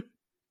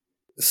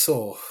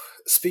 So,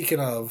 speaking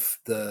of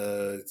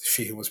the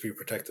she who must be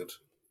protected.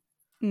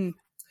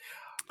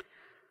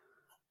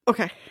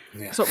 Okay.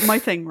 Yeah. So my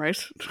thing, right?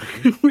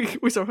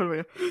 we saw how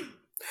we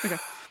Okay.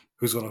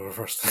 Who's going to go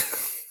first?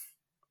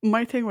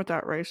 My thing with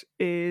that, right,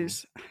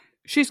 is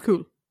she's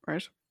cool,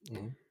 right?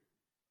 Mm-hmm.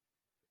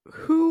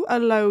 Who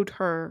allowed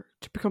her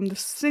to become the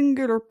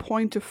singular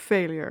point of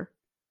failure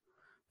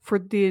for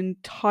the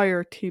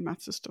entire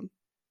TMAT system?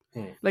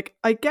 Like,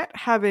 I get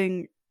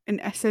having an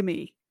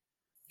SME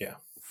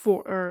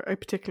for a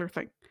particular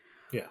thing.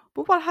 Yeah.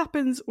 But what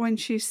happens when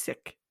she's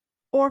sick?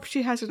 Or if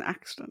she has an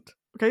accident?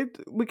 Okay,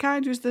 we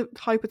can't use the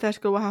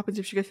hypothetical what happens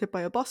if she gets hit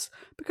by a bus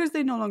because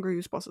they no longer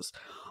use buses.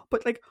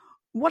 But like,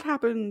 what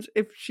happens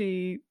if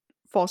she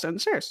falls down the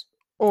stairs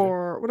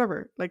or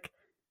whatever? Like,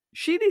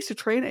 she needs to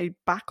train a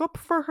backup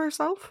for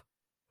herself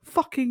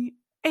fucking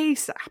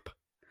ASAP.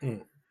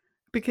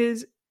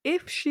 Because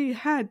if she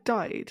had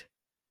died,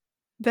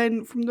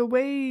 then from the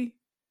way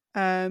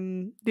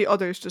the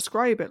others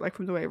describe it, like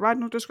from the way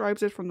Radnor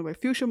describes it, from the way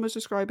Fushim was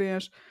describing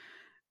it,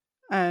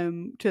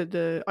 to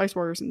the Ice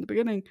Warriors in the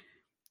beginning,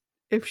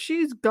 if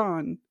she's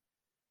gone,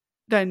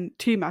 then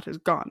TMAT is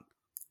gone.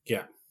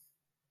 Yeah.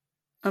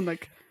 I'm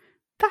like,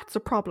 that's a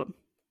problem.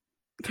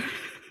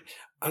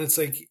 And it's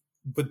like,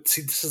 but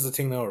see, this is the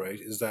thing now, right?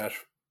 Is that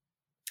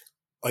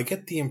I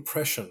get the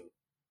impression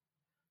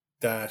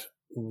that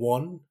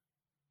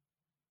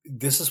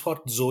this is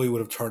what Zoe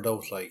would have turned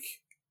out like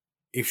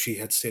if she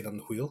had stayed on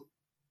the wheel.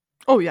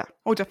 Oh yeah,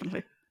 oh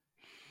definitely.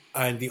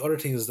 And the other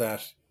thing is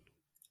that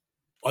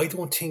I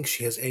don't think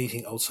she has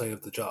anything outside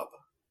of the job.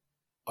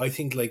 I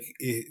think like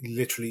it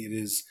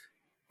is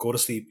go to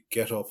sleep,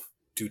 get up,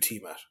 do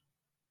TMAT,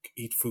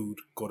 eat food,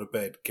 go to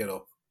bed, get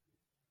up,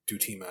 do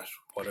TMAT,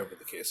 whatever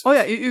the case is. Oh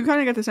yeah, you kind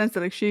of get the sense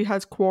that like she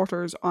has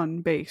quarters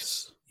on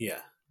base. Yeah.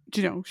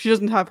 She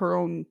doesn't have her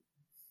own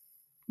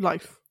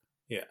life.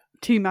 Yeah.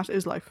 TMAT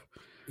is life.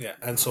 Yeah,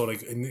 and so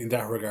like in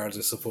that regards,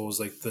 I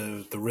suppose like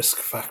the risk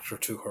factor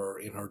to her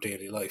in her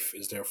daily life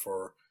is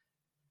therefore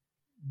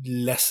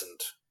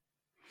lessened.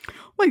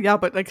 Well, yeah,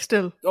 but like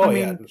still. Oh, I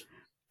mean,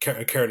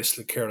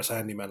 careless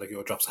handyman like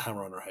drops a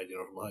hammer on her head,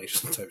 from height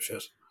type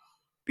shit.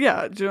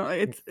 Yeah,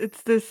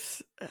 it's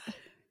this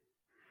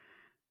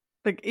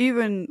like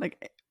even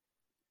like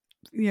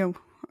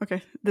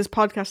okay, this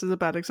podcast is a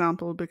bad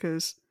example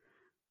because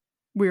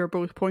we are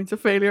both points of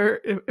failure.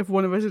 If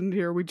one of us isn't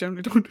here, we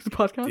generally don't do the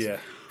podcast. Yeah.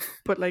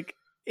 But like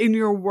in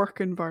your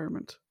work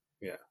environment.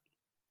 Yeah.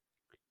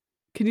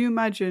 Can you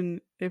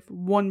imagine if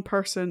one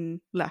person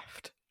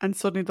left and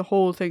suddenly the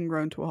whole thing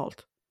ground to a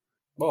halt?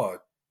 Oh,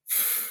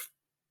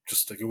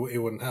 just like it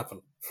wouldn't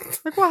happen.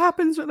 Like what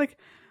happens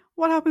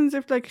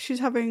if like she's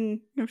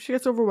having, she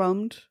gets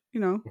overwhelmed,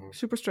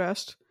 super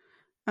stressed,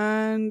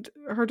 and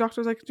her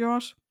doctor's like, do you know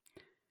what?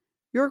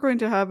 You're going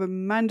to have a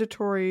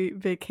mandatory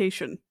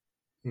vacation.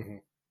 Mm-hmm.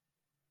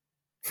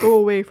 Go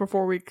away for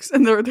 4 weeks,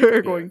 and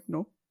they're going,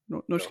 no,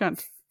 she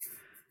can't.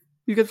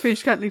 You get paid.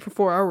 She can't leave for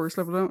 4 hours.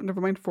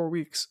 Never mind 4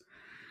 weeks.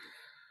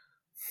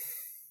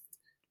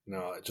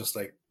 No, just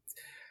like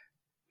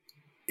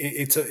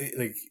it's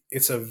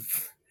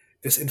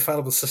this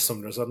infallible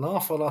system. There's an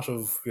awful lot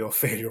of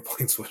failure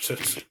points with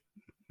it.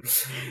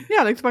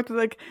 Yeah, like the fact that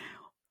like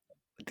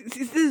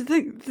this is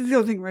the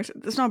other thing, right?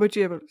 It's not about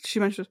Gia, but she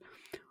mentioned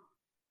it.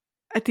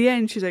 At the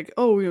end, she's like,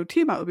 "Oh,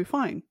 TMAT will be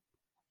fine.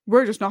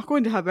 We're just not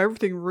going to have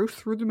everything root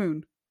through the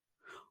moon.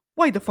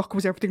 Why the fuck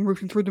was everything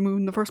routing through the moon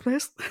in the first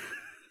place?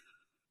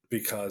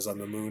 Because on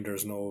the moon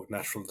there's no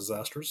natural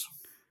disasters.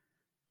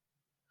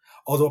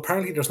 Although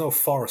apparently there's no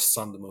forests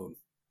on the moon.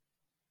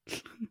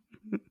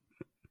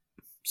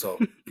 So,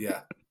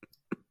 yeah.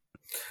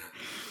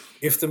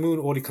 If the moon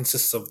only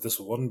consists of this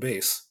one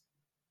base,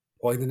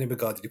 why in the name of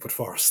God did you put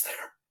forests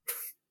there?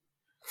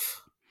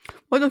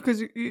 Well, no,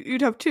 because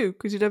you'd have two.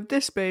 Because you'd have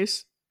this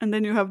base, and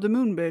then you have the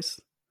moon base.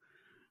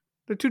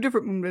 They're two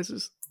different moon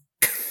bases.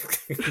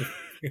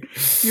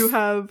 You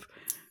have...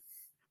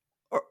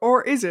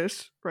 Or is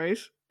it, right?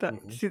 That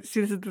see, this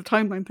is the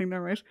timeline thing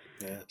there, right?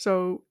 Yeah.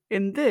 So,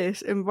 in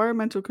this,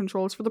 environmental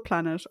controls for the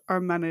planet are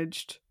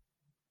managed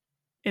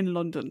in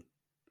London.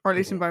 Or at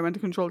least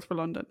environmental controls for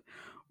London.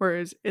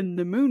 Whereas in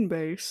the moon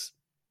base,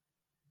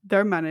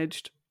 they're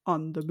managed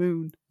on the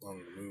moon.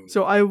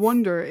 So I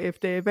wonder if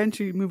they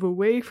eventually move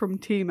away from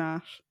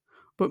TMAT,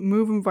 but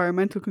move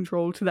environmental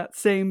control to that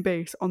same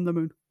base on the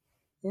moon.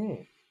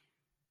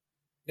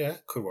 Yeah,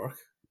 could work.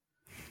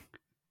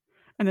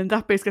 And then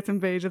that base gets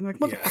invaded, and like,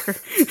 motherfucker.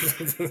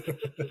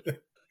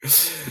 Yeah.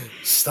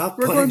 Stop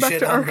We're putting going back shit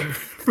to on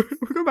Earth.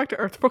 We're going back to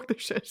Earth. Fuck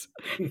this shit.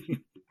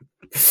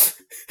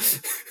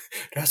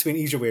 There has to be an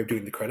easier way of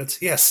doing the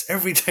credits. Yes,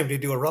 every time they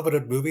do a Robin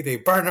Hood movie, they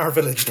burn our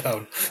village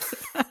down.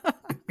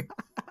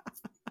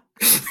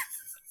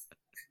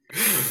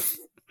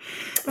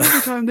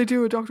 Every time they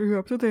do a Doctor Who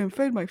episode, they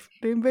invade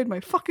my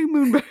fucking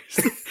moon base.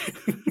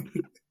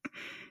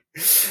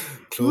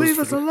 Leave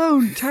us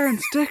alone,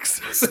 Terrence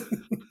Dix.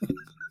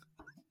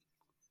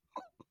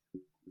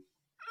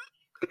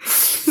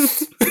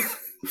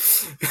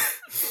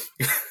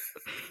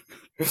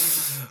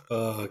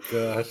 Oh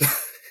God.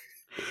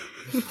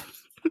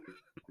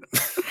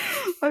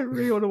 I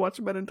really want to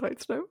watch Men in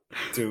Tights now.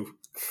 Do.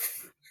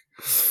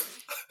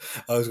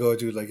 I was going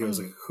to do it was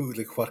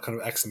like what kind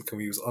of accent can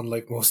we use?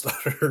 Unlike most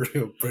other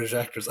British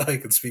actors, I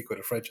can speak with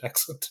a French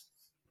accent.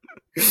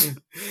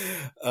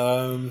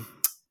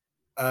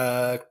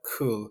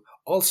 Cool.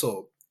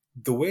 Also,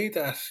 the way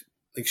that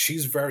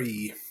she's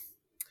very,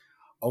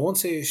 I won't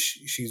say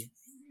she's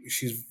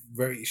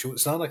very.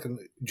 It's not like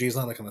Jay's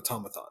not like an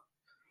automaton,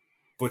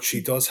 but she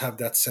does have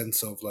that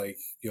sense of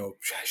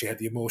she had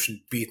the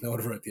emotion beaten out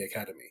of her at the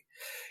academy.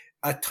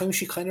 At times,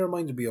 she kind of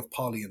reminded me of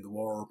Polly in the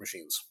War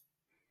Machines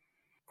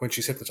when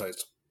she's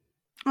hypnotized.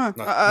 Oh,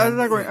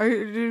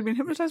 do you mean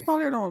hypnotized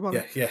Polly or normal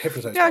Polly? Yeah,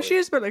 hypnotized. Yeah, Polly. she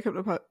is a bit like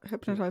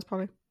hypnotized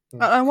Polly.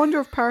 I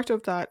wonder if part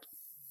of that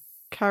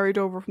carried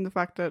over from the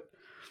fact that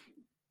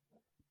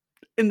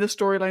in the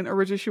storyline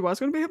originally she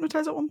was going to be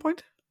hypnotized at one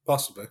point.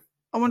 Possibly.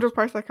 I wonder if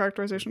part of that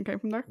characterization came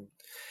from there.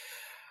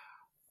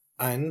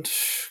 And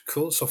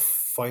cool. So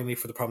finally,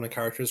 for the prominent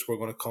characters, we're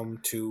going to come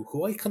to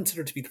who I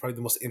consider to be probably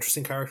the most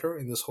interesting character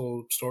in this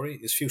whole story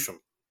is Fusham.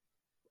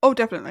 Oh,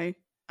 definitely.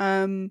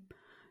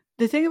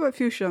 The thing about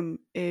Fusham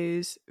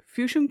is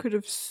Fusham could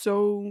have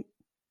so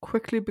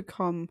quickly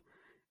become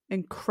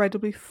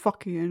incredibly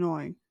fucking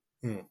annoying.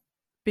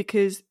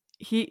 Because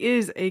he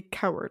is a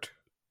coward.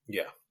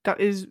 Yeah. That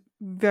is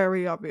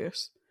very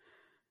obvious.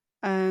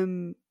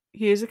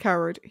 He is a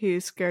coward, he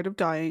is scared of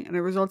dying, and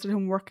it resulted in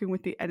him working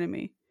with the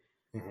enemy.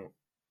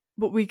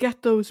 But we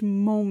get those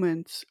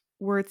moments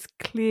where it's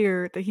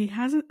clear that it's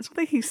not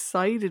like he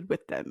sided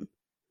with them.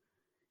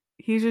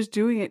 He's just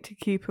doing it to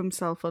keep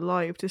himself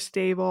alive, to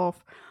stave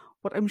off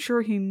what I'm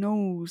sure he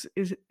knows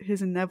is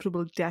his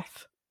inevitable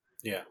death.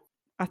 Yeah.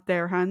 At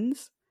their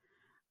hands.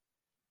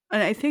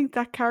 And I think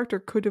that character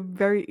could have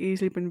very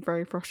easily been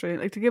very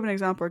frustrating. Like, to give an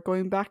example,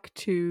 going back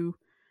to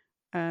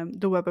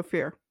The Web of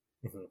Fear.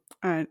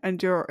 And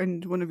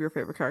one of your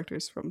favourite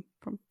characters from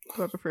The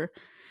Web of Fear,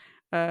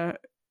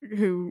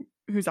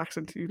 whose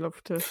accent you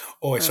love to...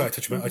 Oh, sorry, I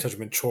thought you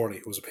meant Chorley,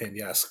 who was a pain in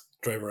the ass.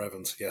 Driver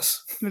Evans,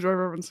 yes. The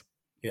Driver Evans.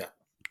 Yeah.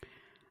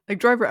 Like,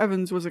 Driver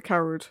Evans was a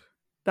coward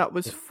that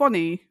was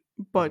funny,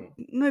 but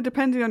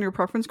depending on your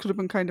preference, could have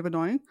been kind of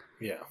annoying.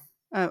 Yeah.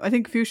 I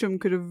think Fusham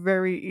could have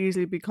very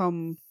easily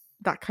become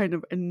that kind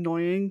of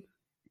annoying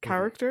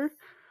character.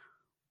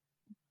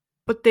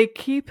 But they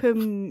keep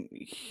him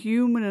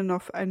human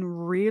enough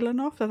and real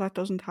enough that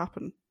doesn't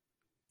happen.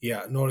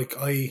 Yeah, no,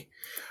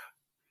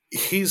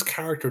 his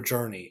character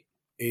journey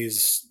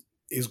is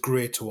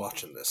great to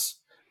watch in this,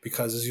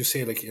 because as you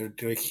say,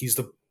 he's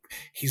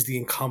the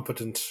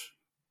incompetent,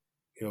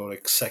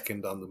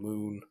 second on the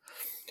moon,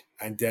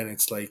 and then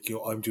it's I'm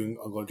going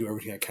to do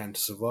everything I can to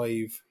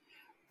survive,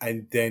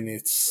 and then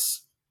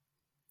it's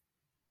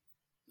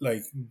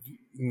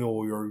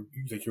no, you're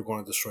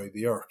going to destroy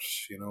the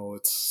earth.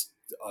 It's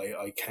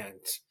I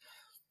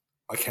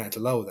can't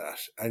allow that,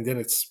 and then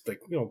it's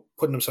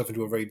putting himself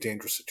into a very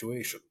dangerous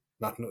situation,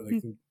 not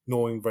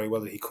knowing very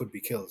well that he could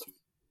be killed.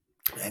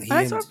 And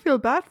I sort of feel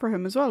bad for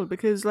him as well,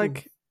 because Gia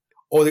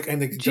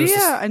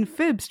and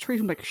Phibbs treat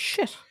him like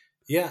shit.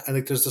 Yeah, and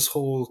there's this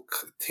whole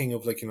thing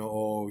of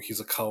he's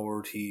a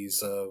coward,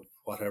 he's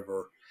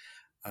whatever,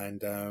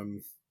 and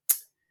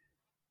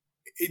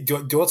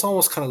what's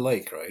almost kind of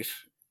right?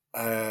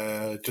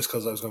 Just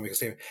because I was going to make a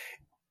statement,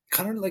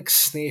 kind of like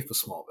Snape a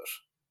small bit,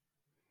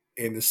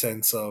 in the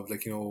sense of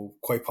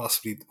quite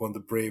possibly one of the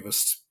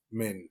bravest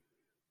men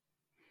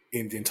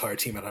in the entire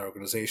Team at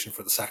organization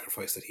for the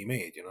sacrifice that he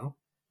made, you know?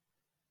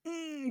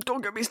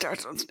 Don't get me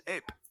started on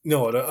Snape.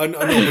 No, I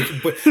know,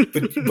 but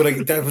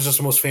like, that was just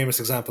the most famous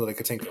example that I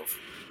could think of.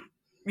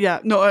 Yeah,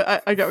 no,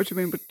 I get what you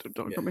mean, but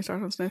don't get me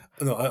started on Snape.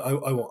 No,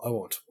 I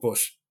won't. But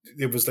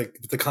it was like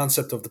the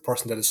concept of the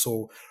person that is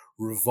so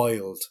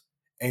reviled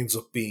ends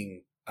up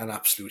being an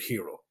absolute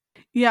hero.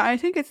 Yeah, I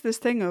think it's this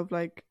thing of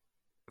like,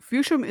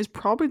 Fushim is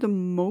probably the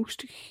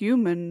most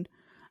human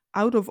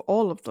out of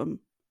all of them.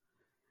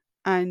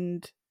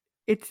 And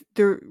it's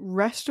the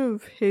rest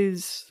of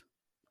his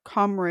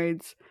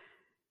comrades'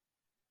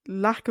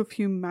 lack of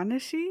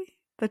humanity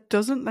that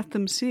doesn't let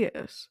them see it.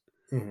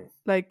 Mm-hmm.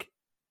 Like,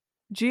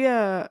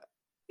 Gia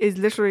is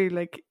literally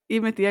like,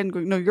 even at the end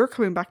going, no, you're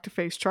coming back to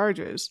face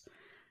charges.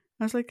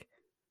 And I was like,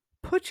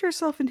 put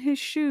yourself in his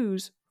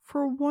shoes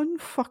for one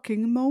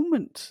fucking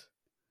moment.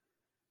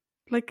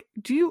 Like,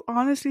 do you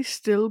honestly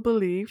still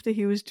believe that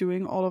he was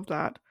doing all of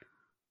that?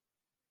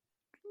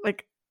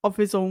 Like, of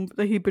his own,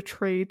 that he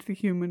betrayed the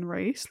human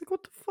race? Like,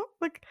 what the fuck?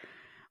 Like,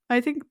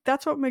 I think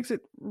that's what makes it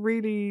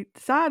really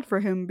sad for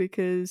him,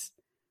 because,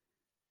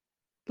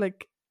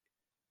 like,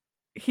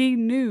 he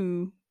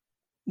knew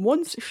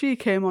once she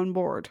came on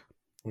board,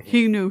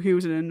 he knew he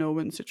was in a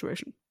no-win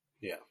situation.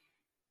 Yeah.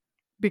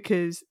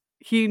 Because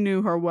he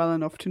knew her well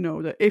enough to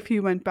know that if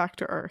he went back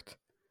to Earth,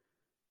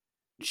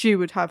 she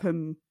would have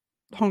him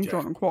hung,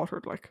 drawn, and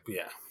quartered, like.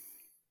 Yeah.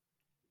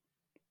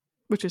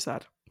 Which is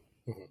sad.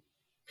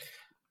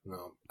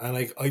 No. And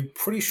like, I'm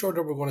pretty sure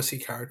that we're going to see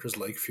characters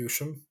like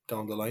Fushim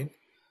down the line.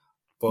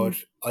 But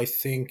I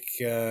think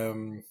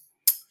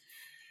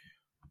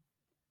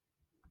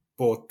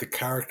both the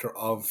character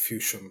of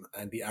Fushim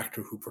and the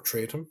actor who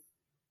portrayed him,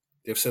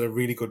 they've set a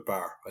really good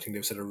bar. I think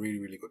they've set a really,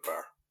 really good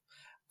bar.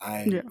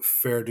 And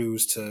fair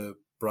dues to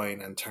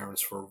Brian and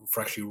Terrence for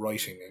actually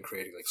writing and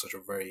creating like such a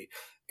very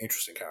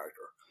interesting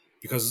character.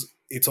 Because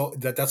it's all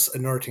that's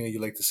another thing that you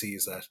like to see,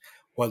 is that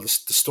while the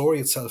story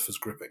itself is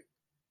gripping,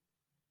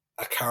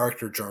 a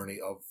character journey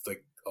of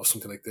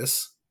something like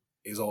this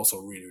is also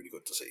really, really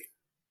good to see.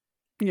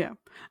 Yeah,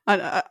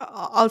 and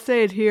I'll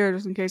say it here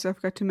just in case I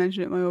forgot to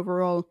mention it. My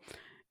overall,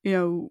 you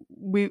know,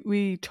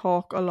 we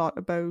talk a lot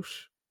about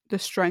the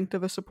strength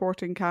of a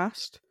supporting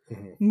cast.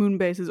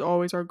 Moonbase is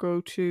always our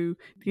go-to.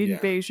 The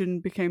Invasion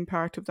became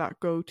part of that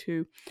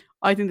go-to.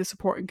 I think the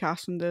supporting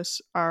cast in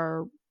this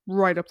are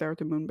right up there with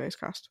the Moonbase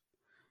cast.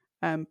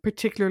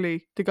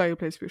 Particularly the guy who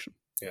plays Fushim.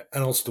 Yeah,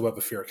 and also the Web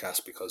of Fear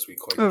cast, because we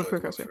quite enjoy the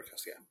Web of Fear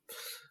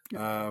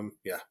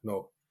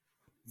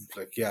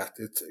cast.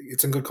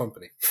 It's in good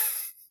company.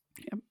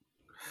 Yeah.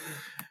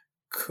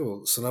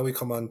 Cool. So now we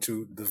come on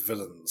to the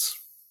villains,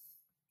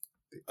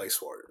 the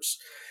Ice Warriors.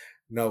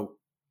 Now,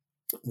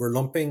 we're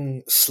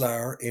lumping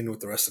Slar in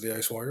with the rest of the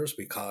Ice Warriors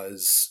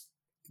because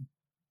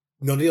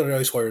none of the other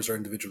Ice Warriors are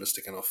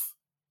individualistic enough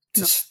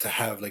to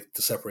have like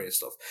the separated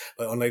stuff.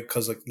 Like, unlike,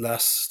 because like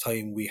last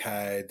time we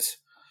had,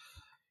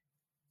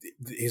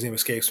 his name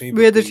escapes me.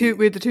 We had the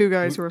two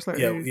guys who were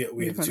slightly.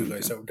 We had the two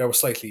guys that were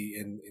slightly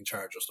in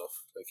charge of stuff,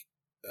 like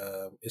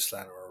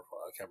Islan, or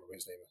I can't remember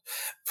his name.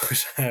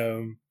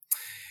 But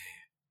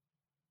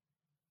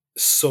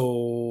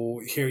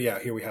so here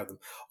we have them.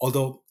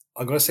 Although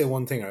I'm going to say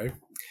one thing, right?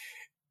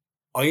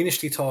 I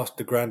initially thought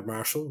the Grand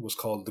Marshal was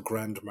called the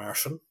Grand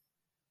Martian.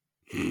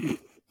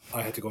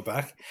 I had to go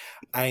back,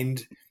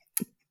 and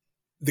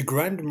the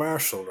Grand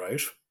Marshal, right?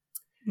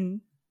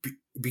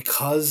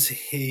 Because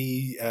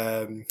he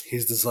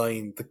his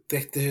design,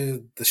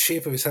 the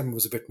shape of his helmet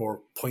was a bit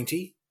more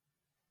pointy.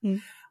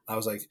 I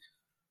was like,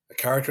 a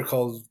character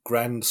called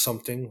Grand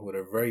something with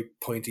a very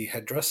pointy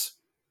headdress.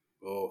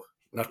 Oh,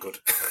 not good.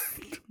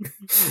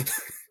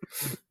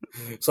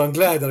 So I'm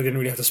glad that I didn't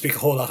really have to speak a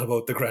whole lot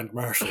about the Grand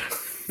Marshal.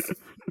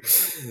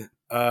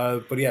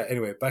 But yeah,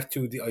 anyway, back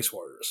to the Ice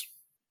Warriors.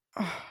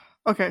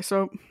 Okay,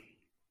 so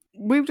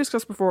we've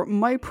discussed before,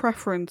 my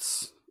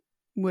preference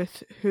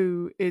with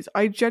who is,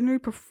 I generally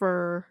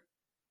prefer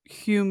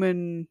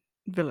human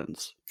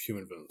villains.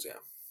 Human villains,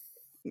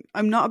 yeah.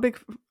 I'm not a big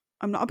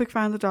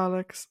fan of the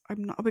Daleks.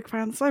 I'm not a big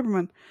fan of the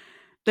Cybermen.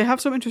 They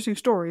have some interesting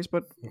stories,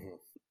 but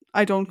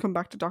I don't come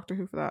back to Doctor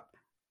Who for that.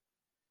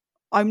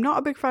 I'm not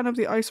a big fan of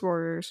the Ice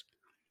Warriors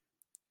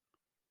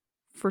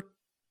for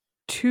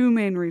two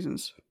main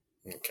reasons.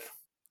 Okay.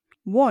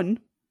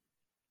 One,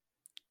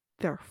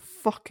 their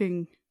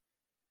fucking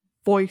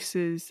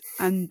voices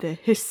and the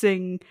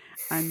hissing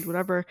and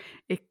whatever,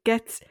 it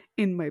gets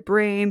in my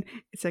brain.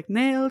 It's like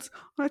nails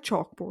on a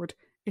chalkboard.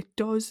 It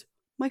does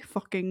my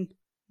fucking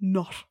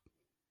nut.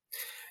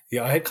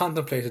 Yeah, I had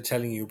contemplated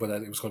telling you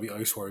that it was going to be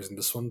Ice Warriors in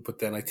this one, but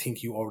then I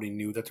think you already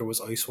knew that there was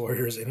Ice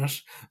Warriors in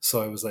it.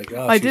 So I was like,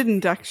 I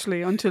didn't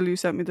actually until you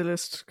sent me the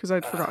list, because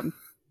I'd forgotten.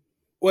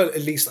 Well,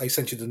 at least I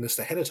sent you the list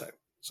ahead of time,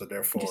 so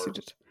therefore yes,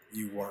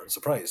 you weren't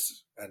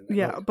surprised. And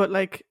yeah, but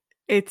like,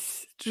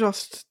 it's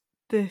just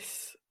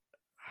this.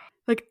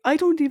 Like, I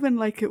don't even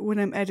like it when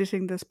I'm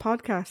editing this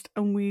podcast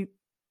and we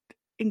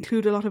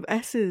include a lot of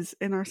S's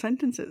in our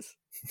sentences.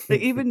 Like,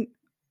 even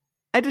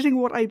editing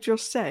what I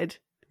just said.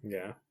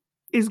 Yeah.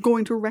 Is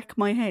going to wreck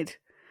my head.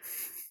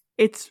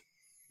 It's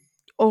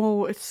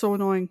it's so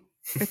annoying.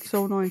 It's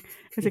so annoying.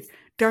 It's like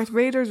Darth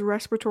Vader's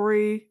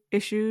respiratory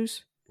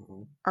issues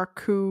Mhm. are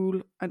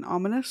cool and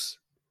ominous.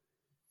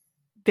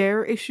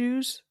 Their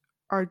issues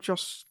are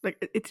just like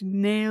it's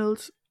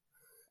nailed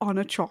on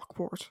a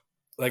chalkboard.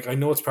 Like, I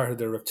know it's part of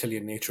their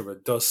reptilian nature, but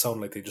it does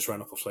sound like they just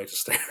ran up a flight of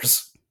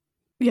stairs.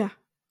 Yeah.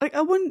 Like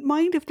I wouldn't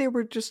mind if they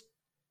were just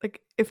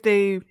like if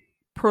they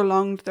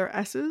prolonged their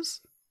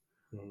S's,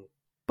 Mhm.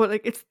 but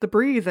like it's the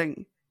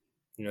breathing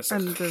Yes.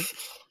 and the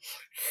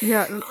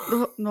yeah,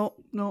 no,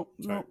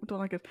 Sorry. I don't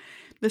like it.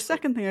 The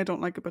second thing I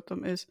don't like about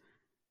them is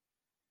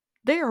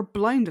they are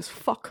blind as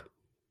fuck.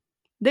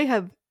 They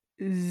have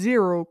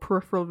zero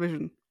peripheral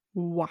vision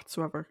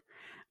whatsoever.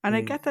 And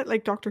I Mm, get that,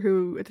 like, Doctor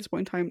Who at this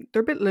point in time,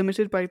 they're a bit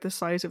limited by the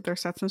size of their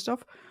sets and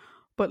stuff.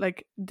 But,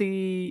 like,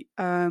 the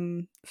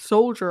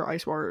soldier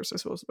ice warriors, I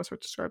suppose is the best way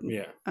to describe them,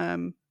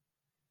 yeah.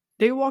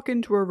 they walk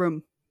into a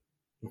room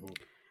Mhm.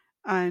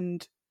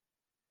 and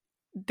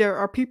there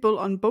are people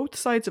on both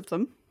sides of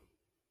them.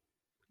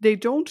 They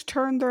don't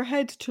turn their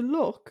head to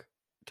look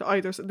to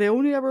either side. They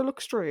only ever look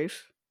straight.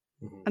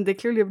 Mhm. And they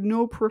clearly have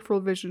no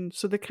peripheral vision,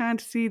 so they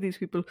can't see these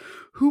people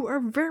who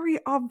are very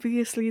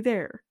obviously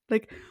there.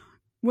 Like,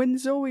 when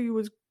Zoe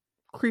was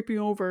creeping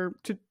over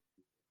to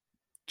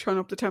turn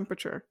up the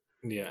temperature,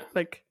 Yeah.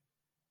 like,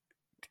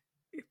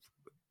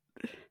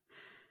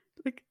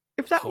 if,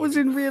 if that was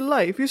Holy. in real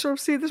life, you sort of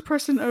see this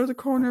person out of the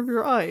corner of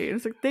your eye.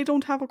 It's like they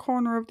don't have a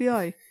corner of the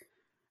eye.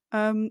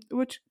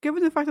 Which,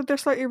 given the fact that they're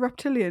slightly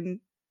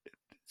reptilian,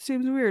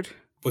 seems weird.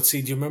 But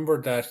see, do you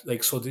remember that?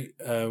 Like, so the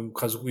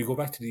because we go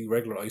back to the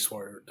regular Ice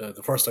Warrior,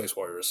 the first Ice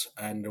Warriors,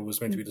 and there was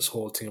meant to be this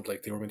whole thing of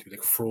like they were meant to be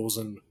like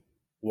frozen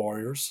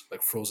warriors,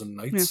 like frozen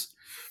Yeah. knights.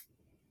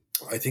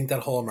 I think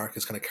that hallmark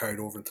is kind of carried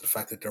over into the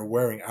fact that they're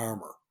wearing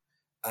armor,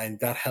 and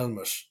that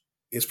helmet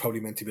is probably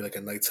meant to be like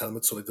a knight's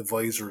helmet. So like the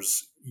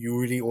visors, you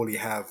really only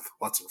have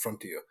what's in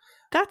front of you.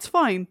 That's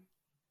fine.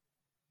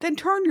 Then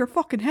turn your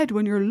fucking head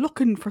when you're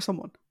looking for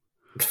someone.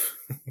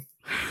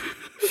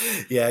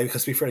 Yeah,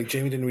 because to be fair, like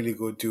Jamie didn't really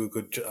do a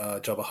good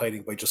job of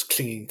hiding by just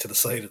clinging to the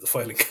side of the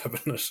filing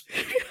cabinet.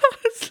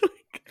 It's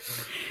like,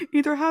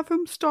 either have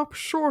him stop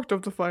short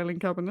of the filing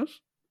cabinet,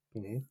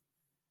 Mm-hmm.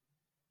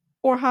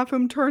 or have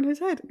him turn his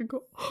head and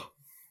go, oh,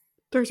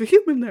 there's a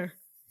human there.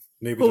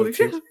 Maybe Holy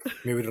shit.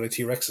 maybe they're like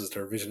T-Rexes.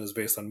 Their vision is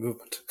based on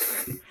movement.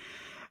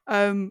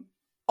 Um,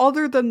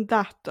 other than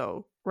that,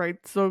 though, right?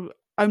 So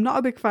I'm not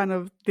a big fan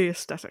of the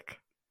aesthetic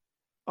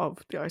of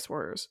the Ice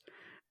Warriors.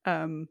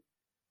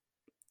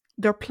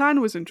 Their plan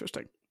was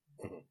interesting,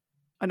 Mhm.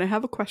 and I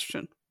have a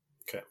question.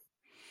 Okay.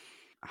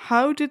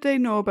 How did they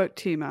know about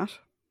Tiamat?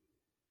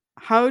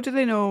 How do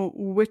they know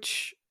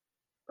which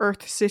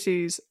Earth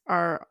cities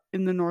are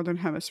in the Northern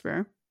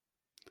Hemisphere?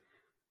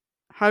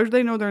 How do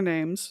they know their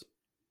names?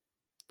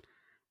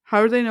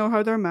 How do they know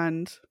how they're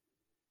manned?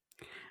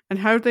 And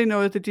how do they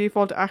know that the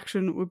default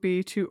action would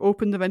be to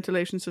open the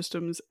ventilation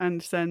systems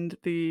and send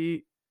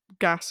the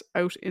gas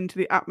out into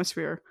the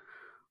atmosphere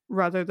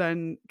rather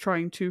than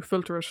trying to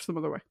filter it some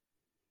other way?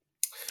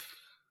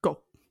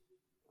 Go.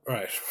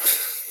 Right.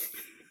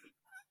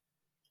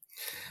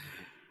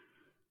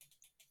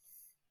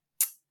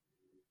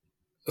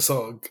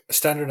 So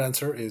standard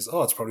answer is,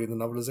 oh, it's probably in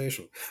the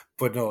novelization.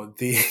 But no,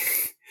 the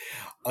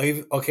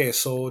I've okay.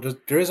 So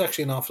there is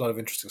actually an awful lot of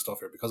interesting stuff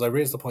here because I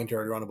raised the point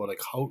earlier on about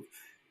like how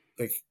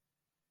like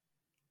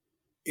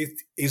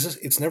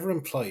it's never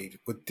implied,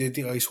 but did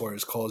the ice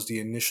warriors cause the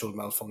initial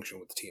malfunction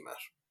with the T-Mat?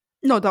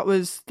 No, that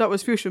was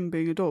Fusion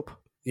being a dope.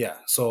 Yeah,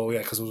 so yeah,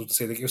 because I was going to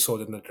say like you saw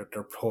them that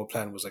their whole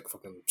plan was like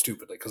fucking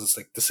stupid, like because it's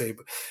like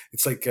disable,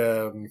 it's like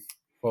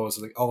what was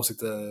it, like almost like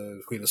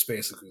the Wheel of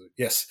Space. Like,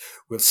 yes,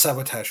 we'll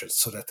sabotage it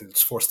so that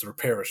it's forced to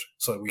repair it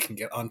so that we can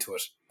get onto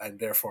it, and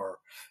therefore,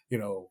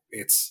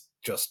 it's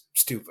just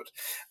stupid.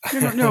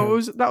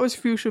 No, that was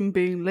Fusion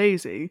being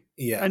lazy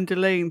Yeah, and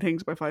delaying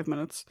things by 5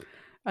 minutes,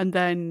 and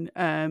then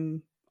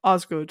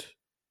Osgood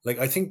like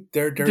I think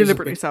there is a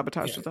deliberately bit,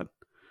 sabotaged yeah, it. Then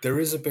there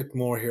is a bit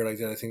more here. Like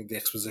that, I think the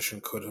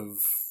exposition could have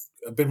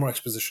a bit more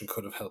exposition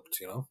could have helped.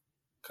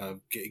 Kind of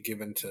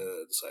given to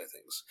the side of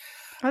things.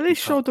 at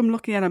least Because showed them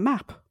looking at a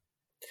map.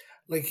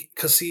 like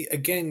because see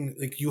again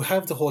like you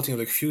have the whole thing of,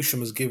 like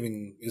Fushim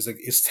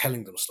is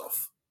telling them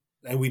stuff,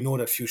 and we know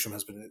that Fushim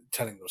has been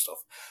telling them stuff,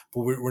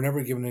 but we're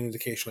never given an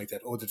indication like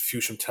that. Oh, did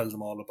Fushim tell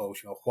them all about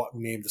what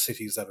name the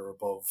cities that are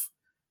above,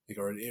 like,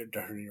 or that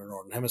are in your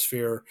northern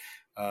hemisphere?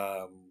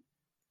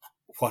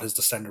 What is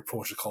the standard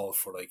protocol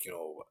for like I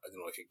don't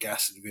know, like a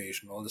gas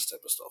invasion, all this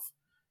type of stuff.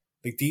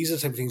 Like these are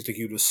the type of things that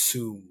you'd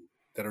assume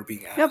that are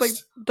being Yeah, but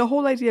asked. the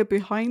whole idea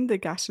behind the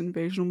gas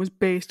invasion was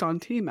based on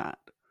Tiamat.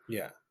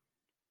 Yeah.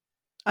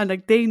 And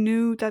like they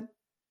knew that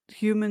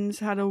humans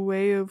had a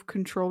way of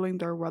controlling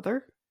their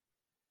weather.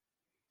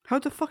 How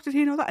the fuck did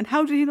he know that? And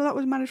how did he know that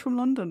was managed from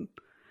London?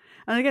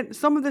 And again,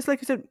 some of this, like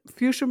I said,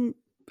 Fusion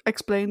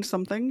explained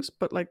some things,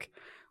 but like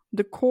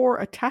the core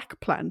attack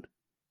plan.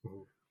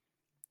 Mhm.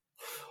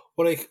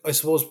 Well, like I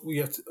suppose we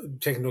have to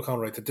take into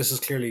account, right, that this is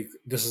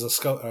a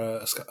scout,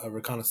 a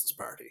reconnaissance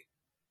party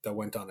that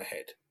went on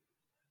ahead.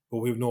 but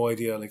we have no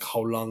idea like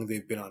how long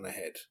they've been on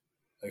ahead.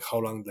 Like how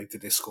long like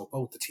did they scope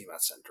out the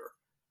Tiamat Center?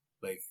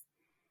 Like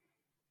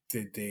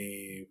did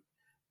they?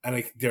 And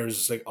like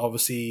there's like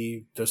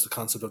obviously there's the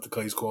concept of the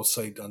guys go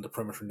outside on the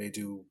perimeter and they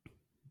do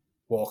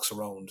walks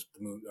around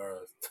the moon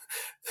or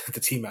the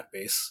Tiamat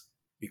base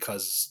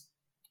because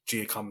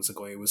GA comments are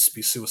going it would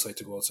be suicide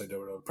to go outside there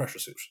without a pressure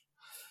suit.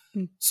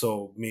 Mm.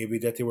 So maybe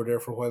that they were there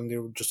for a while and they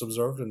were just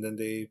observed and then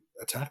they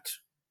attacked.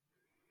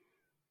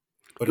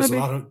 But there's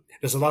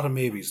a lot of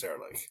maybes there.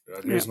 Like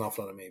there's an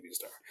awful lot of maybes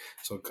there.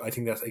 So I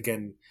think that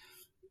again,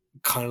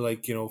 kind of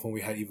like when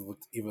we had Evil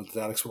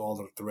Daleks with all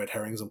the red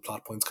herrings and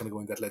plot points kind of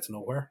going that led to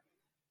nowhere.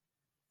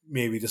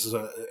 Maybe this is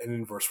an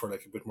inverse where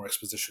like a bit more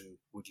exposition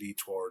would lead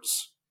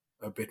towards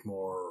a bit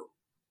more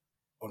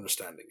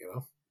understanding.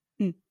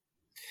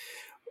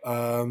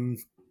 Mm.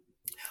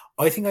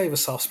 I think I have a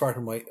soft spot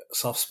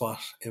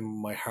in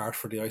my heart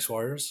for the Ice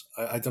Warriors.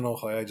 I don't know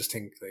how. I just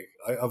think like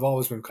I've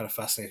always been kind of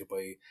fascinated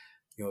by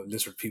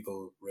lizard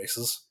people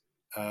races,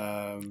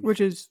 which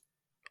is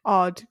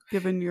odd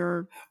given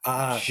your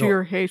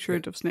sheer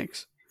hatred of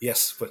snakes.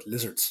 Yes, but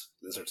lizards,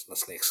 not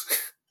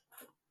snakes.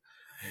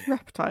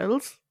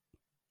 Reptiles.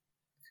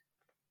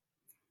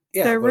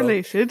 Yeah, they're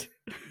related.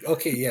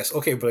 Okay, yes,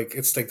 okay, but like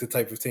it's like the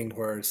type of thing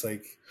where it's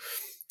like.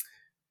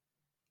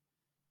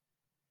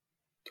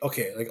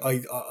 Okay, like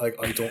I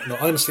don't know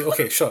honestly.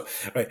 Okay, sure,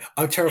 right.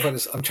 I'm terrified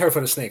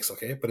of snakes.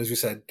 Okay, but as you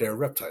said, they're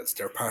reptiles.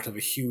 They're part of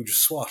a huge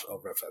SWAT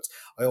of reptiles.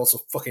 I also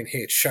fucking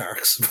hate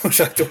sharks, but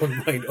I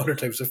don't mind other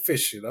types of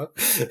fish.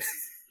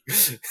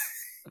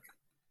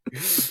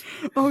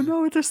 Oh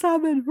no, it's a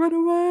salmon! Run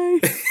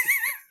away!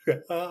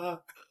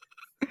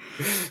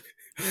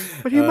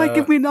 But he might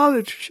give me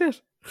knowledge.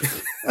 Shit.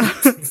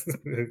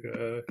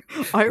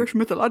 Irish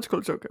mythological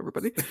joke,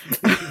 everybody.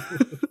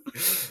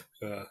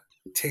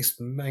 Taste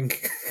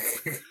mank.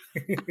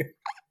 It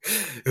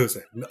was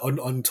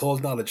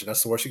untold knowledge, and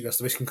that's the worst. That's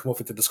the best you can come up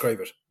with to describe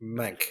it.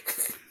 Mank.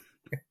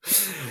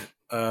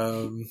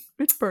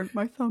 It burnt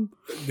my thumb.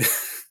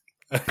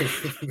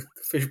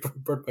 Fish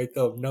burnt my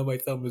thumb. Now my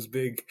thumb is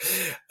big.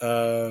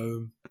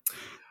 So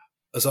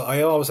I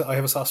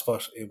have a soft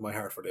spot in my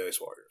heart for the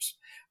Ice Warriors,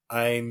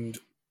 and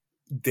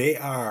they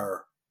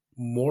are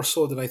more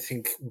so than I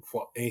think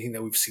anything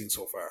that we've seen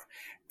so far.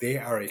 They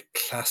are a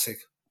classic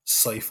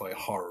sci-fi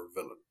horror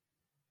villain.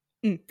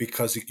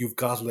 Because you've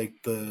got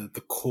like the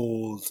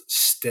cold,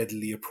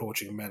 steadily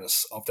approaching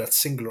menace of that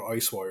singular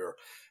Ice Warrior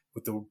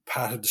with the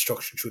path of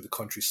destruction through the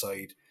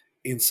countryside,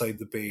 inside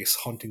the base,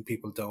 hunting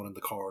people down in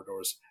the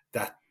corridors.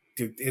 That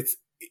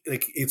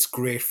it's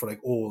great for like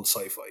old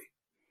sci-fi.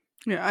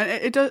 Yeah,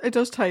 and it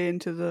does tie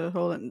into the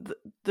whole.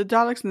 The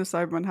Daleks and the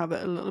Cybermen have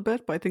it a little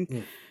bit, but I think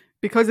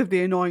because of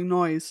the annoying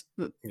noise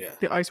that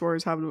the Ice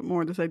Warriors have a bit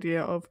more this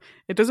idea of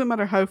it doesn't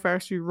matter how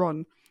fast you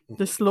run,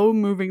 the slow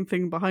moving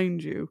thing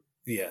behind you.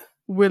 Yeah.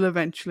 Will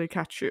eventually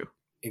catch you.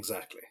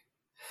 Exactly.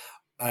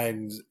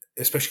 And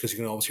especially because you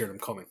can always hear them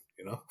coming,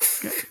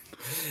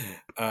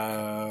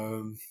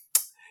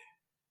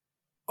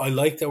 I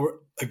like that we're,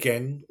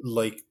 again,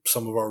 like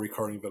some of our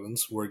recurring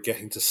villains, we're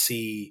getting to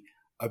see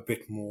a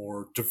bit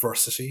more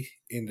diversity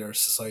in their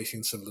society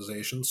and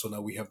civilization. So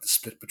now we have the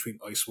split between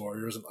Ice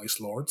Warriors and Ice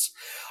Lords.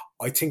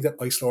 I think that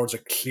Ice Lords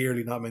are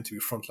clearly not meant to be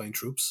frontline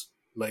troops,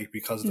 like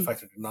because of the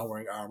fact that they're not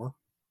wearing armor.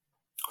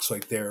 So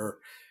like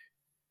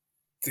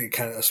they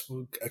kind of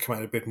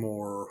command a bit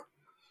more,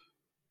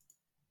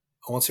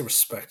 I won't say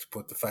respect,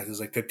 but the fact is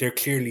like that they're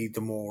clearly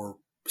the more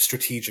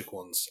strategic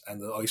ones,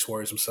 and the Ice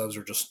Warriors themselves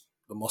are just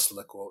the muscle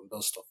that go out and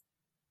does stuff.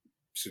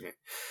 Excuse me.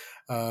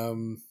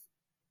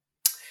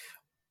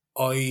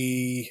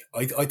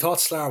 I thought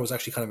Slar was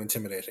actually kind of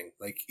intimidating.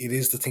 Like it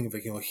is the thing of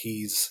like,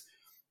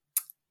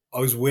 I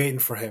was waiting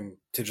for him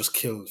to just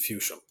kill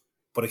Fusham,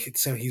 but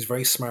he's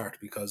very smart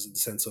because in the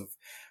sense of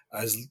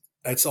as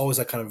it's always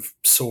that kind of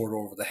sword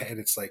over the head.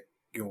 It's like,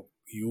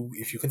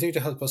 if you continue to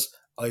help us,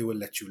 I will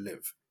let you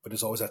live. But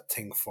there's always that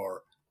thing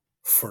for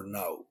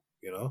now,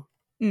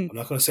 I'm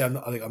not going to say I'm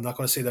not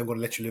going to say that I'm going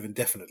to let you live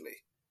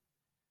indefinitely.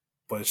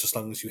 But it's just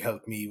as long as you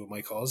help me with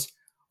my cause,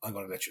 I'm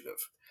going to let you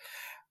live.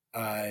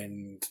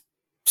 And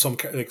some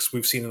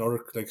we've seen in other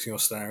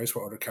scenarios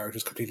where other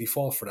characters completely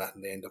fall for that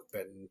and they end up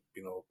being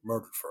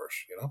murdered for it,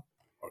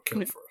 or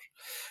killed for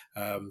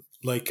it.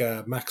 Like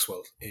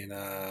Maxwell in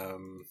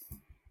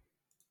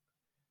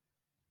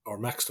or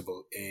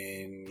Maxtable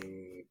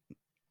in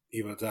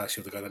Evil Dash,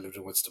 the guy that lived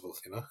in Whitstable,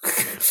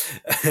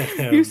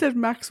 You said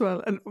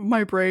Maxwell, and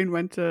my brain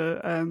went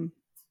to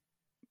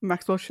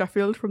Maxwell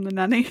Sheffield from The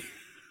Nanny.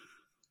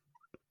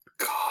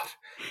 God.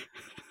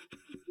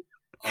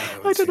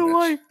 I don't know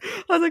why.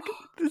 I was like,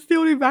 it's the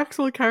only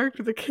Maxwell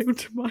character that came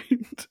to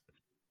mind.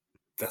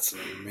 That's an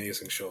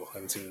amazing show. I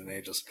haven't seen it in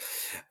ages.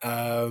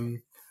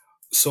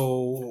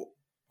 So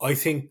I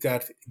think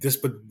that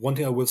but one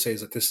thing I will say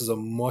is that this is a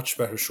much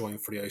better showing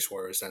for the Ice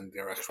Warriors than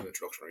their actual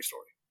introductory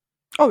story.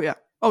 Oh yeah.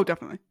 Oh,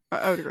 definitely.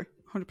 I would agree.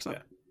 100%.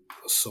 Yeah.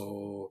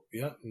 So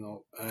yeah,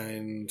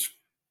 and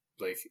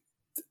like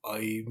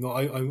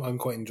I'm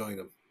quite enjoying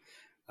them,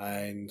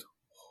 and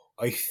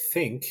I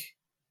think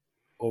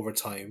over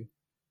time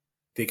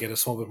they get a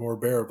small bit more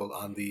bearable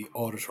on the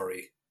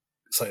auditory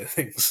side of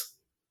things.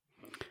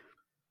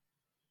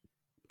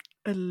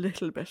 A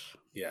little bit.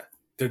 Yeah.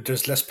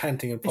 There's less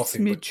panting and A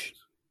puffing. But, smidge.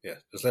 yeah,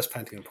 there's less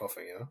panting and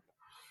puffing, you know?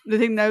 The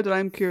thing now that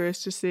I'm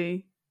curious to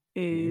see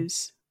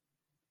is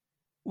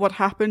what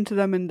happened to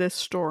them in this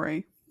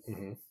story.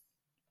 Mm-hmm.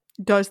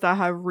 Does that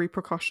have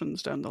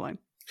repercussions down the line?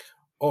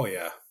 Oh,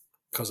 yeah.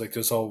 Because, like,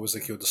 there's always,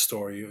 like, the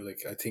story,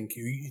 like, I think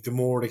the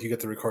more, like, you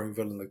get the recurring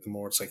villain, like, the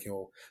more it's, like,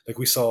 like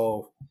we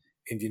saw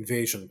in the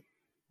Invasion,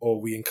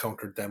 we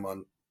encountered them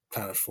on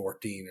Planet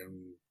 14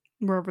 and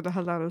wherever the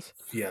hell that is.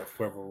 Yeah,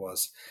 whoever it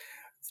was.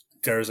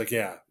 There's like,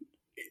 yeah,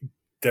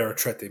 they're a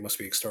threat. They must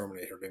be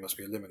exterminated. They must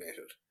be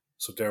eliminated.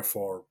 So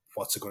therefore,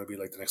 what's it going to be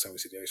like the next time we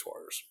see the Ice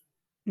Warriors?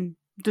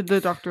 Did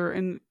the Doctor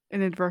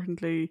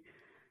inadvertently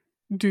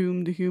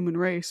doom the human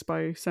race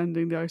by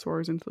sending the Ice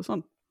Warriors into the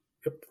sun?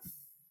 Yep.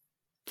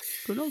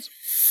 Who knows?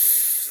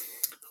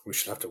 We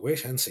should have to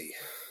wait and see.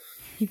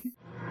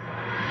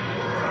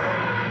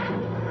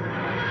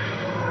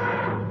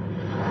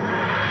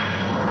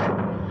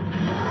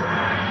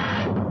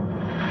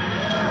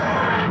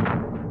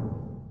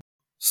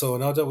 So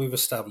now that we've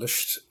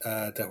established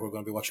that we're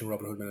going to be watching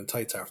Robin Hood Men in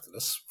Tights after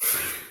this,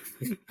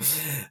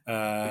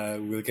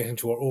 we'll get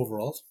into our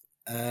overall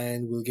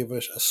and we'll give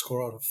it a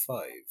score out of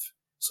 5.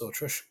 So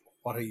Trish,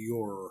 what are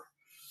your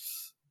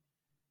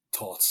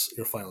thoughts,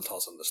 your final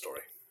thoughts on the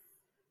story?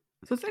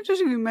 So it's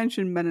interesting you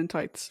mentioned Men in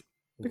Tights,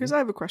 because I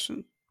have a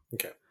question.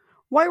 Okay.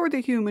 Why were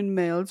the human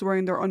males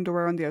wearing their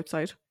underwear on the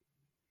outside?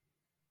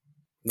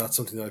 Not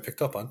something that I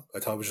picked up on. I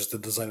thought it was just the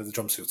design of the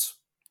jumpsuits.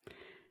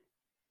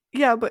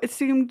 Yeah, but it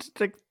seemed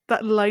like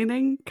that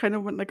lining kind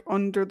of went like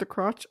under the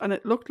crotch, and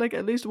it looked like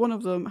at least one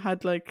of them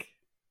had like,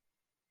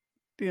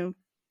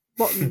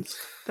 buttons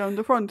down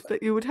the front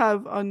that you would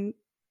have on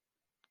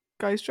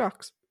guys'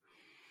 jocks.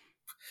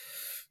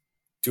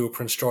 Do a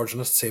Prince George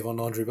on us to save on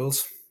laundry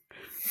bills?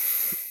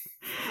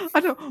 I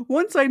don't know.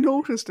 Once I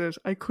noticed it,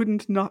 I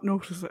couldn't not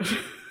notice it.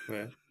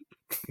 Yeah.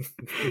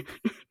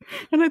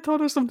 And I thought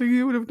it was something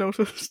you would have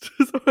noticed.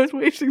 So I was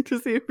waiting to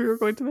see if we were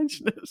going to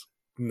mention it.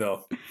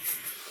 No.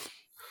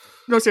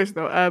 No, seriously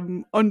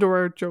though,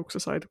 underwear jokes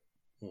aside,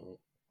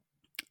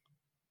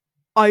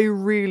 I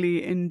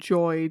really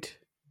enjoyed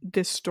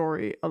this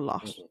story a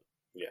lot.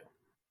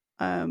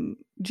 Yeah.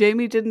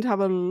 Jamie didn't have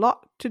a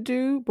lot to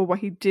do, but what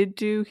he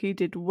do, he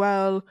did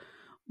well.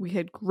 We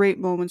had great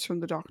moments from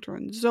the Doctor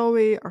and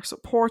Zoe. Our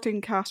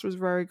supporting cast was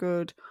very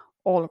good.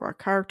 All of our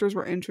characters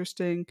were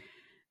interesting.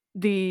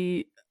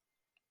 The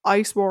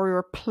Ice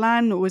Warrior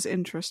plan was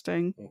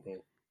interesting.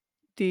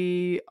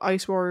 The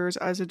Ice Warriors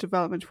as a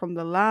development from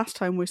the last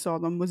time we saw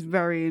them was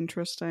very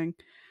interesting.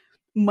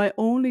 My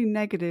only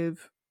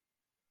negative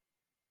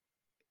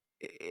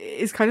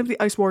is kind of the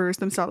Ice Warriors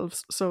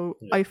themselves. So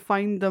I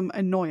find them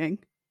annoying.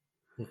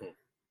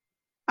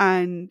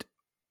 And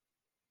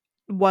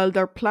while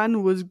their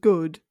plan was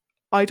good,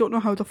 I don't know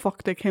how the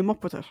fuck they came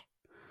up with it.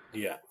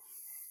 Yeah.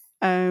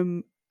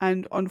 And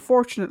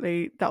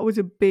unfortunately, that was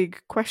a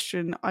big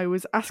question I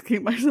was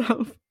asking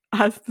myself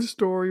as the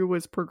story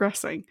was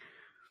progressing.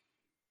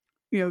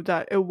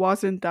 That it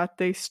wasn't that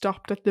they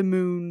stopped at the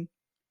moon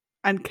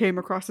and came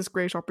across this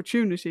great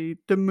opportunity.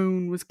 The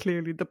moon was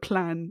clearly the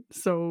plan.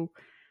 So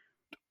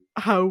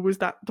how was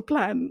that the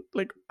plan?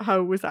 Like,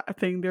 how was that a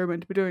thing they were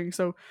meant to be doing?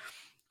 So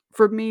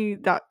for me,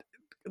 that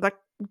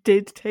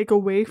did take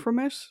away from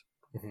it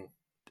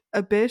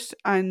a bit.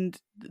 And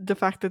the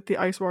fact that the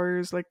Ice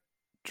Warriors like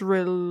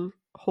drill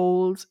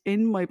holes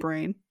in my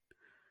brain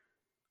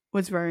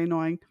was very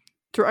annoying.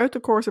 Throughout the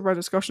course of our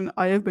discussion,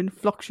 I have been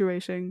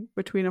fluctuating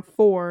between a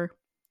 4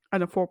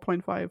 and a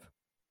 4.5.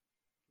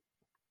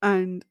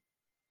 And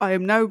I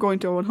am now going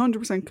to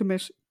 100%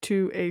 commit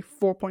to a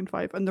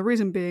 4.5. And the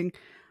reason being,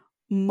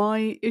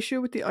 my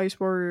issue with the Ice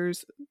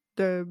Warriors,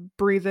 the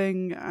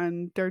breathing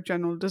and their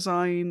general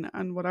design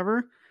and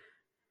whatever,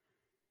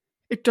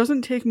 it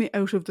doesn't take me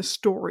out of the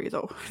story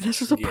though.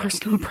 This is a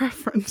personal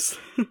preference.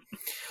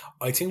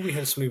 I think we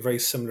had something very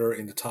similar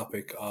in the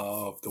topic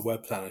of the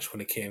Web Planet when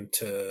it came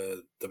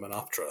to the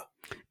Menoptera.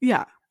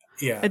 Yeah.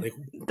 Yeah.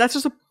 That's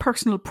just a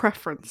personal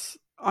preference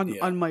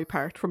on my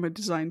part from a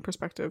design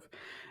perspective.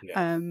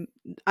 Yeah.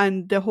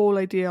 And the whole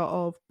idea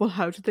of, well,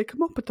 how did they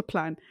come up with the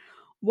plan?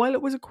 While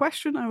it was a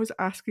question I was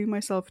asking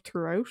myself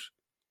throughout,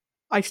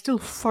 I still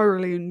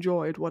thoroughly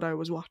enjoyed what I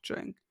was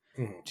watching.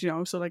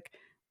 So like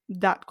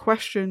that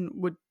question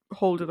would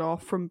hold it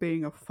off from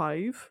being a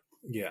 5.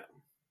 Yeah.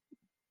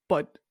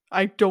 But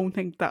I don't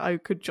think that I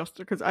could just,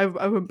 because I've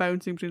been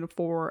bouncing between a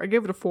 4. I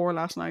gave it a 4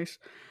 last night,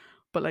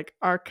 but like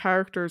our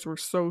characters were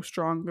so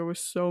strong. There was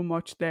so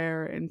much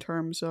there in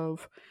terms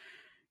of,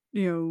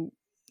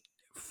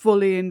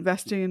 fully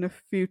investing in a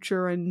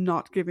future and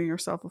not giving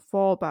yourself a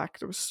fallback.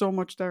 There was so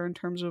much there in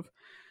terms of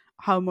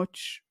how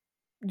much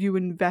you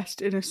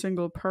invest in a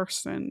single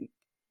person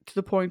to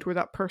the point where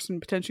that person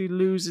potentially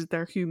loses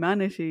their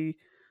humanity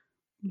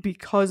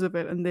because of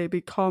it and they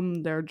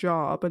become their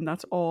job and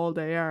that's all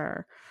they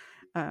are.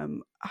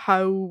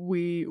 How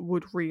we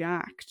would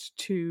react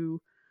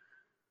to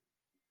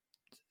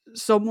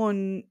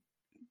someone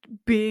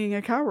being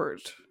a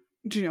coward.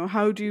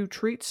 How do you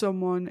treat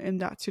someone in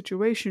that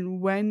situation?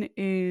 When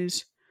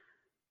is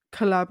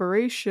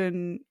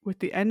collaboration with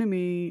the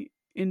enemy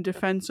in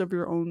defense of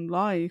your own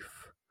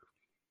life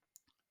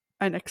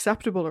an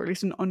acceptable, or at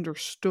least an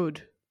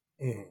understood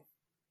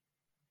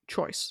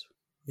choice?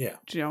 Yeah.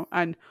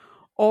 And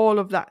all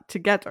of that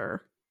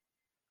together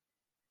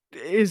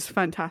is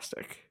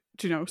fantastic.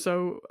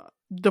 So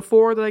the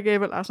 4 that I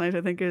gave it last night,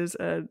 I think, is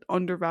an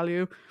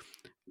undervalue.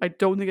 I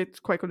don't think it's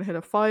quite going to hit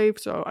a 5,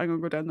 so I'm going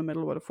to go down the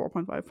middle with a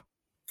 4.5.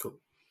 Cool.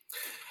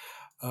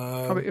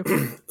 How about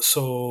you?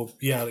 So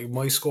yeah,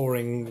 my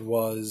scoring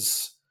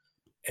was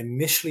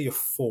initially a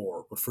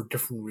 4, but for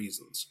different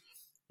reasons.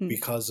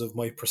 Because of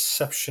my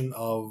perception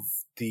of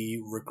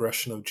the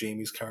regression of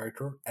Jamie's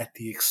character at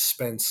the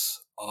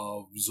expense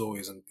of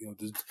Zoe's, and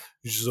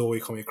Zoe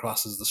coming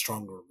across as the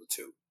stronger of the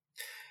two.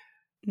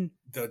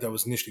 That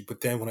was initially,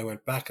 but then when I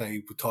went back and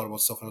I thought about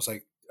stuff, and I was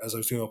like, as I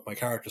was doing up my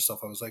character stuff,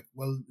 I was like,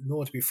 well,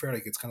 no, to be fair,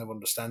 like, it's kind of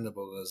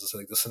understandable. As I said,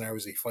 like, the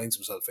scenarios he finds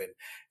himself in,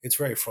 it's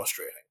very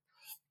frustrating.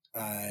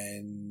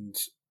 And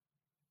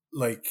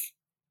like,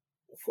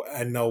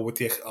 and now with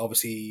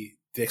obviously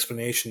the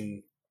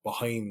explanation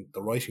behind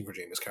the writing for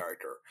Jamie's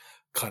character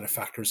kind of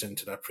factors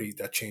into that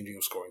changing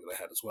of scoring that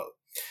I had as well.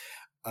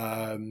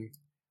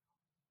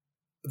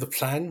 The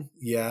plan,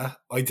 yeah,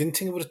 I didn't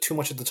think about it too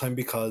much at the time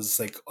because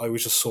like I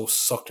was just so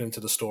sucked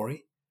into the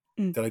story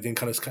that I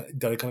didn't I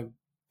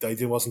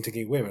wasn't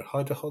thinking, wait a minute,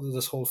 how did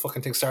this whole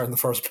fucking thing start in the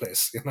first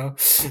place,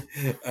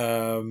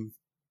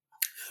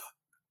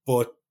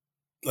 but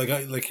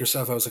like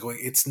yourself, I was like, well,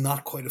 it's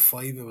not quite a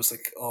 5. It was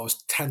like, oh, it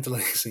was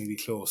tantalizingly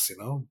close,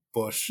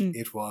 but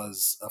it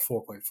was a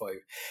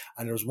 4.5.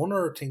 And there was one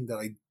other thing that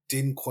I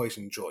didn't quite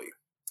enjoy,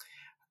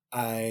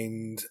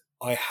 and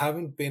I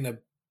haven't been a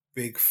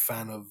big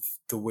fan of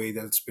the way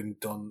that it's been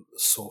done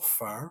so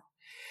far.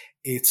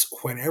 It's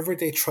whenever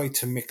they try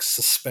to mix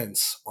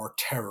suspense or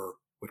terror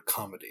with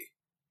comedy.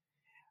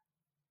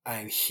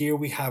 And here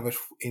we have it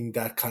in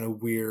that kind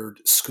of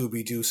weird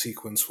Scooby-Doo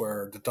sequence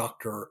where the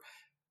doctor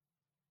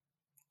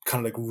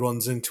kind of like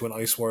runs into an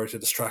ice wire to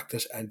distract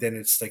it, and then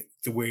it's like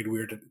the weird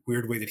way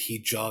that he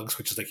jogs,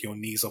 which is like,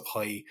 knees up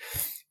high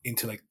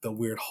into like the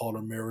weird hall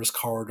of mirrors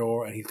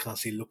corridor, and he's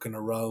constantly looking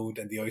around,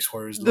 and the ice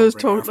wire is those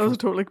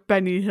total like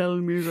Benny Hill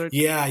music.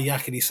 Yeah,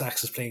 yakety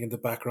sax is playing in the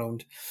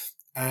background,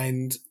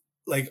 and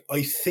like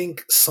I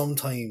think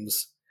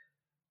sometimes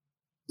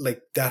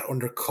like that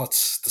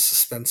undercuts the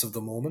suspense of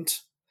the moment.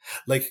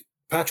 Like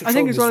Patrick, I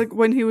think as well, like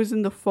when he was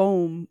in the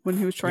foam, when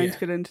he was trying to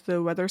get into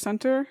the weather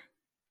center,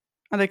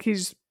 and like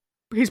he's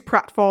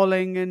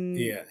pratfalling and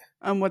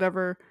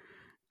whatever,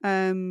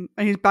 and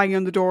he's banging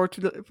on the door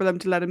for them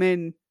to let him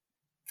in.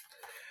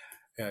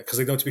 Yeah, because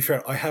to be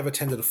fair, I have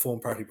attended a foam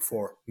party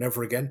before.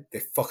 Never again. They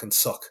fucking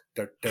suck.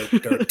 They're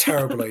a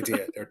terrible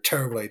idea. They're a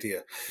terrible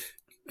idea.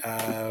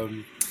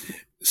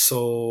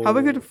 So how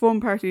about a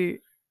foam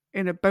party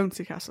in a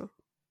bouncy castle?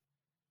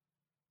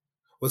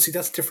 Well, see,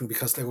 that's different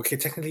because, like, okay,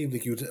 technically,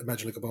 like, you'd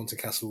imagine like a bouncing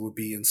castle would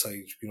be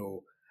inside,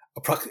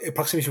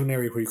 approximately to an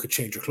area where you could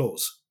change your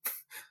clothes.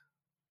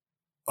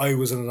 I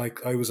was in a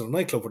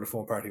nightclub where the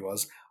foam party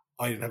was.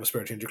 I didn't have a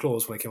spare change of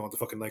clothes when I came out the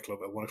fucking nightclub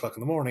at 1 o'clock in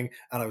the morning,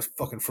 and I was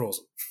fucking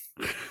frozen.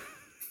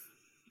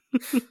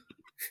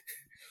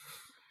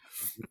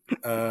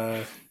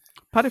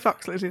 Paddy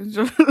Fox, ladies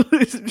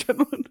and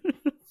gentlemen.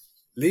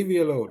 Leave me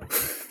alone.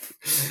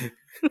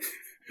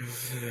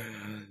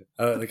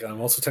 Like, I'm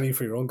also telling you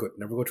for your own good,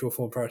 never go to a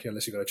foam party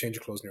unless you got to change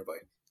your clothes nearby.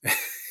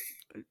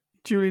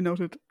 Duly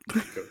noted.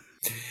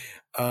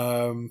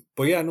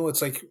 But yeah, no,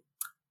 it's like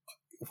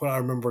when I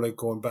remember like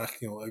going back,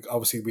 like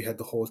obviously we had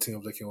the whole thing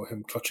of like,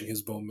 him clutching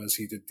his bum as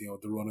he did, the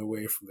run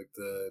away from like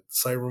the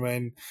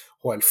Cybermen,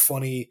 while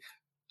funny,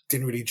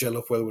 didn't really gel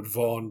up well with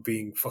Vaughn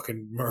being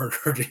fucking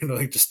murdered,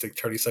 like just like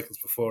 30 seconds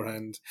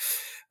beforehand.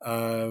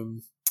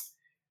 Because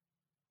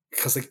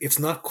like it's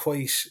not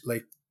quite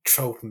like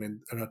Troughton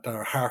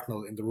or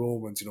Hartnell in the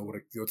Romans,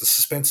 where the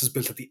suspense is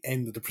built at the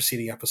end of the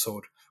preceding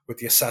episode with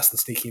the assassin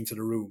sneaking into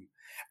the room,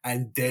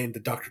 and then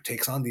the doctor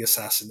takes on the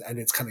assassin, and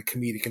it's kind of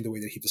comedic in the way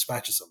that he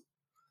dispatches him.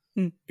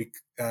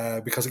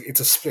 Because it's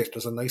a split.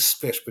 There's a nice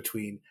split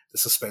between the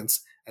suspense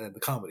and then the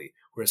comedy.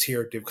 Whereas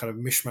here they've kind of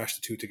mishmashed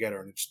the two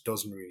together, and it just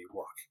doesn't really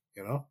work.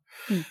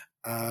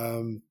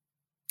 And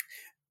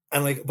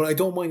like, but I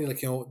don't mind.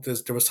 Like,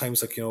 there was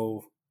times like,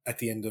 at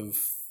the end of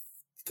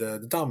the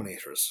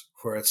Dominators,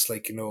 where it's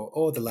like,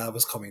 oh, the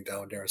lava's coming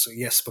down there, so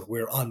yes, but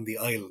we're on the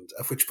island.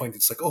 At which point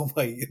it's like, oh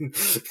my,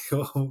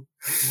 was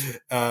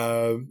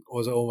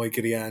it, oh my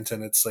giddy aunt,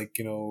 and it's like,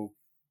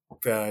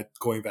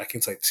 going back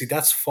inside. See,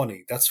 that's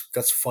funny.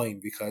 That's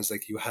fine because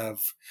like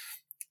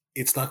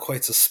it's not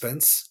quite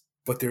suspense,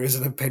 but there is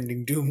an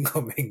impending doom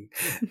coming,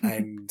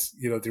 and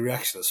the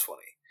reaction is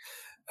funny.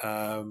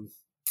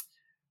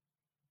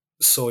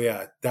 So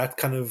yeah, that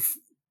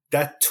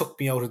took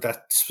me out of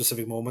that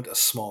specific moment a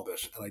small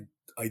bit, and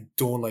I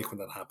don't like when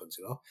that happens,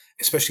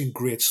 especially in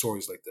great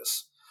stories like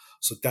this.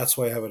 So that's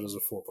why I have it as a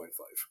 4.5.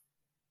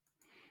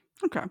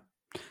 Okay.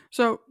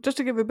 So, just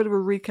to give a bit of a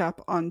recap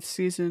on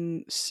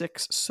season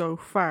 6 so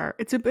far,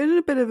 it's been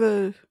a bit of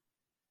a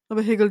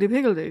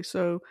higgledy-piggledy.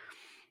 So,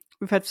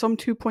 we've had some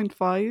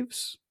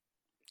 2.5s,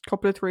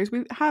 couple of 3s.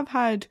 We have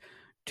had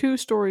 2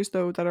 stories,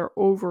 though, that are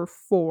over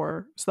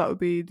 4. So, that would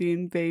be the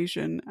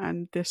invasion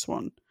and this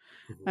one.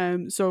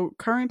 So,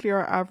 currently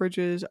our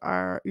averages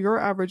are, your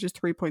average is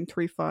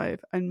 3.35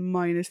 and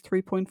mine is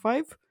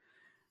 3.5.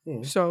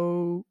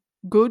 So,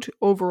 good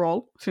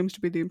overall seems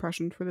to be the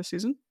impression for this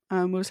season.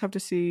 We'll just have to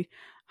see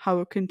how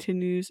it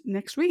continues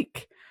next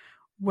week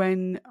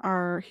when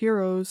our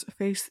heroes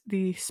face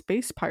the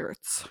space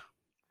pirates.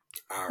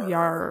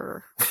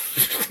 Yarr.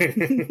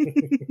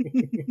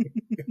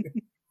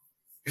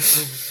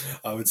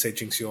 I would say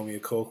Jinx, you owe me a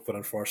Coke, but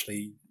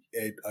unfortunately,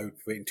 I would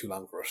be waiting too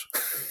long for it.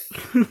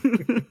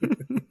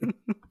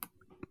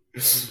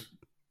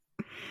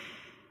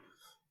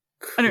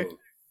 Cool. Anyway,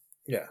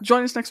 yeah.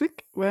 Join us next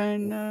week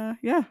when,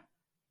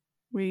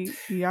 we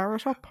yarr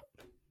it up.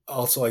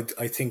 Also,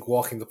 I think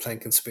walking the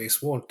plank in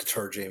space won't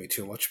deter Jamie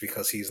too much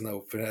because he's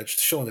now been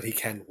shown that he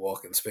can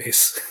walk in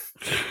space.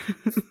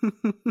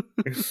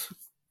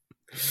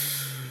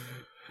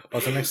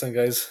 Until next time,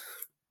 guys.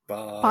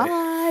 Bye.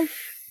 Bye.